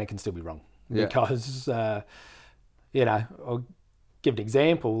 and it can still be wrong. Because, I'll give an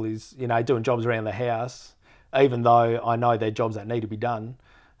example is, doing jobs around the house, even though I know they're jobs that need to be done,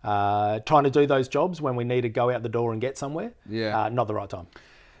 trying to do those jobs when we need to go out the door and get somewhere, not the right time.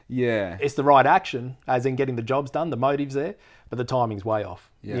 It's the right action, as in getting the jobs done, the motive's there, but the timing's way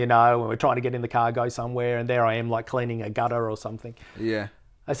off. When we're trying to get in the car, go somewhere, and there I am, like cleaning a gutter or something.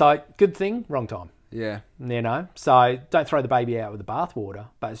 It's like, good thing, wrong time. So don't throw the baby out with the bathwater,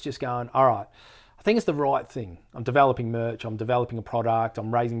 but it's just going, all right, I think it's the right thing. I'm developing merch, I'm developing a product,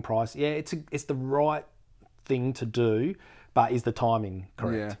 I'm raising price. It's the right thing to do, but is the timing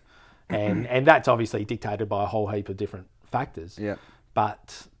correct? And that's obviously dictated by a whole heap of different factors.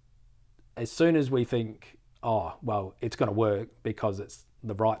 But as soon as we think, oh, well, it's going to work because it's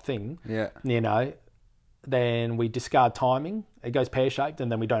the right thing, then we discard timing. It goes pear-shaped, and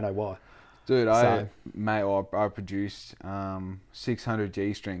then we don't know why. Dude, I produced 600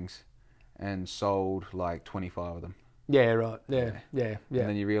 G-strings and sold like 25 of them. And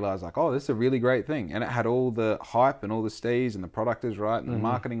then you realise like, oh, this is a really great thing. And it had all the hype and all the steez, and the product is right, and the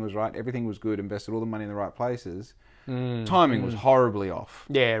marketing was right, everything was good, invested all the money in the right places. Timing was horribly off.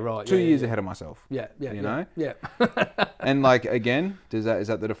 2 years ahead of myself. And like, again, is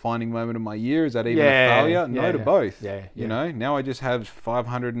that the defining moment of my year? Is that even a failure? No to both. Now I just have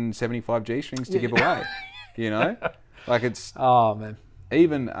 575 G-strings to give away. Like it's... Oh, man.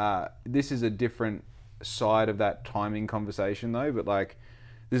 Even, this is a different side of that timing conversation though, but like,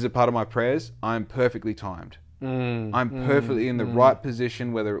 this is a part of my prayers. I'm perfectly timed. I'm perfectly in the right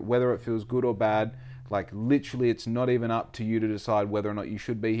position, whether it feels good or bad. Like literally, it's not even up to you to decide whether or not you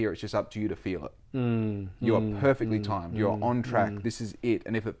should be here. It's just up to you to feel it. You are perfectly timed. You are on track. This is it.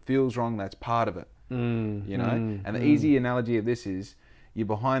 And if it feels wrong, that's part of it. And the easy analogy of this is, you're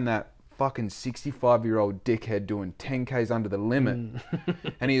behind that fucking 65-year-old dickhead doing 10Ks under the limit.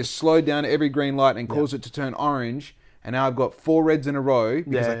 And he has slowed down every green light and caused it to turn orange. And now I've got 4 reds in a row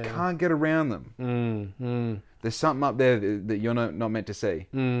because I can't get around them. There's something up there that you're not meant to see.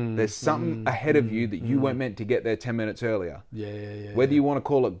 There's something ahead of you that you weren't meant to get there 10 minutes earlier. Whether you want to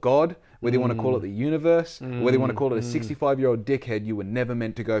call it God, whether you want to call it the universe, whether you want to call it a 65-year-old dickhead, you were never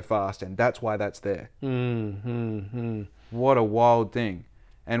meant to go fast, and that's why that's there. What a wild thing.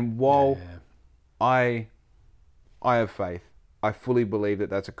 And while I have faith, I fully believe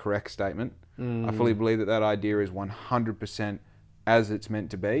that that's a correct statement. I fully believe that idea is 100% as it's meant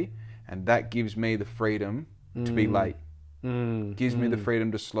to be, and that gives me the freedom to be late. Mm. Gives me the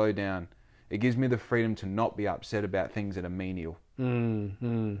freedom to slow down. It gives me the freedom to not be upset about things that are menial.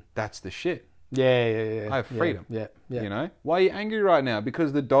 That's the shit. Yeah. I have freedom. Yeah. You know? Why are you angry right now?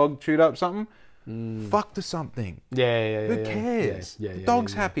 Because the dog chewed up something? Fuck the something. Yeah. Who cares? Yeah, The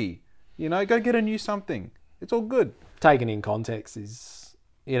dog's happy. You know, go get a new something. It's all good. Taken in context is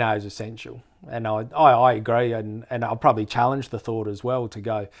essential. And I agree, and I'll probably challenge the thought as well to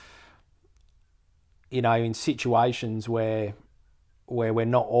go, in situations where we're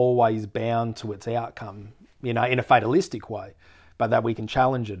not always bound to its outcome, in a fatalistic way, but that we can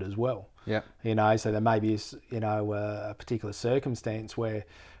challenge it as well. Yeah. So there may be, a particular circumstance where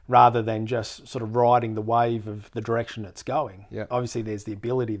rather than just sort of riding the wave of the direction it's going, obviously there's the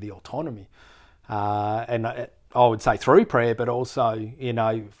ability, the autonomy, and I would say through prayer, but also,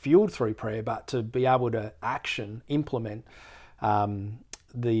 fueled through prayer, but to be able to implement a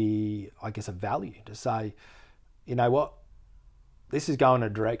value to say, you know what, this is going a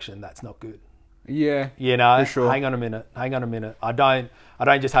direction that's not good. Yeah, for sure. Hang on a minute. I don't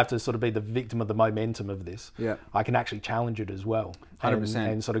just have to sort of be the victim of the momentum of this. Yeah. I can actually challenge it as well. 100%.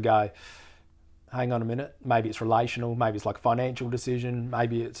 And sort of go, hang on a minute, maybe it's relational, maybe it's like a financial decision,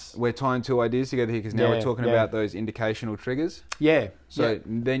 maybe it's... We're tying two ideas together here because now we're talking about those indicational triggers. Yeah. So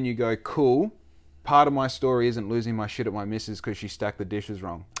then you go, cool, part of my story isn't losing my shit at my missus because she stacked the dishes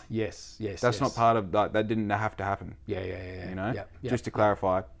wrong. Yes. That's not part of that. That didn't have to happen. Yeah. You know? Just to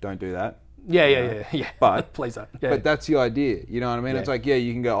clarify, don't do that. Yeah. But please don't. But that's the idea. You know what I mean? It's like,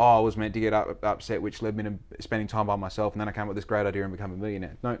 you can go, I was meant to get upset, which led me to spending time by myself, and then I came up with this great idea and become a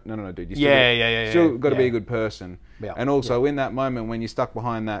millionaire. No, dude. You still got to be a good person. Yeah. And also in that moment when you're stuck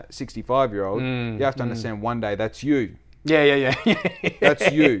behind that 65-year-old, you have to understand one day that's you. Yeah.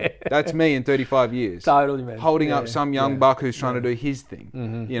 That's you. That's me in 35 years. Totally, man. Holding up some young buck who's trying to do his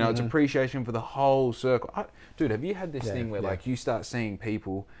thing. It's appreciation for the whole circle. Dude, have you had this thing where like you start seeing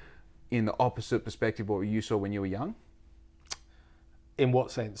people in the opposite perspective of what you saw when you were young? In what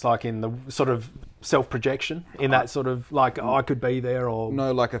sense? Like in the sort of self-projection? In that sort of like, I could be there or...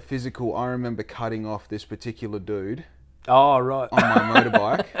 No, like a physical... I remember cutting off this particular dude. Oh, right. On my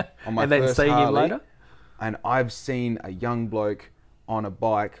motorbike. On my and then first seeing Harley, him later? And I've seen a young bloke on a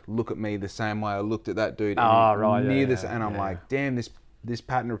bike look at me the same way I looked at that dude. And I'm like, damn, this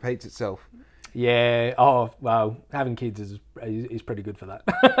pattern repeats itself. Yeah. Oh, well, having kids is pretty good for that.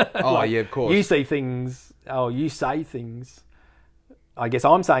 Of course. You see things. Oh, you say things. I guess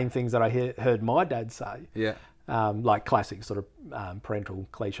I'm saying things that I heard my dad say. Yeah. Like classic sort of parental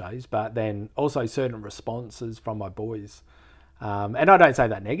cliches, but then also certain responses from my boys. And I don't say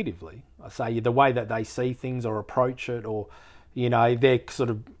that negatively. I say the way that they see things or approach it, or, their sort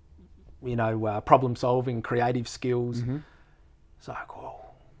of, problem solving, creative skills. It's like, oh,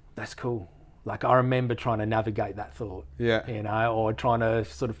 that's cool. Like I remember trying to navigate that thought, or trying to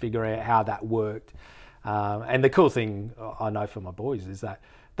sort of figure out how that worked. And the cool thing I know for my boys is that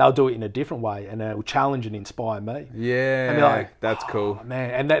they'll do it in a different way, and it will challenge and inspire me. Yeah, and be like, that's cool,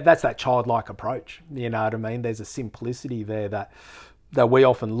 man. And that's that childlike approach. You know what I mean? There's a simplicity there that we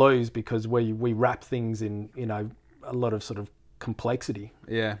often lose because we wrap things in a lot of sort of complexity.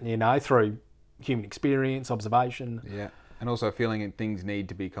 Yeah, through human experience, observation. Yeah. And also feeling that things need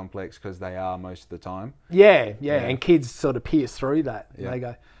to be complex because they are most of the time. Yeah. And kids sort of pierce through that. Yeah. They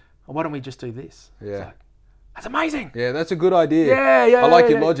go, oh, why don't we just do this? Yeah. It's like, that's amazing. Yeah, that's a good idea. Yeah. I like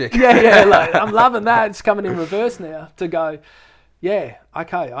your logic. Yeah. Like, I'm loving that. It's coming in reverse now to go, okay,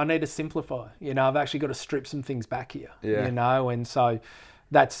 I need to simplify. I've actually got to strip some things back here. Yeah. And so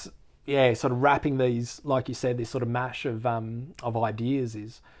that's, sort of wrapping these, like you said, this sort of mash of ideas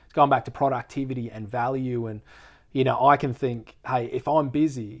is going back to productivity and value. And, I can think, hey, if I'm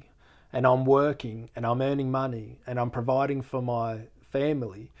busy and I'm working and I'm earning money and I'm providing for my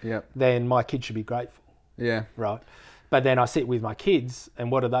family, then my kids should be grateful. Yeah. Right. But then I sit with my kids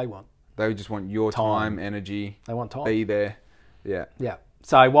and what do they want? They just want your time, energy. They want time. Be there. Yeah. Yeah.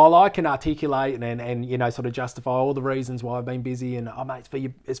 So while I can articulate and sort of justify all the reasons why I've been busy and, oh, mate,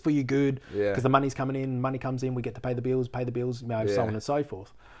 it's for your good. Yeah. Because the money's coming in, money comes in, we get to pay the bills, so on and so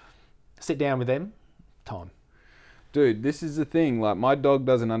forth. Sit down with them, time. Dude, this is the thing. Like, my dog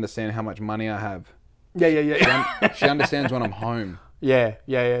doesn't understand how much money I have. Yeah. She understands when I'm home. Yeah.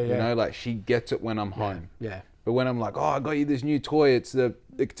 Like she gets it when I'm home. Yeah. But when I'm like, oh, I got you this new toy. It's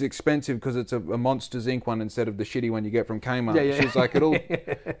expensive because it's a Monsters Inc. one instead of the shitty one you get from Kmart. Yeah. She's like,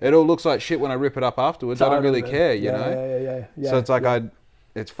 it all looks like shit when I rip it up afterwards. Totally. I don't really care, you know? Yeah. So it's like,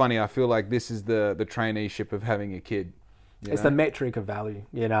 it's funny. I feel like this is the traineeship of having a kid. It's the metric of value,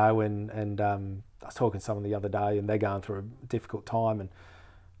 and I was talking to someone the other day and they're going through a difficult time. And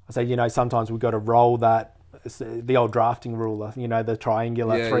I say, sometimes we've got to roll that It's the old drafting ruler, the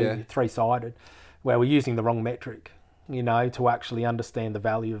triangular three-sided, where we're using the wrong metric, to actually understand the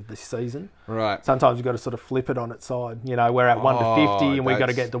value of this season. Right. Sometimes you've got to sort of flip it on its side. We're at 1 to 50 and we've got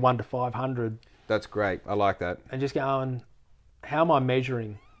to get to 1 to 500. That's great. I like that. And just going, how am I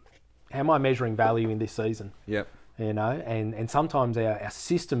measuring value in this season? Yep. And sometimes our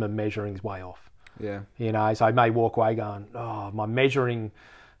system of measuring is way off. Yeah. So I may walk away going, my measuring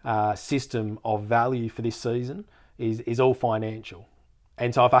system of value for this season is all financial.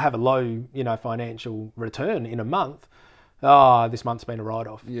 And so if I have a low, financial return in a month, this month's been a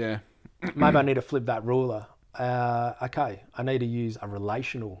write-off. Yeah. Maybe I need to flip that ruler. Okay, I need to use a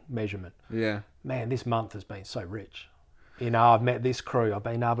relational measurement. Yeah. Man, this month has been so rich. I've met this crew. I've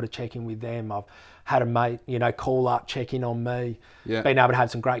been able to check in with them. I've had a mate, call up, check in on me. Yeah. Been able to have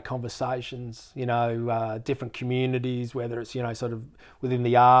some great conversations, different communities, whether it's, sort of within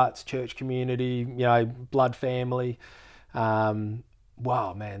the arts, church community, blood family.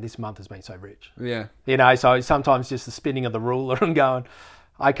 Wow, man, this month has been so rich. Yeah. So sometimes just the spinning of the ruler and going,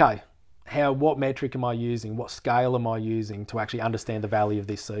 okay, what metric am I using? What scale am I using to actually understand the value of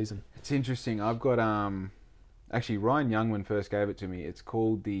this season? It's interesting. I've got, actually, Ryan Youngman first gave it to me. It's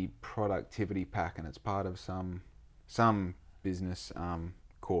called the Productivity Pack, and it's part of some business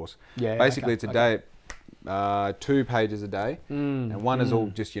course. Yeah. Basically, it's a day, 2 pages a day, and one is all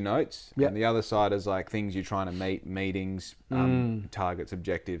just your notes, and the other side is like things you're trying to meet, meetings, targets,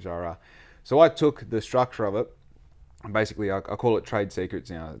 objectives. So I took the structure of it, and basically I call it Trade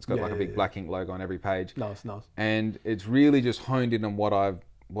Secrets now. It's got like a big black ink logo on every page. Nice. And it's really just honed in on what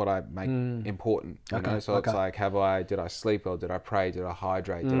I make important. So it's like, did I sleep well? Did I pray? Did I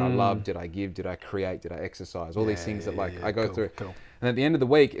hydrate? Did I love? Did I give? Did I create? Did I exercise? All these things that I go through. Cool. And at the end of the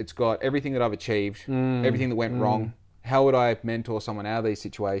week, it's got everything that I've achieved, everything that went wrong. How would I mentor someone out of these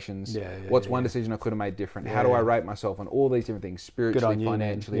situations? What's one decision I could have made different? How do I rate myself on all these different things, spiritually,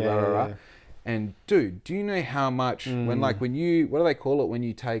 financially, And dude, do you know how much when you, what do they call it when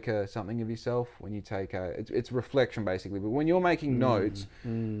you take something of yourself? When you take it's reflection basically. But when you're making notes,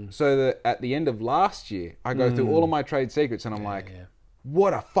 so that at the end of last year, I go through all of my trade secrets and I'm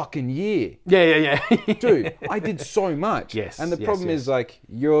what a fucking year. Yeah. Dude, I did so much. Yes. And the problem is like,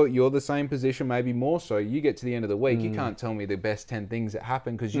 you're the same position, maybe more so. You get to the end of the week, you can't tell me the best 10 things that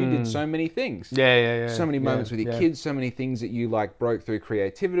happened because you did so many things. Yeah. So many moments with your kids, so many things that you like broke through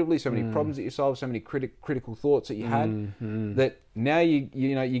creatively, so many problems that you solved, so many critical thoughts that you had that now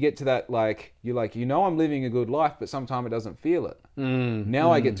you get to that like, you're like, I'm living a good life, but sometimes it doesn't feel it.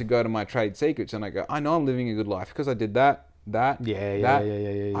 Now I get to go to my trade secrets and I go, I know I'm living a good life because I did that.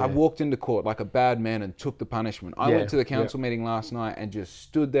 I walked into court like a bad man and took the punishment. I went to the council meeting last night and just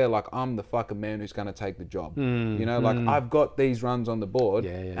stood there like I'm the fucking man who's going to take the job. I've got these runs on the board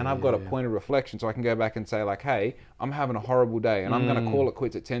and I've got a point of reflection so I can go back and say like, hey, I'm having a horrible day and I'm going to call it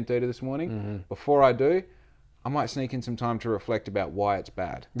quits at 10:30 this morning. Before I do, I might sneak in some time to reflect about why it's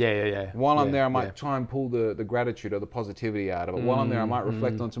bad. While I'm there, I might try and pull the gratitude or the positivity out of it. While I'm there, I might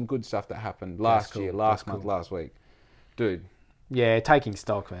reflect on some good stuff that happened last year, last month, last week. Dude. Yeah, taking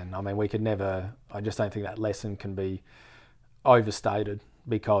stock, man. I mean, we could never... I just don't think that lesson can be overstated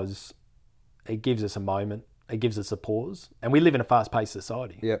because it gives us a moment. It gives us a pause. And we live in a fast-paced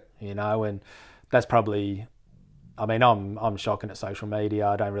society. Yep. And that's probably... I mean, I'm shocking at social media.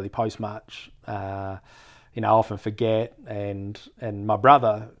 I don't really post much. I often forget. And my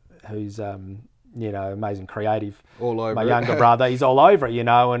brother, who's... amazing creative. All over my younger brother, he's all over it,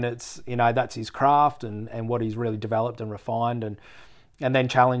 and it's, that's his craft and what he's really developed and refined and then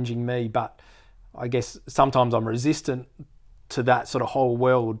challenging me. But I guess sometimes I'm resistant to that sort of whole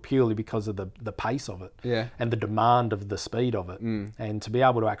world purely because of the pace of it and the demand of the speed of it. And to be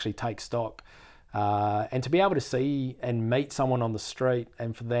able to actually take stock and to be able to see and meet someone on the street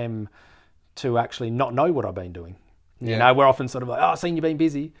and for them to actually not know what I've been doing. We're often sort of like, I've seen you been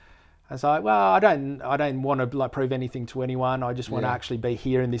busy. It's like, well, I don't want to like prove anything to anyone. I just want to actually be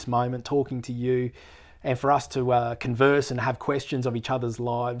here in this moment, talking to you, and for us to converse and have questions of each other's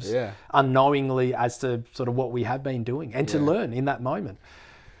lives, unknowingly as to sort of what we have been doing, and to learn in that moment.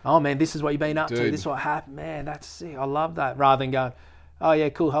 Oh man, this is what you've been up to. This is what happened. Man, that's sick. I love that. Rather than going, oh yeah,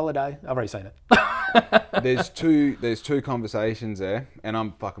 cool holiday. I've already seen it. There's two conversations there, and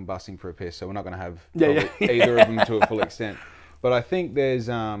I'm fucking busting for a piss, so we're not going to have either of them to a full extent. But I think there's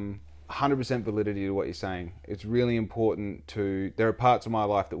 100% validity to what you're saying. It's really important there are parts of my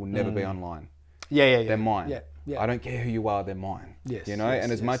life that will never be online. They're mine. I don't care who you are, they're mine.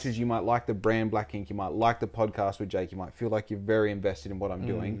 And as much as you might like the brand Black Ink, you might like the podcast with Jake, you might feel like you're very invested in what I'm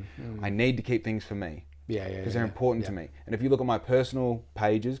doing, I need to keep things for me. Because they're important to me. And if you look at my personal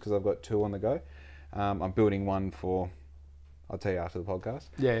pages, because I've got 2 on the go, I'm building one for. I'll tell you after the podcast.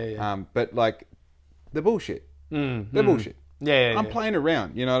 Yeah. But like, they're bullshit. They're bullshit. Yeah. I'm playing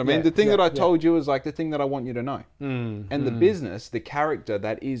around, you know what I mean? Yeah, The thing yeah, that I told you is like the thing that I want you to know. Mm, And the business, the character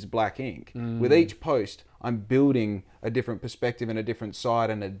that is Black Ink, with each post, I'm building a different perspective and a different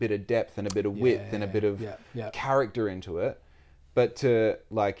side and a bit of depth and a bit of width and a bit of character into it. But to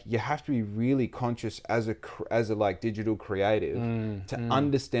like, you have to be really conscious as a like digital creative to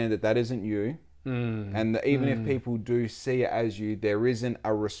understand that isn't you. And that even if people do see it as you, there isn't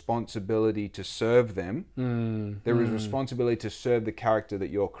a responsibility to serve them. There is responsibility to serve the character that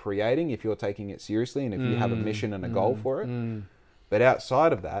you're creating if you're taking it seriously and if you have a mission and a goal for it. But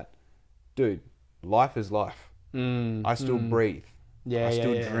outside of that, dude, life is life. I still breathe. I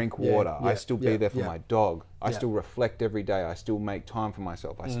still drink water. I still be there for my dog. I still reflect every day. I still make time for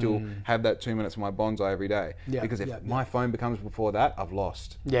myself. I still have that 2 minutes of my bonsai every day. Because if my phone becomes before that, I've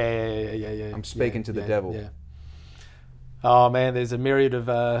lost. I'm speaking to the devil. Oh man, there's a myriad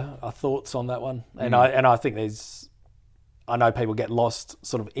of thoughts on that one, and I think I know people get lost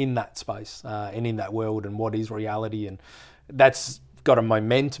sort of in that space and in that world and what is reality, and that's got a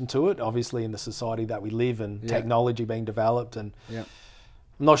momentum to it, obviously, in the society that we live and technology being developed. And I'm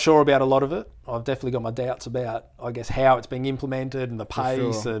not sure about a lot of it. I've definitely got my doubts about, I guess, how it's being implemented and the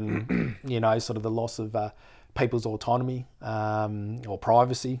pace and, you know, sort of the loss of people's autonomy or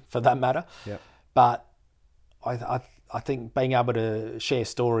privacy for that matter. But I think being able to share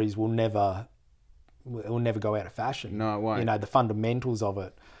stories will never go out of fashion. No, it won't. You know, the fundamentals of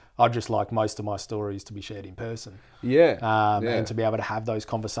it. I'd just like most of my stories to be shared in person. And to be able to have those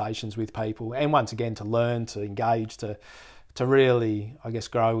conversations with people. And once again, to learn, to engage, to really, I guess,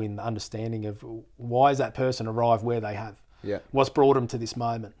 grow in the understanding of why has that person arrived where they have? What's brought them to this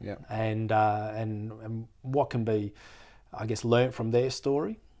moment? And what can be, I guess, learnt from their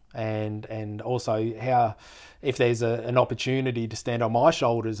story. And also how, if there's an opportunity to stand on my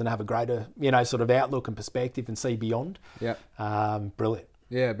shoulders and have a greater, you know, sort of outlook and perspective and see beyond. Brilliant.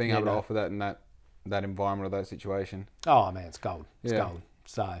 Yeah, being able to offer that in that environment or that situation. Oh man, it's gold. It's gold.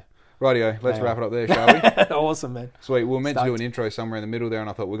 So, rightio, let's wrap it up there, shall we? Awesome, man. Sweet. We were meant to do an intro somewhere in the middle there, and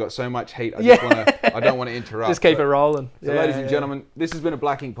I thought we've got so much heat. I don't want to interrupt. Just keep it rolling. So, ladies and gentlemen, this has been a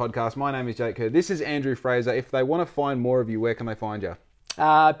Black Ink podcast. My name is Jake Kerr. This is Andrew Frazer. If they want to find more of you, where can they find you?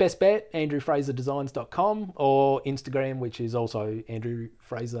 Best bet, andrewfrazerdesigns.com or Instagram, which is also Andrew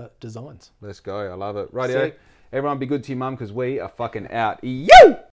Frazer Designs. Let's go. I love it. Rightio. Sick. Everyone be good to your mum because we are fucking out. Yo!